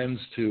certainly lends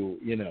to,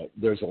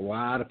 there's a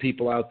lot of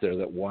people out there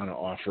that want to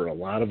offer a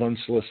lot of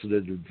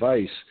unsolicited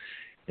advice.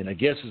 And I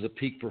guess as a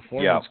peak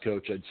performance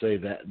coach, I'd say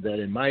that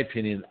in my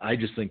opinion, I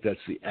just think that's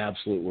the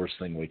absolute worst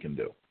thing we can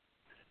do.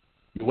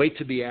 You wait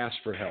to be asked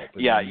for help.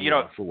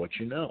 And for what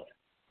you know.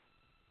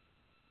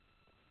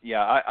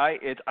 Yeah, I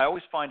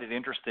always find it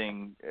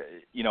interesting.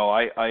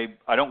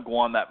 I don't go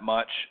on that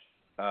much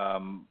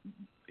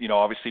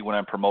obviously when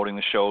I'm promoting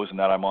the shows and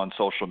that I'm on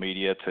social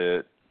media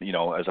to,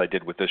 as I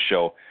did with this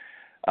show.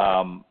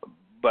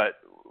 But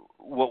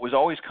what was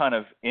always kind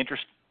of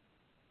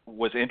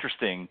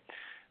interesting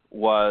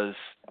was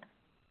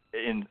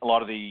in a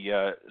lot of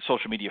the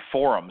social media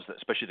forums,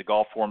 especially the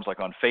golf forums like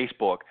on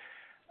Facebook.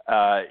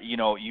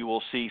 You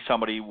will see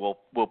somebody will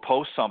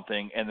post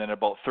something, and then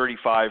about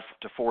 35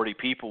 to 40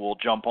 people will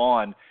jump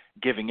on,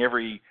 giving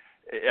every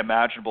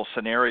imaginable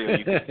scenario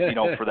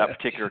for that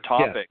particular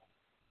topic.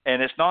 Yeah.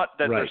 And it's not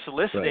that they're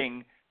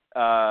soliciting;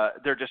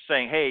 they're just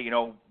saying, "Hey,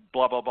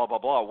 blah blah blah blah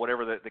blah,"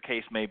 whatever the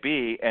case may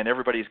be, and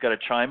everybody's got to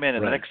chime in.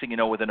 And the next thing you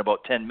know, within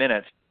about 10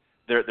 minutes,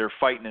 they're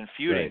fighting and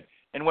feuding. Right.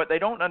 And what they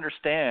don't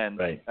understand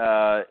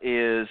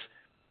is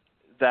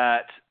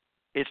that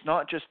it's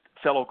not just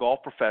fellow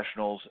golf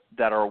professionals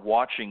that are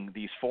watching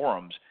these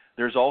forums.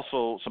 There's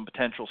also some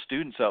potential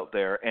students out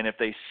there, and if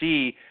they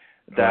see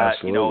that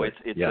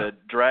it's a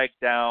drag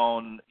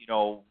down,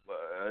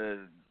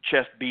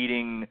 chest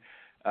beating,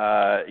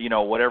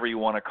 whatever you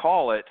want to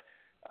call it,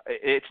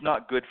 it's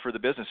not good for the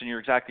business. And you're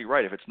exactly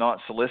right. If it's not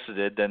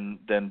solicited, then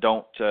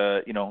don't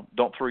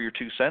throw your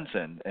 2 cents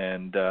in.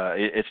 And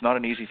it's not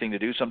an easy thing to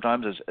do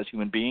sometimes as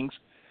human beings,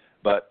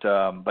 but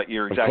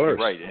you're exactly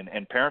right.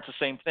 And parents the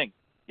same thing.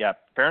 Yeah,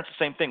 parents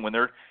the same thing. When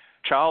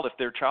if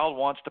their child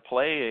wants to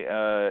play,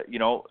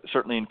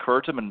 certainly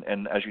encourage them,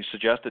 and as you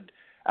suggested,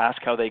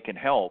 ask how they can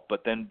help,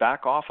 but then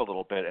back off a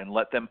little bit and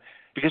let them,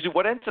 because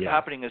what ends up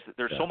happening is that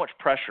there's so much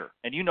pressure,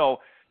 and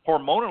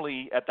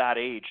hormonally at that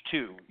age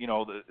too,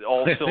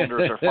 all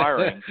cylinders are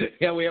firing.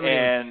 We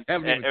haven't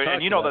even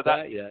talked about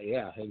that yet.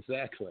 Yeah,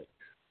 exactly.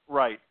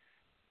 Right,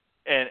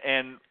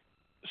 and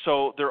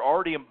so they're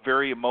already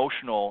very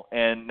emotional,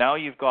 and now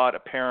you've got a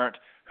parent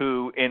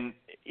who,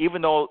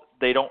 even though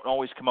they don't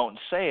always come out and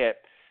say it,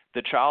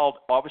 the child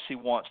obviously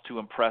wants to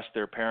impress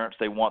their parents.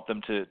 They want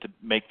them to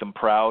make them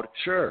proud.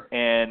 Sure.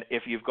 And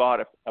if you've got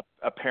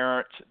a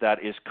parent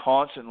that is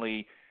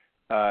constantly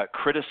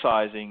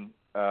criticizing,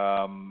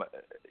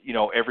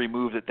 every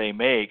move that they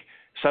make,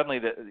 suddenly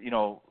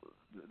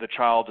the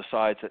child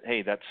decides that,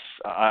 hey,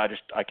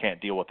 I can't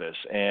deal with this,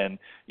 and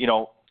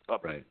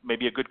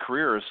maybe a good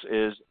career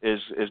is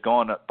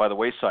gone by the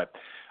wayside.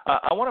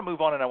 I want to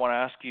move on, and I want to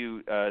ask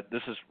you,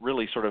 this is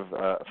really sort of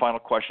a final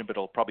question, but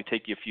it'll probably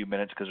take you a few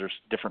minutes because there's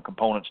different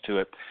components to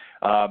it.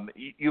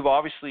 You've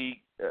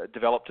obviously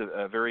developed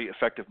a very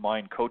effective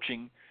mind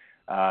coaching.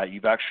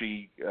 You've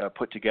actually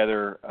put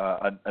together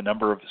a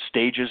number of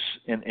stages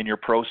in your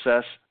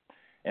process,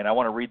 and I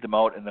want to read them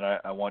out, and then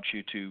I want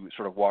you to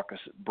sort of walk us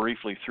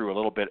briefly through a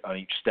little bit on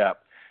each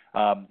step.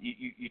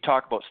 You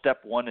talk about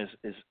step one is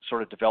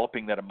sort of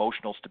developing that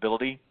emotional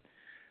stability.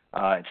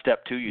 In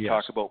step two, you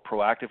talk about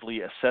proactively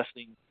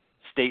assessing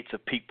states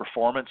of peak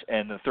performance,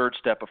 and the third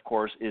step, of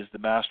course, is the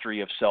mastery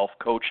of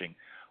self-coaching.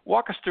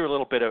 Walk us through a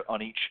little bit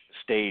on each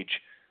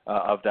stage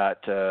of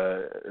that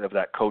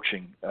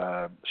coaching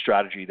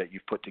strategy that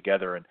you've put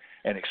together,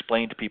 and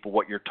explain to people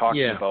what you're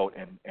talking about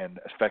and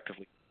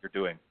effectively what you're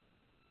doing.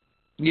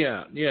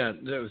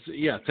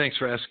 Thanks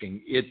for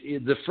asking.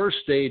 The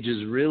first stage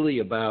is really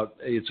about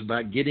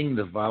getting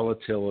the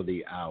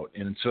volatility out,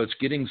 and so it's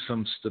getting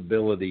some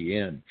stability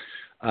in.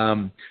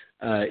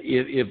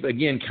 If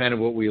again, kind of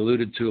what we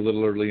alluded to a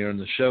little earlier in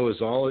the show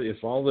is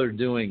if all they're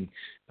doing,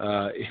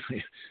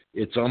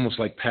 it's almost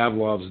like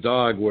Pavlov's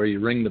dog, where you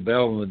ring the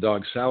bell and the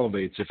dog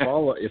salivates. If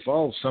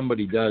all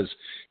somebody does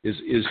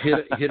is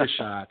hit a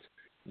shot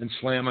and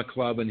slam a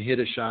club and hit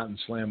a shot and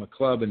slam a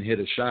club and hit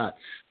a shot,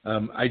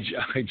 I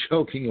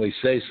jokingly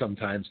say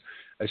sometimes,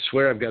 I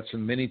swear I've got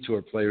some mini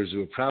tour players who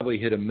have probably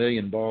hit 1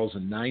 million balls,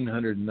 and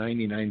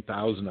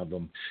 999,000 of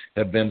them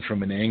have been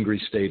from an angry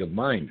state of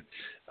mind.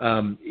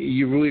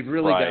 We've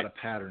really got a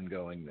pattern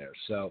going there.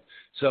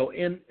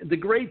 And the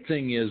great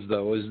thing is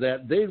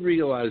that they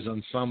realize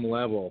on some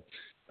level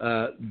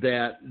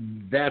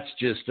that's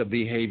just a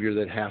behavior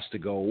that has to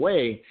go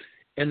away.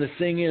 And the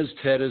thing is,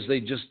 Ted, is they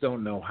just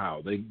don't know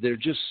how. They're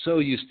just so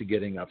used to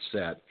getting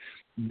upset.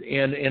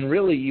 And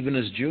really, even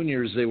as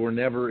juniors, they were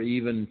never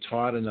even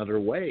taught another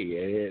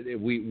way.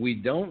 We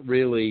don't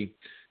really.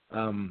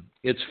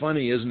 It's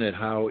funny, isn't it,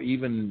 how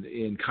even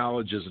in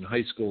colleges and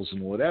high schools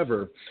and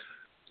whatever,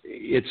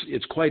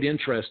 it's quite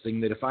interesting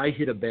that if I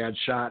hit a bad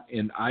shot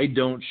and I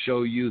don't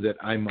show you that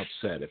I'm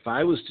upset, if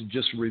I was to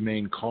just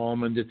remain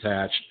calm and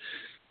detached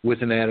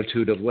with an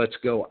attitude of let's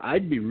go,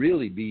 I'd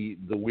really be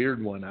the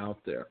weird one out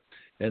there.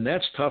 And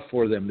that's tough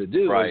for them to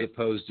do, as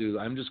opposed to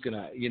I'm just going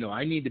to,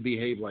 I need to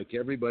behave like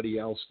everybody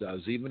else does,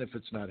 even if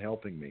it's not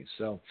helping me.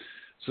 So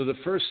the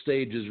first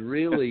stage is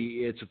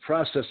really, it's a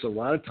process a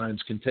lot of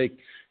times can take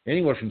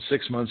anywhere from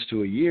 6 months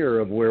to a year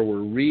of where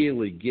we're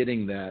really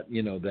getting that,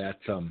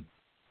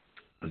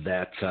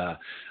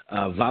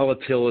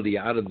 volatility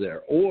out of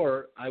there.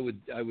 Or I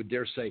would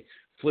dare say,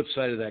 flip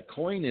side of that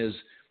coin is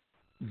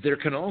there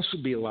can also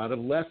be a lot of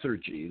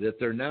lethargy, that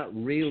they're not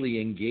really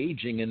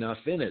engaging enough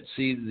in it.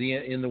 See,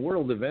 in the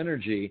world of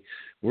energy,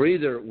 we're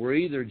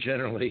either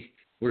generally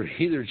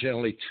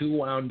too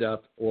wound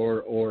up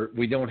or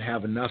we don't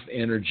have enough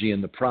energy in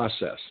the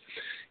process.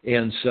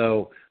 And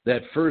so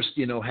that first,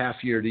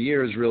 half year to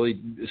year is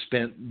really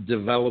spent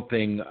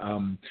developing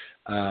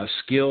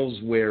skills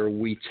where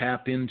we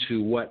tap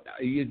into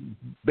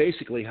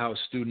basically how a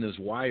student is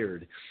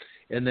wired,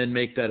 and then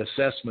make that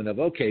assessment of,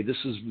 okay, this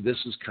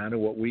is kind of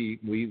what we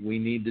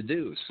need to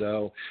do.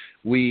 So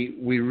we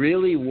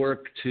really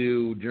work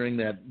during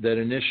that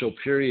initial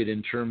period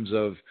in terms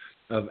of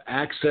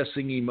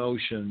accessing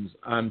emotions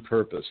on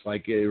purpose.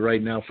 Like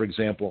right now, for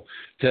example,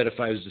 Ted, if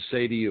I was to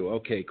say to you,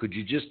 okay, could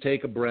you just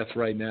take a breath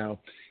right now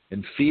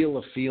and feel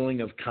a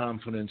feeling of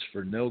confidence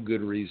for no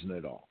good reason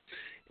at all?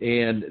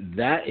 And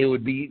that it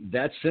would be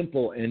that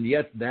simple and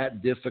yet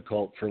that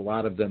difficult for a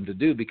lot of them to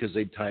do because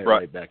they tie it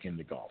right back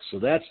into golf. So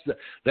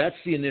that's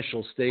the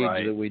initial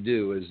stage that we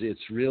do, is it's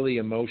really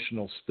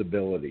emotional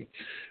stability.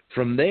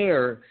 From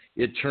there,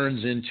 it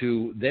turns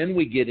into, then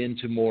we get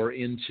more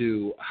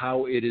into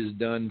how it is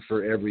done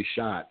for every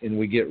shot, and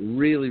we get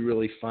really,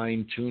 really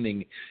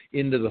fine-tuning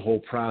into the whole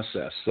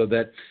process, so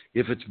that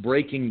if it's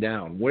breaking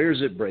down, where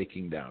is it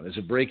breaking down? Is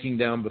it breaking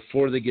down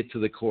before they get to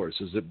the course?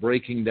 Is it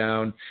breaking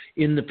down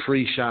in the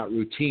pre-shot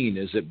routine?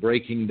 Is it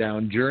breaking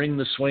down during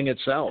the swing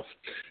itself?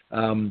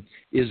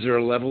 Is there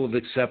a level of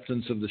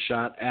acceptance of the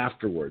shot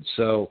afterwards?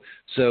 So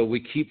we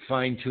keep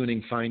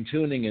fine-tuning,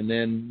 and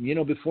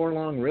then, before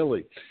long,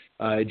 really,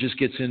 it just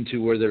gets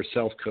into where they're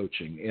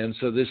self-coaching. And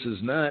so this is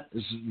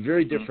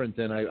very different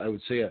than, I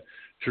would say, a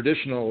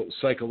traditional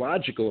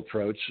psychological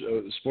approach,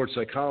 sports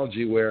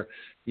psychology, where,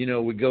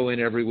 we go in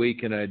every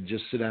week and I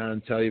just sit down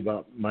and tell you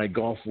about my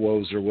golf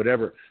woes or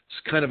whatever.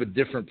 It's kind of a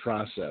different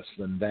process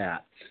than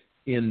that,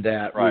 in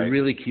that we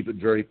really keep it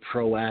very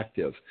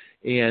proactive.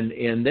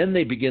 And then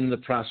they begin the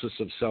process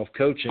of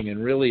self-coaching,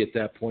 and really at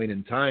that point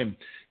in time,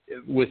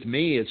 with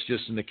me, it's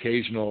just an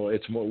occasional.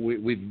 It's more,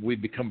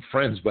 we've become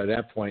friends by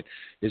that point.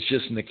 It's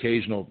just an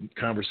occasional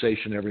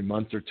conversation every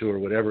month or two or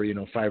whatever.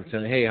 5 or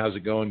 10. Hey, how's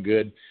it going?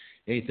 Good.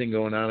 Anything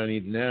going on? I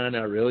need. No,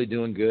 not really.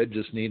 Doing good.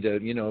 Just need to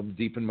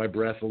deepen my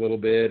breath a little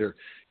bit, or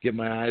get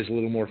my eyes a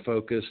little more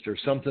focused, or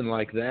something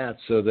like that.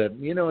 So that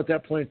at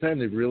that point in time,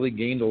 they've really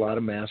gained a lot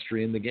of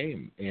mastery in the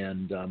game.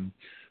 And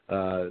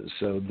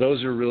so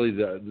those are really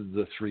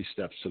the 3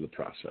 steps to the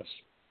process.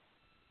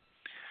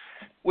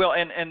 Well,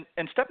 and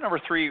step number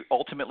 3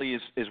 ultimately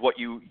is what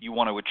you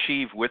want to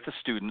achieve with the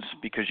students,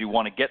 because you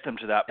want to get them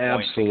to that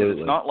point. Absolutely. Because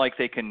it's not like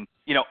they can,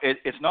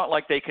 it's not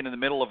like they can, in the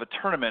middle of a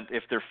tournament,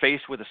 if they're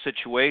faced with a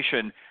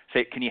situation,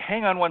 say, can you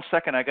hang on 1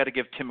 second? I got to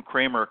give Tim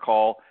Kremer a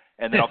call,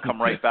 and then I'll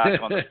come right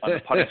back on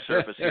the putting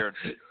surface here.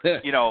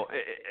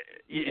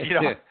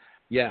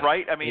 Yeah,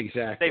 right? I mean,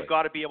 exactly. They've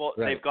got to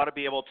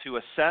be able to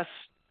assess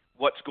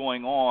what's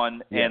going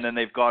on, and then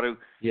they've got to,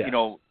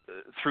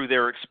 through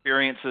their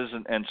experiences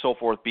and so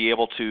forth, be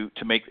able to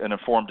make an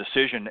informed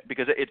decision,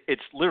 because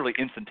it's literally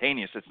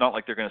instantaneous. It's not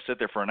like they're going to sit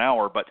there for an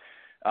hour, but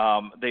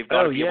they've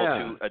got to be able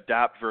to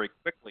adapt very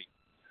quickly.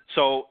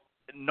 So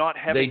not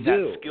having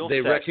that skill set.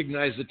 They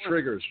recognize the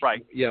triggers.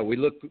 Right. Yeah, we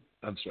look.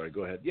 I'm sorry.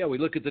 Go ahead. Yeah, we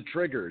look at the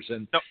triggers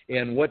and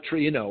what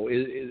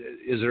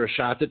is there a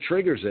shot that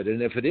triggers it,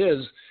 and if it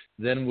is,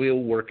 then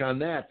we'll work on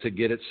that to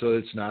get it so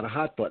it's not a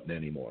hot button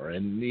anymore.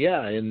 And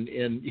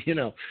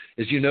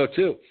as you know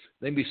too,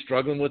 they'd be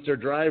struggling with their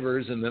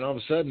drivers, and then all of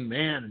a sudden,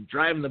 man,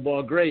 driving the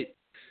ball great,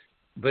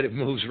 but it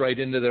moves right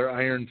into their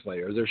iron play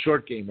or their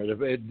short game or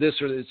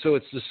so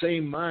it's the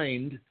same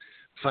mind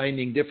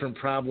finding different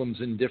problems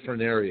in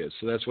different areas.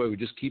 So that's why we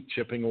just keep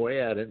chipping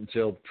away at it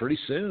until pretty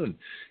soon,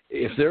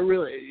 if they're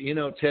really,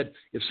 Ted,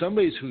 if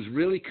somebody's who's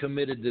really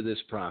committed to this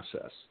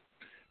process,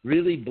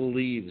 really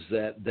believes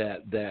that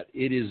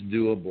it is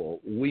doable,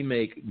 we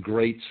make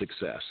great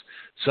success.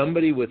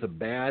 Somebody with a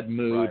bad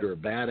mood or a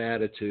bad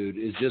attitude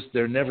is just,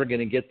 they're never going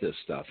to get this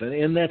stuff.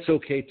 And that's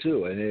okay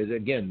too. And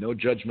again, no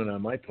judgment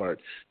on my part.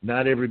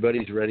 Not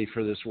everybody's ready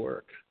for this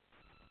work.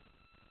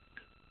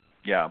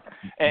 Yeah.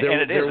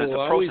 And there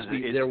will always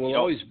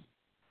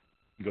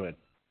go ahead.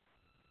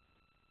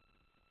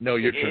 No,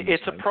 your turn.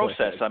 It's a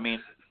process. I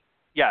mean,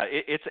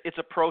 it's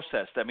a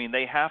process. I mean,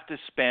 they have to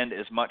spend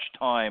as much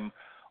time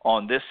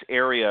on this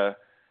area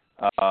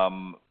as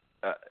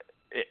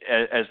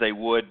they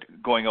would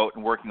going out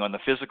and working on the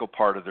physical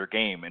part of their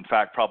game. In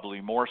fact,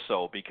 probably more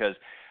so, because,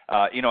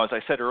 as I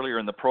said earlier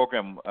in the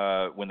program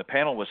when the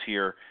panel was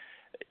here,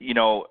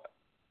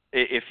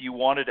 if you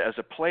wanted as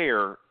a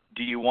player,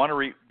 do you want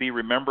to be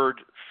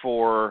remembered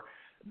for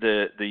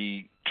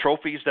the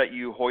trophies that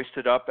you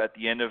hoisted up at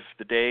the end of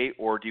the day,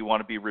 or do you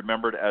want to be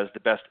remembered as the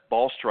best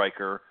ball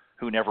striker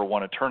who never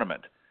won a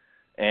tournament?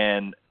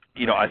 And,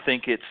 I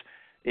think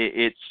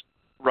it's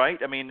right.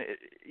 I mean,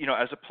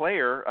 as a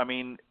player, I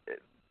mean,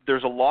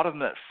 there's a lot of them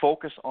that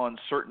focus on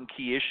certain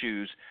key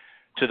issues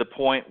to the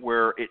point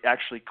where it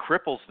actually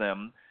cripples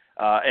them.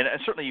 And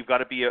certainly you've got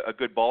to be a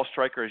good ball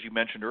striker, as you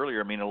mentioned earlier.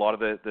 I mean, a lot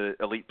of the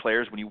elite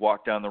players, when you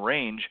walk down the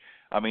range,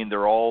 I mean,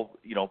 they're all,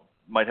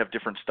 might have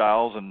different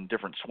styles and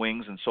different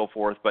swings and so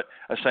forth, but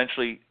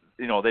essentially,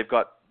 they've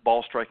got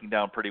ball striking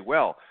down pretty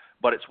well.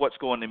 But it's what's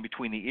going in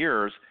between the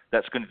ears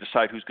that's going to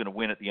decide who's going to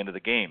win at the end of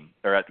the game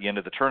or at the end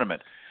of the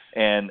tournament.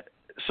 And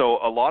so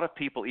a lot of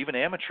people, even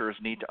amateurs,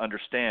 need to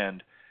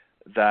understand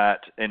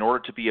that in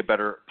order to be a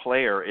better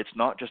player, it's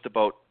not just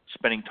about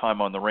spending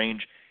time on the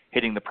range,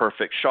 hitting the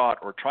perfect shot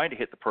or trying to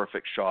hit the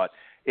perfect shot.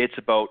 It's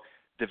about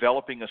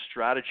developing a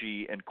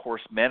strategy and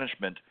course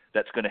management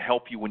that's going to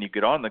help you when you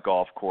get on the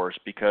golf course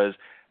because,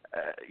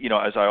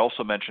 as I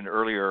also mentioned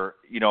earlier,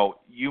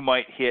 you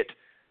might hit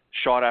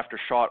shot after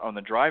shot on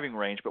the driving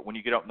range, but when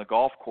you get out on the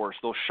golf course,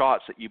 those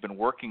shots that you've been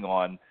working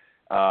on,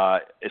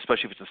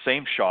 especially if it's the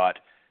same shot,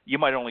 you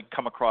might only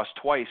come across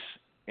twice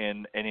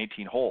in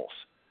 18 holes.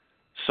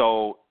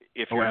 So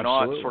if you're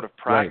not sort of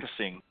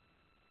practicing,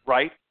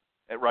 right,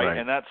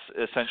 and that's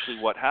essentially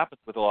what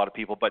happens with a lot of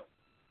people. But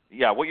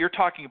yeah, what you're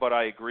talking about,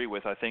 I agree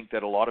with. I think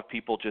that a lot of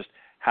people just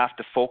have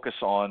to focus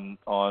on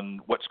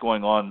what's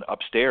going on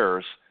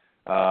upstairs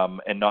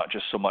and not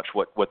just so much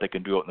what they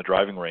can do out in the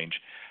driving range.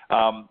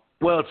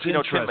 Well, it's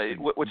interesting. Tim,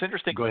 what's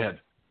interesting? Go ahead.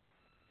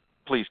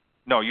 Please.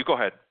 No, you go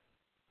ahead.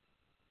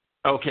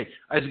 Okay.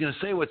 I was going to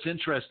say what's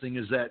interesting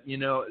is that,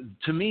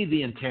 to me,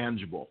 the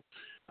intangible,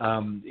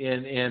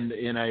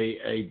 and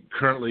I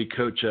currently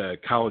coach a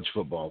college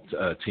football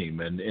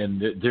team,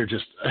 and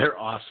they're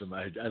awesome.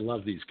 I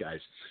love these guys.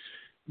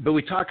 But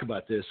we talk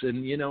about this,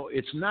 and,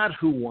 it's not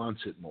who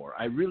wants it more.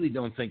 I really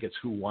don't think it's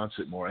who wants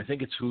it more. I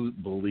think it's who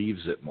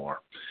believes it more.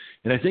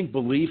 And I think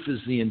belief is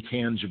the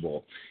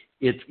intangible.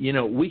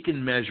 We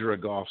can measure a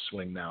golf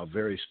swing now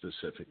very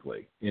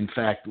specifically. In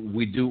fact,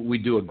 we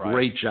do a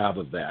great job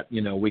of that.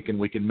 We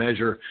can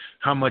measure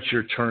how much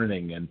you're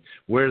turning and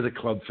where the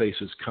club face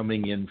is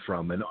coming in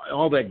from and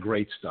all that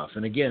great stuff.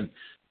 And again,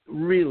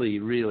 really,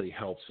 really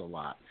helps a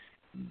lot.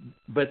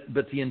 But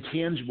the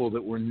intangible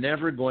that we're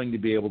never going to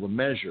be able to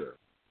measure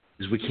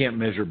is we can't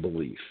measure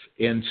belief.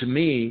 And to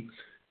me,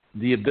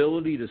 the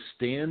ability to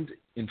stand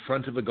in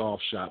front of a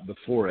golf shot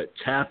before it,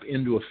 tap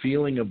into a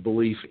feeling of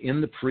belief in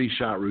the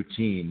pre-shot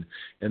routine,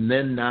 and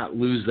then not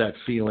lose that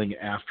feeling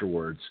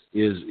afterwards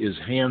is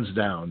hands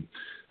down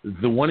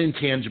the one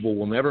intangible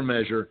we'll never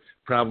measure,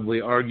 probably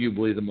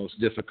arguably the most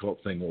difficult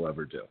thing we'll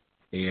ever do.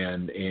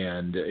 And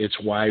it's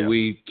why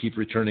we keep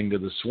returning to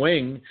the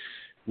swing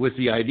with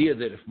the idea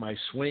that if my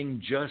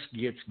swing just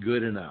gets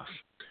good enough,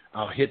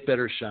 I'll hit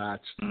better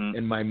shots,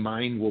 and my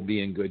mind will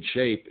be in good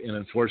shape. And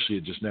unfortunately,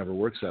 it just never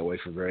works that way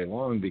for very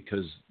long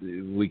because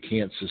we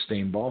can't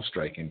sustain ball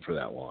striking for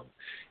that long.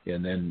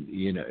 And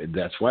then,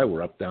 that's why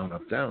we're up, down,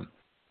 up, down.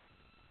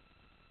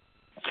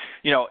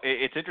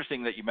 It's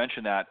interesting that you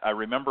mentioned that. I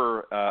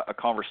remember a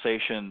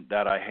conversation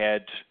that I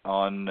had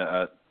on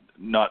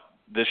not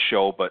this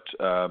show, but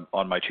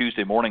on my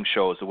Tuesday morning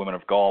show as the Women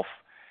of Golf.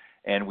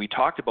 And we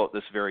talked about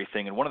this very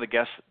thing. And one of the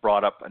guests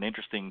brought up an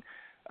interesting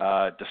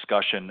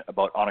discussion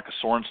about Annika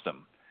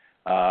Sorenstam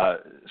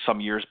some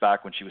years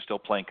back when she was still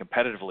playing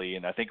competitively,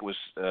 and I think it was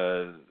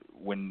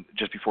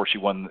just before she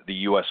won the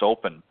U.S.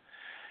 Open.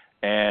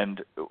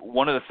 And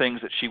one of the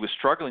things that she was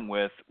struggling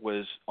with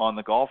was on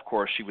the golf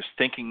course, she was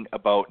thinking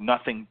about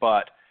nothing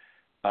but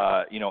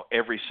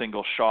every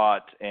single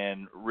shot,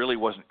 and really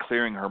wasn't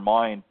clearing her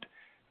mind,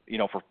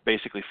 for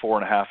basically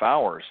 4.5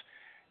 hours,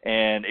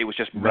 and it was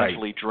just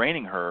mentally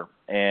draining her.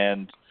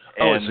 And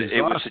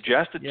it was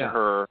suggested to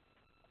her.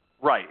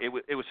 Right.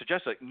 It was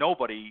suggested that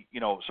nobody,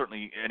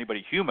 certainly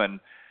anybody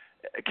human,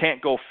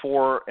 can't go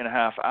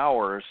 4.5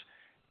 hours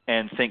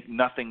and think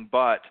nothing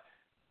but,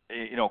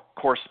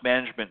 course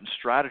management and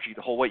strategy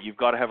the whole way. You've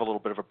got to have a little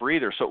bit of a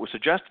breather. So it was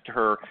suggested to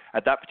her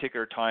at that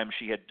particular time.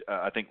 She had,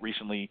 I think,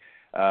 recently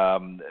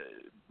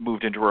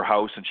moved into her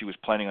house, and she was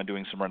planning on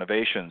doing some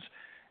renovations.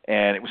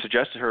 And it was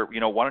suggested to her,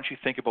 why don't you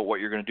think about what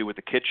you're going to do with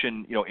the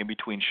kitchen, in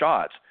between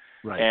shots.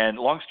 Right. And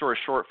long story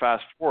short,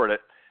 fast forward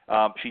it.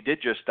 She did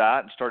just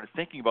that and started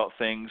thinking about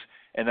things.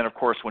 And then, of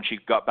course, when she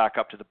got back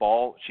up to the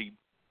ball, she,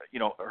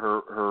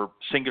 her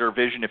singular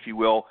vision, if you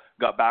will,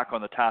 got back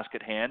on the task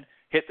at hand,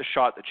 hit the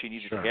shot that she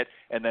needed to hit,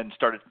 and then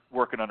started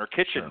working on her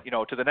kitchen,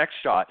 to the next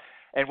shot.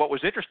 And what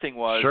was interesting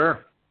was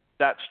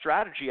that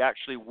strategy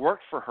actually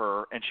worked for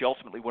her, and she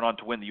ultimately went on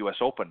to win the U.S.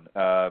 Open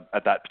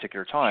at that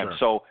particular time.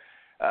 So,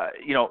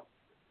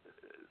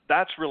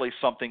 that's really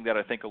something that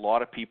I think a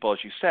lot of people, as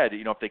you said,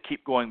 if they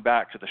keep going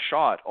back to the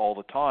shot all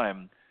the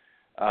time,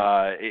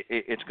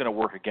 it's going to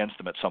work against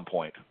them at some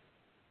point.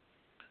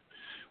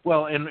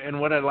 Well, and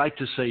what I'd like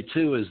to say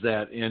too is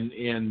that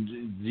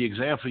in the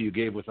example you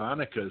gave with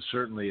Annika,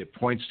 certainly it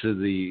points to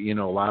the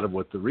a lot of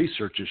what the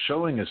research is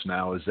showing us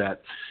now is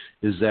that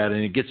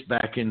and it gets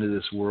back into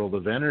this world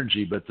of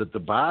energy, but that the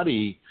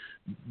body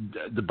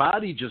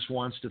just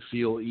wants to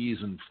feel ease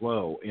and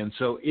flow, and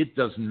so it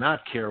does not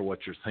care what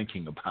you're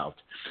thinking about.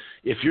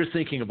 If you're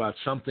thinking about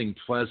something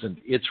pleasant,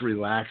 it's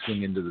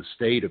relaxing into the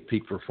state of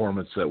peak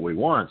performance that we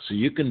want. So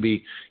you can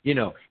be,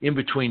 in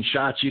between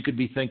shots, you could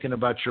be thinking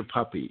about your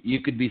puppy.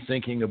 You could be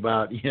thinking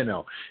about,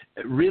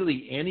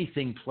 really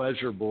anything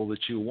pleasurable that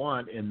you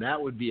want, and that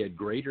would be a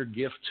greater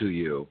gift to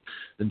you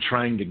than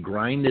trying to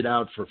grind it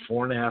out for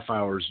 4.5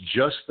 hours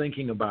just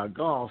thinking about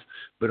golf,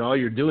 but all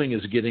you're doing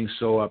is getting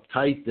so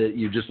uptight that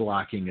you're just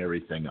locking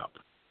everything up.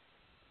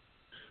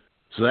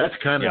 So that's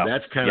kind of the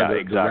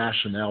exactly.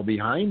 rationale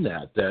behind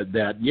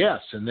that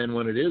yes, and then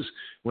when it is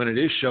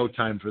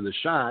showtime for the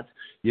shot,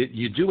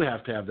 you do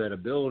have to have that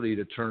ability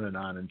to turn it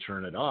on and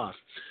turn it off.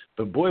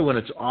 But boy, when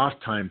it's off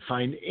time,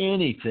 find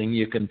anything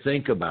you can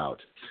think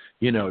about,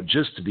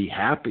 just to be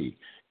happy.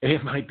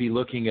 It might be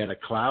looking at a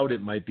cloud,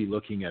 it might be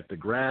looking at the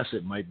grass,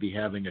 it might be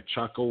having a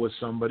chuckle with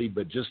somebody,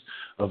 but just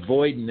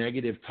avoid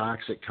negative,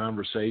 toxic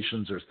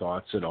conversations or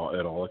thoughts at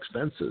all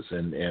expenses.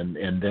 And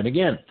then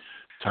again,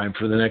 time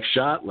for the next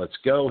shot. Let's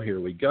go. Here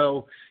we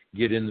go.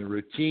 Get in the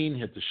routine.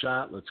 Hit the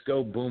shot. Let's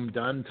go. Boom.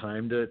 Done.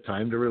 Time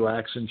to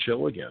relax and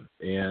chill again.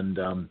 And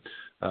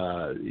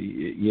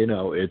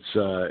it's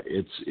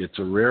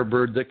a rare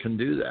bird that can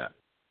do that.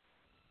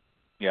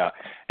 Yeah,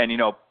 and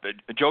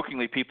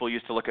jokingly, people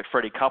used to look at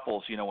Freddie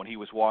Couples. When he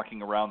was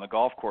walking around the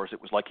golf course,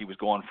 it was like he was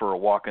going for a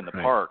walk in the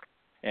park.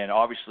 And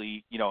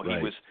obviously, he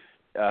was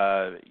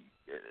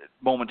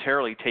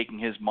momentarily taking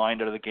his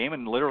mind out of the game,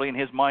 and literally in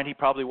his mind he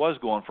probably was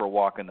going for a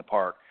walk in the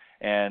park,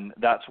 and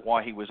that's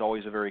why he was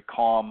always a very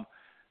calm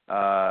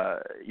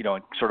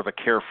sort of a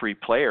carefree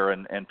player,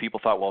 and people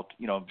thought, well,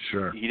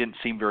 sure, he didn't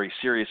seem very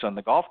serious on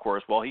the golf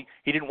course. Well, he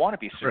didn't want to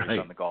be serious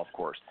on the golf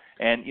course,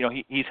 and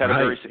he's had a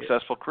very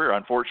successful career.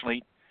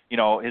 Unfortunately,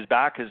 his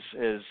back has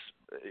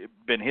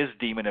been his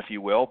demon, if you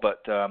will,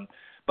 but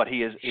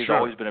he's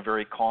always been a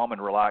very calm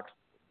and relaxed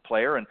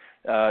player. And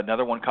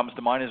another one comes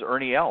to mind is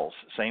Ernie Els.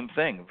 Same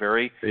thing,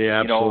 very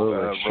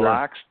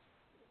relaxed,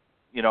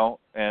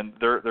 and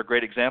they're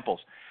great examples.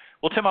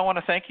 Well, Tim, I want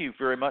to thank you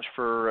very much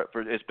for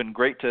it's been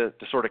great to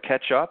sort of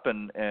catch up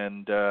and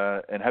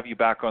have you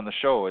back on the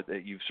show.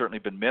 You've certainly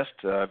been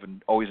missed. I've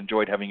always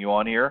enjoyed having you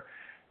on here,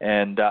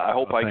 and I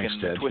hope I can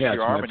twist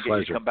your arm and get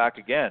you to come back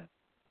again.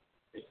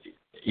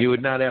 You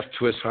would not have to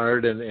twist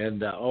hard,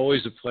 and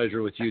always a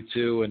pleasure with you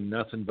too, and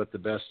nothing but the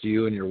best to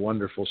you and your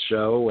wonderful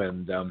show. I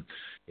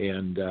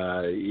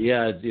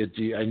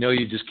know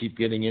you just keep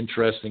getting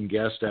interesting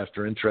guest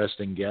after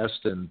interesting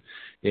guest, and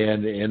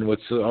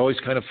what's always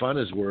kind of fun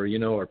is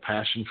our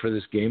passion for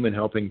this game and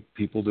helping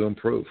people to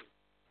improve.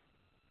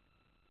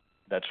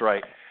 That's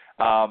right.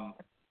 Well,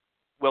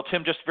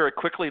 Tim, just very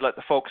quickly, let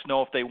the folks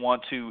know if they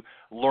want to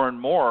learn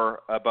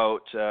more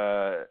about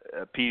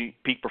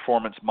Peak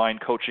Performance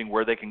Mind Coaching,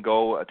 where they can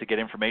go to get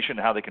information and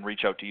how they can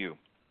reach out to you.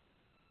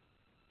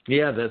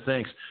 Yeah,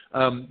 thanks.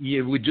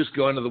 We just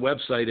go onto the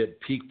website at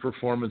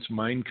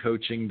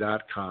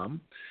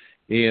peakperformancemindcoaching.com,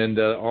 and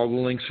all the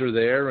links are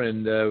there.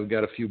 And we've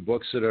got a few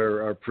books that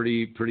are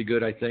pretty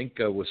good, I think,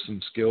 with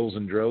some skills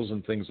and drills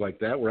and things like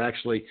that. We're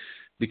actually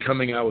be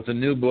coming out with a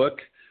new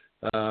book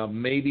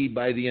maybe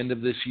by the end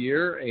of this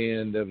year,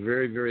 and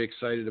very, very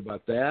excited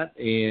about that.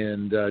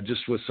 And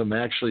just with some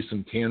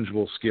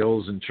tangible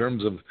skills in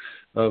terms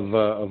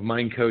of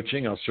mind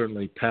coaching. I'll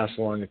certainly pass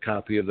along a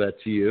copy of that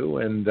to you.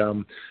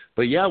 And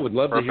but yeah, would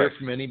love to hear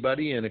from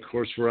anybody. And of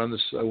course, we're on the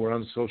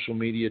social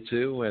media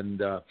too.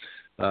 And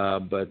all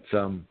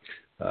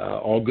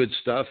good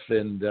stuff.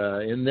 And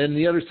then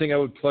the other thing I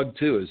would plug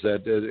too is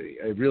that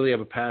I really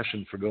have a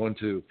passion for going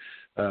to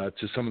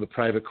some of the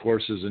private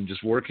courses and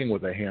just working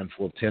with a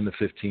handful of 10 to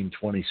 15,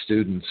 20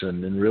 students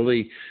and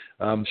really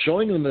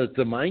showing them that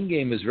the mind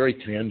game is very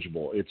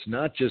tangible. It's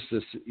not just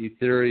this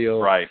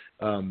ethereal,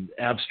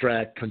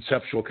 abstract,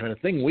 conceptual kind of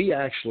thing. We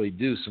actually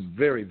do some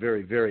very,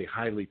 very, very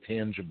highly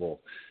tangible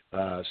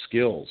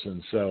skills,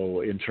 and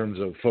so in terms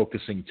of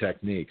focusing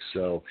techniques.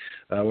 So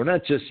we're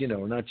not just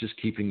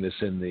keeping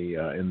this in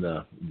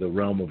the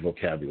realm of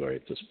vocabulary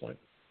at this point.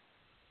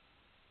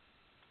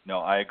 No,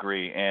 I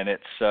agree, and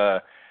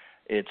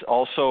it's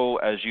also,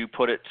 as you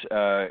put it,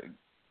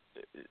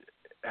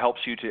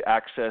 helps you to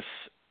access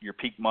your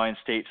peak mind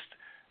states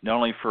not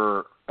only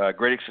for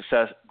greater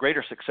success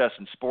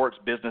in sports,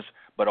 business,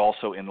 but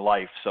also in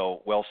life.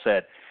 So well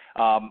said.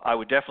 I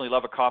would definitely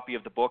love a copy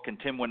of the book. And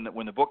Tim, when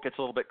the book gets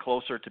a little bit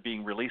closer to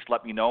being released,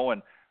 let me know,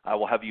 and I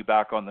will have you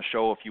back on the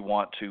show if you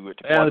want to plug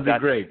that. That'd be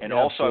great. And Absolutely.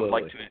 Also, I would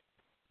like to,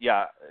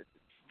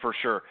 for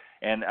sure.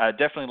 And I'd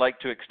definitely like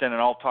to extend,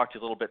 and I'll talk to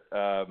you a little bit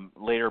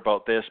later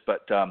about this,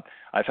 but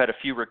I've had a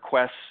few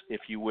requests,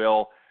 if you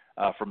will,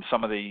 from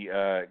some of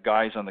the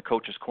guys on the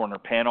Coach's Corner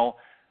panel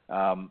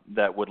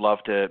that would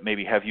love to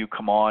maybe have you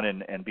come on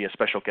and be a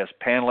special guest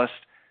panelist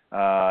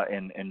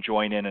and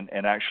join in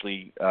and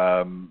actually,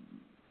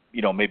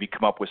 maybe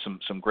come up with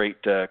some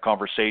great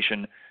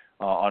conversation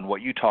on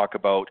what you talk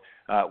about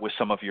with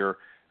some of your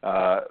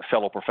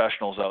fellow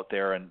professionals out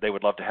there, and they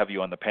would love to have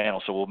you on the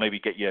panel. So we'll maybe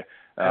get you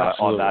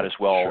on that as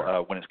well.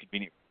 Sure.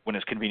 When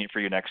it's convenient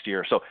for you next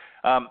year. So,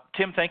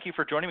 Tim, thank you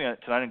for joining me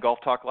tonight in Golf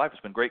Talk Live.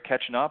 It's been great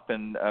catching up,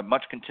 and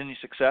much continued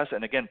success.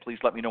 And again, please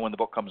let me know when the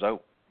book comes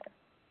out.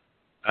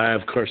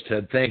 Of course,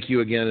 Ted. Thank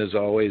you again as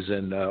always,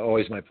 and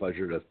always my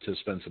pleasure to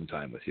spend some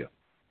time with you.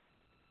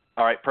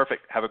 All right,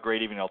 perfect. Have a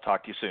great evening. I'll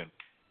talk to you soon.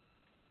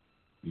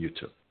 You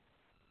too.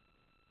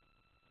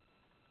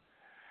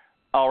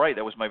 All right,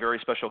 that was my very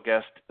special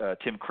guest,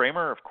 Tim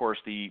Kremer, of course,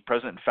 the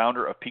president and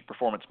founder of Peak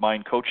Performance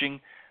Mind Coaching,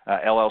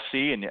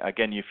 LLC. And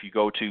again, if you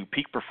go to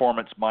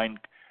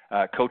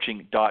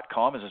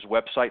peakperformancemindcoaching.com is his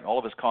website, and all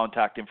of his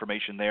contact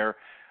information there.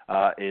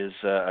 is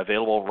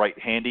available right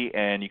handy.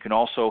 And you can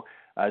also,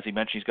 as he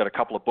mentioned, he's got a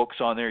couple of books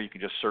on there. You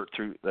can just search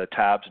through the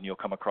tabs and you'll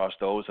come across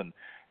those,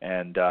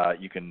 and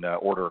you can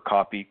order a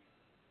copy.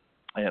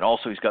 And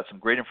also he's got some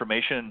great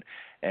information.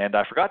 And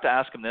I forgot to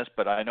ask him this,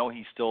 but I know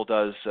he still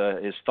does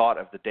his thought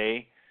of the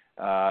day.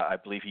 I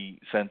believe he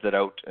sends it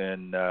out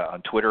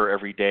on Twitter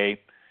every day,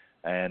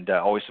 and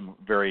always some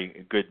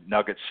very good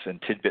nuggets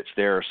and tidbits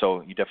there.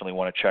 So you definitely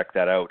want to check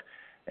that out.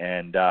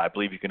 And I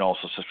believe you can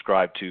also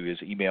subscribe to his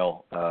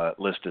email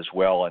list as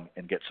well,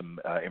 and get some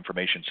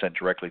information sent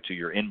directly to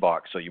your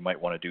inbox. So you might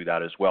want to do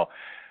that as well.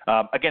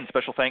 Again,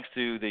 special thanks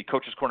to the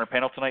Coaches Corner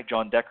panel tonight,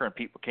 John Decker and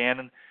Pete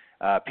Buchanan.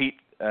 Pete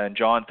and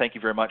John, thank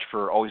you very much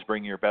for always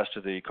bringing your best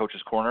to the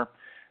Coaches Corner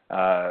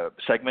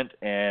segment,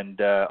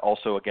 and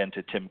also again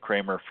to Tim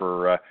Kremer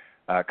for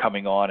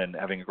coming on and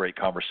having a great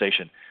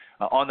conversation.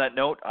 On that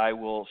note, I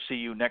will see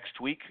you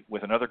next week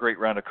with another great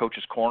round of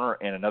Coaches Corner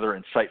and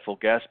another insightful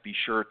guest. Be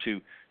sure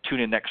to tune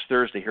in next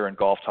Thursday here on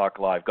Golf Talk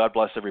Live. God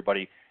bless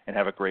everybody, and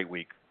have a great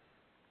week.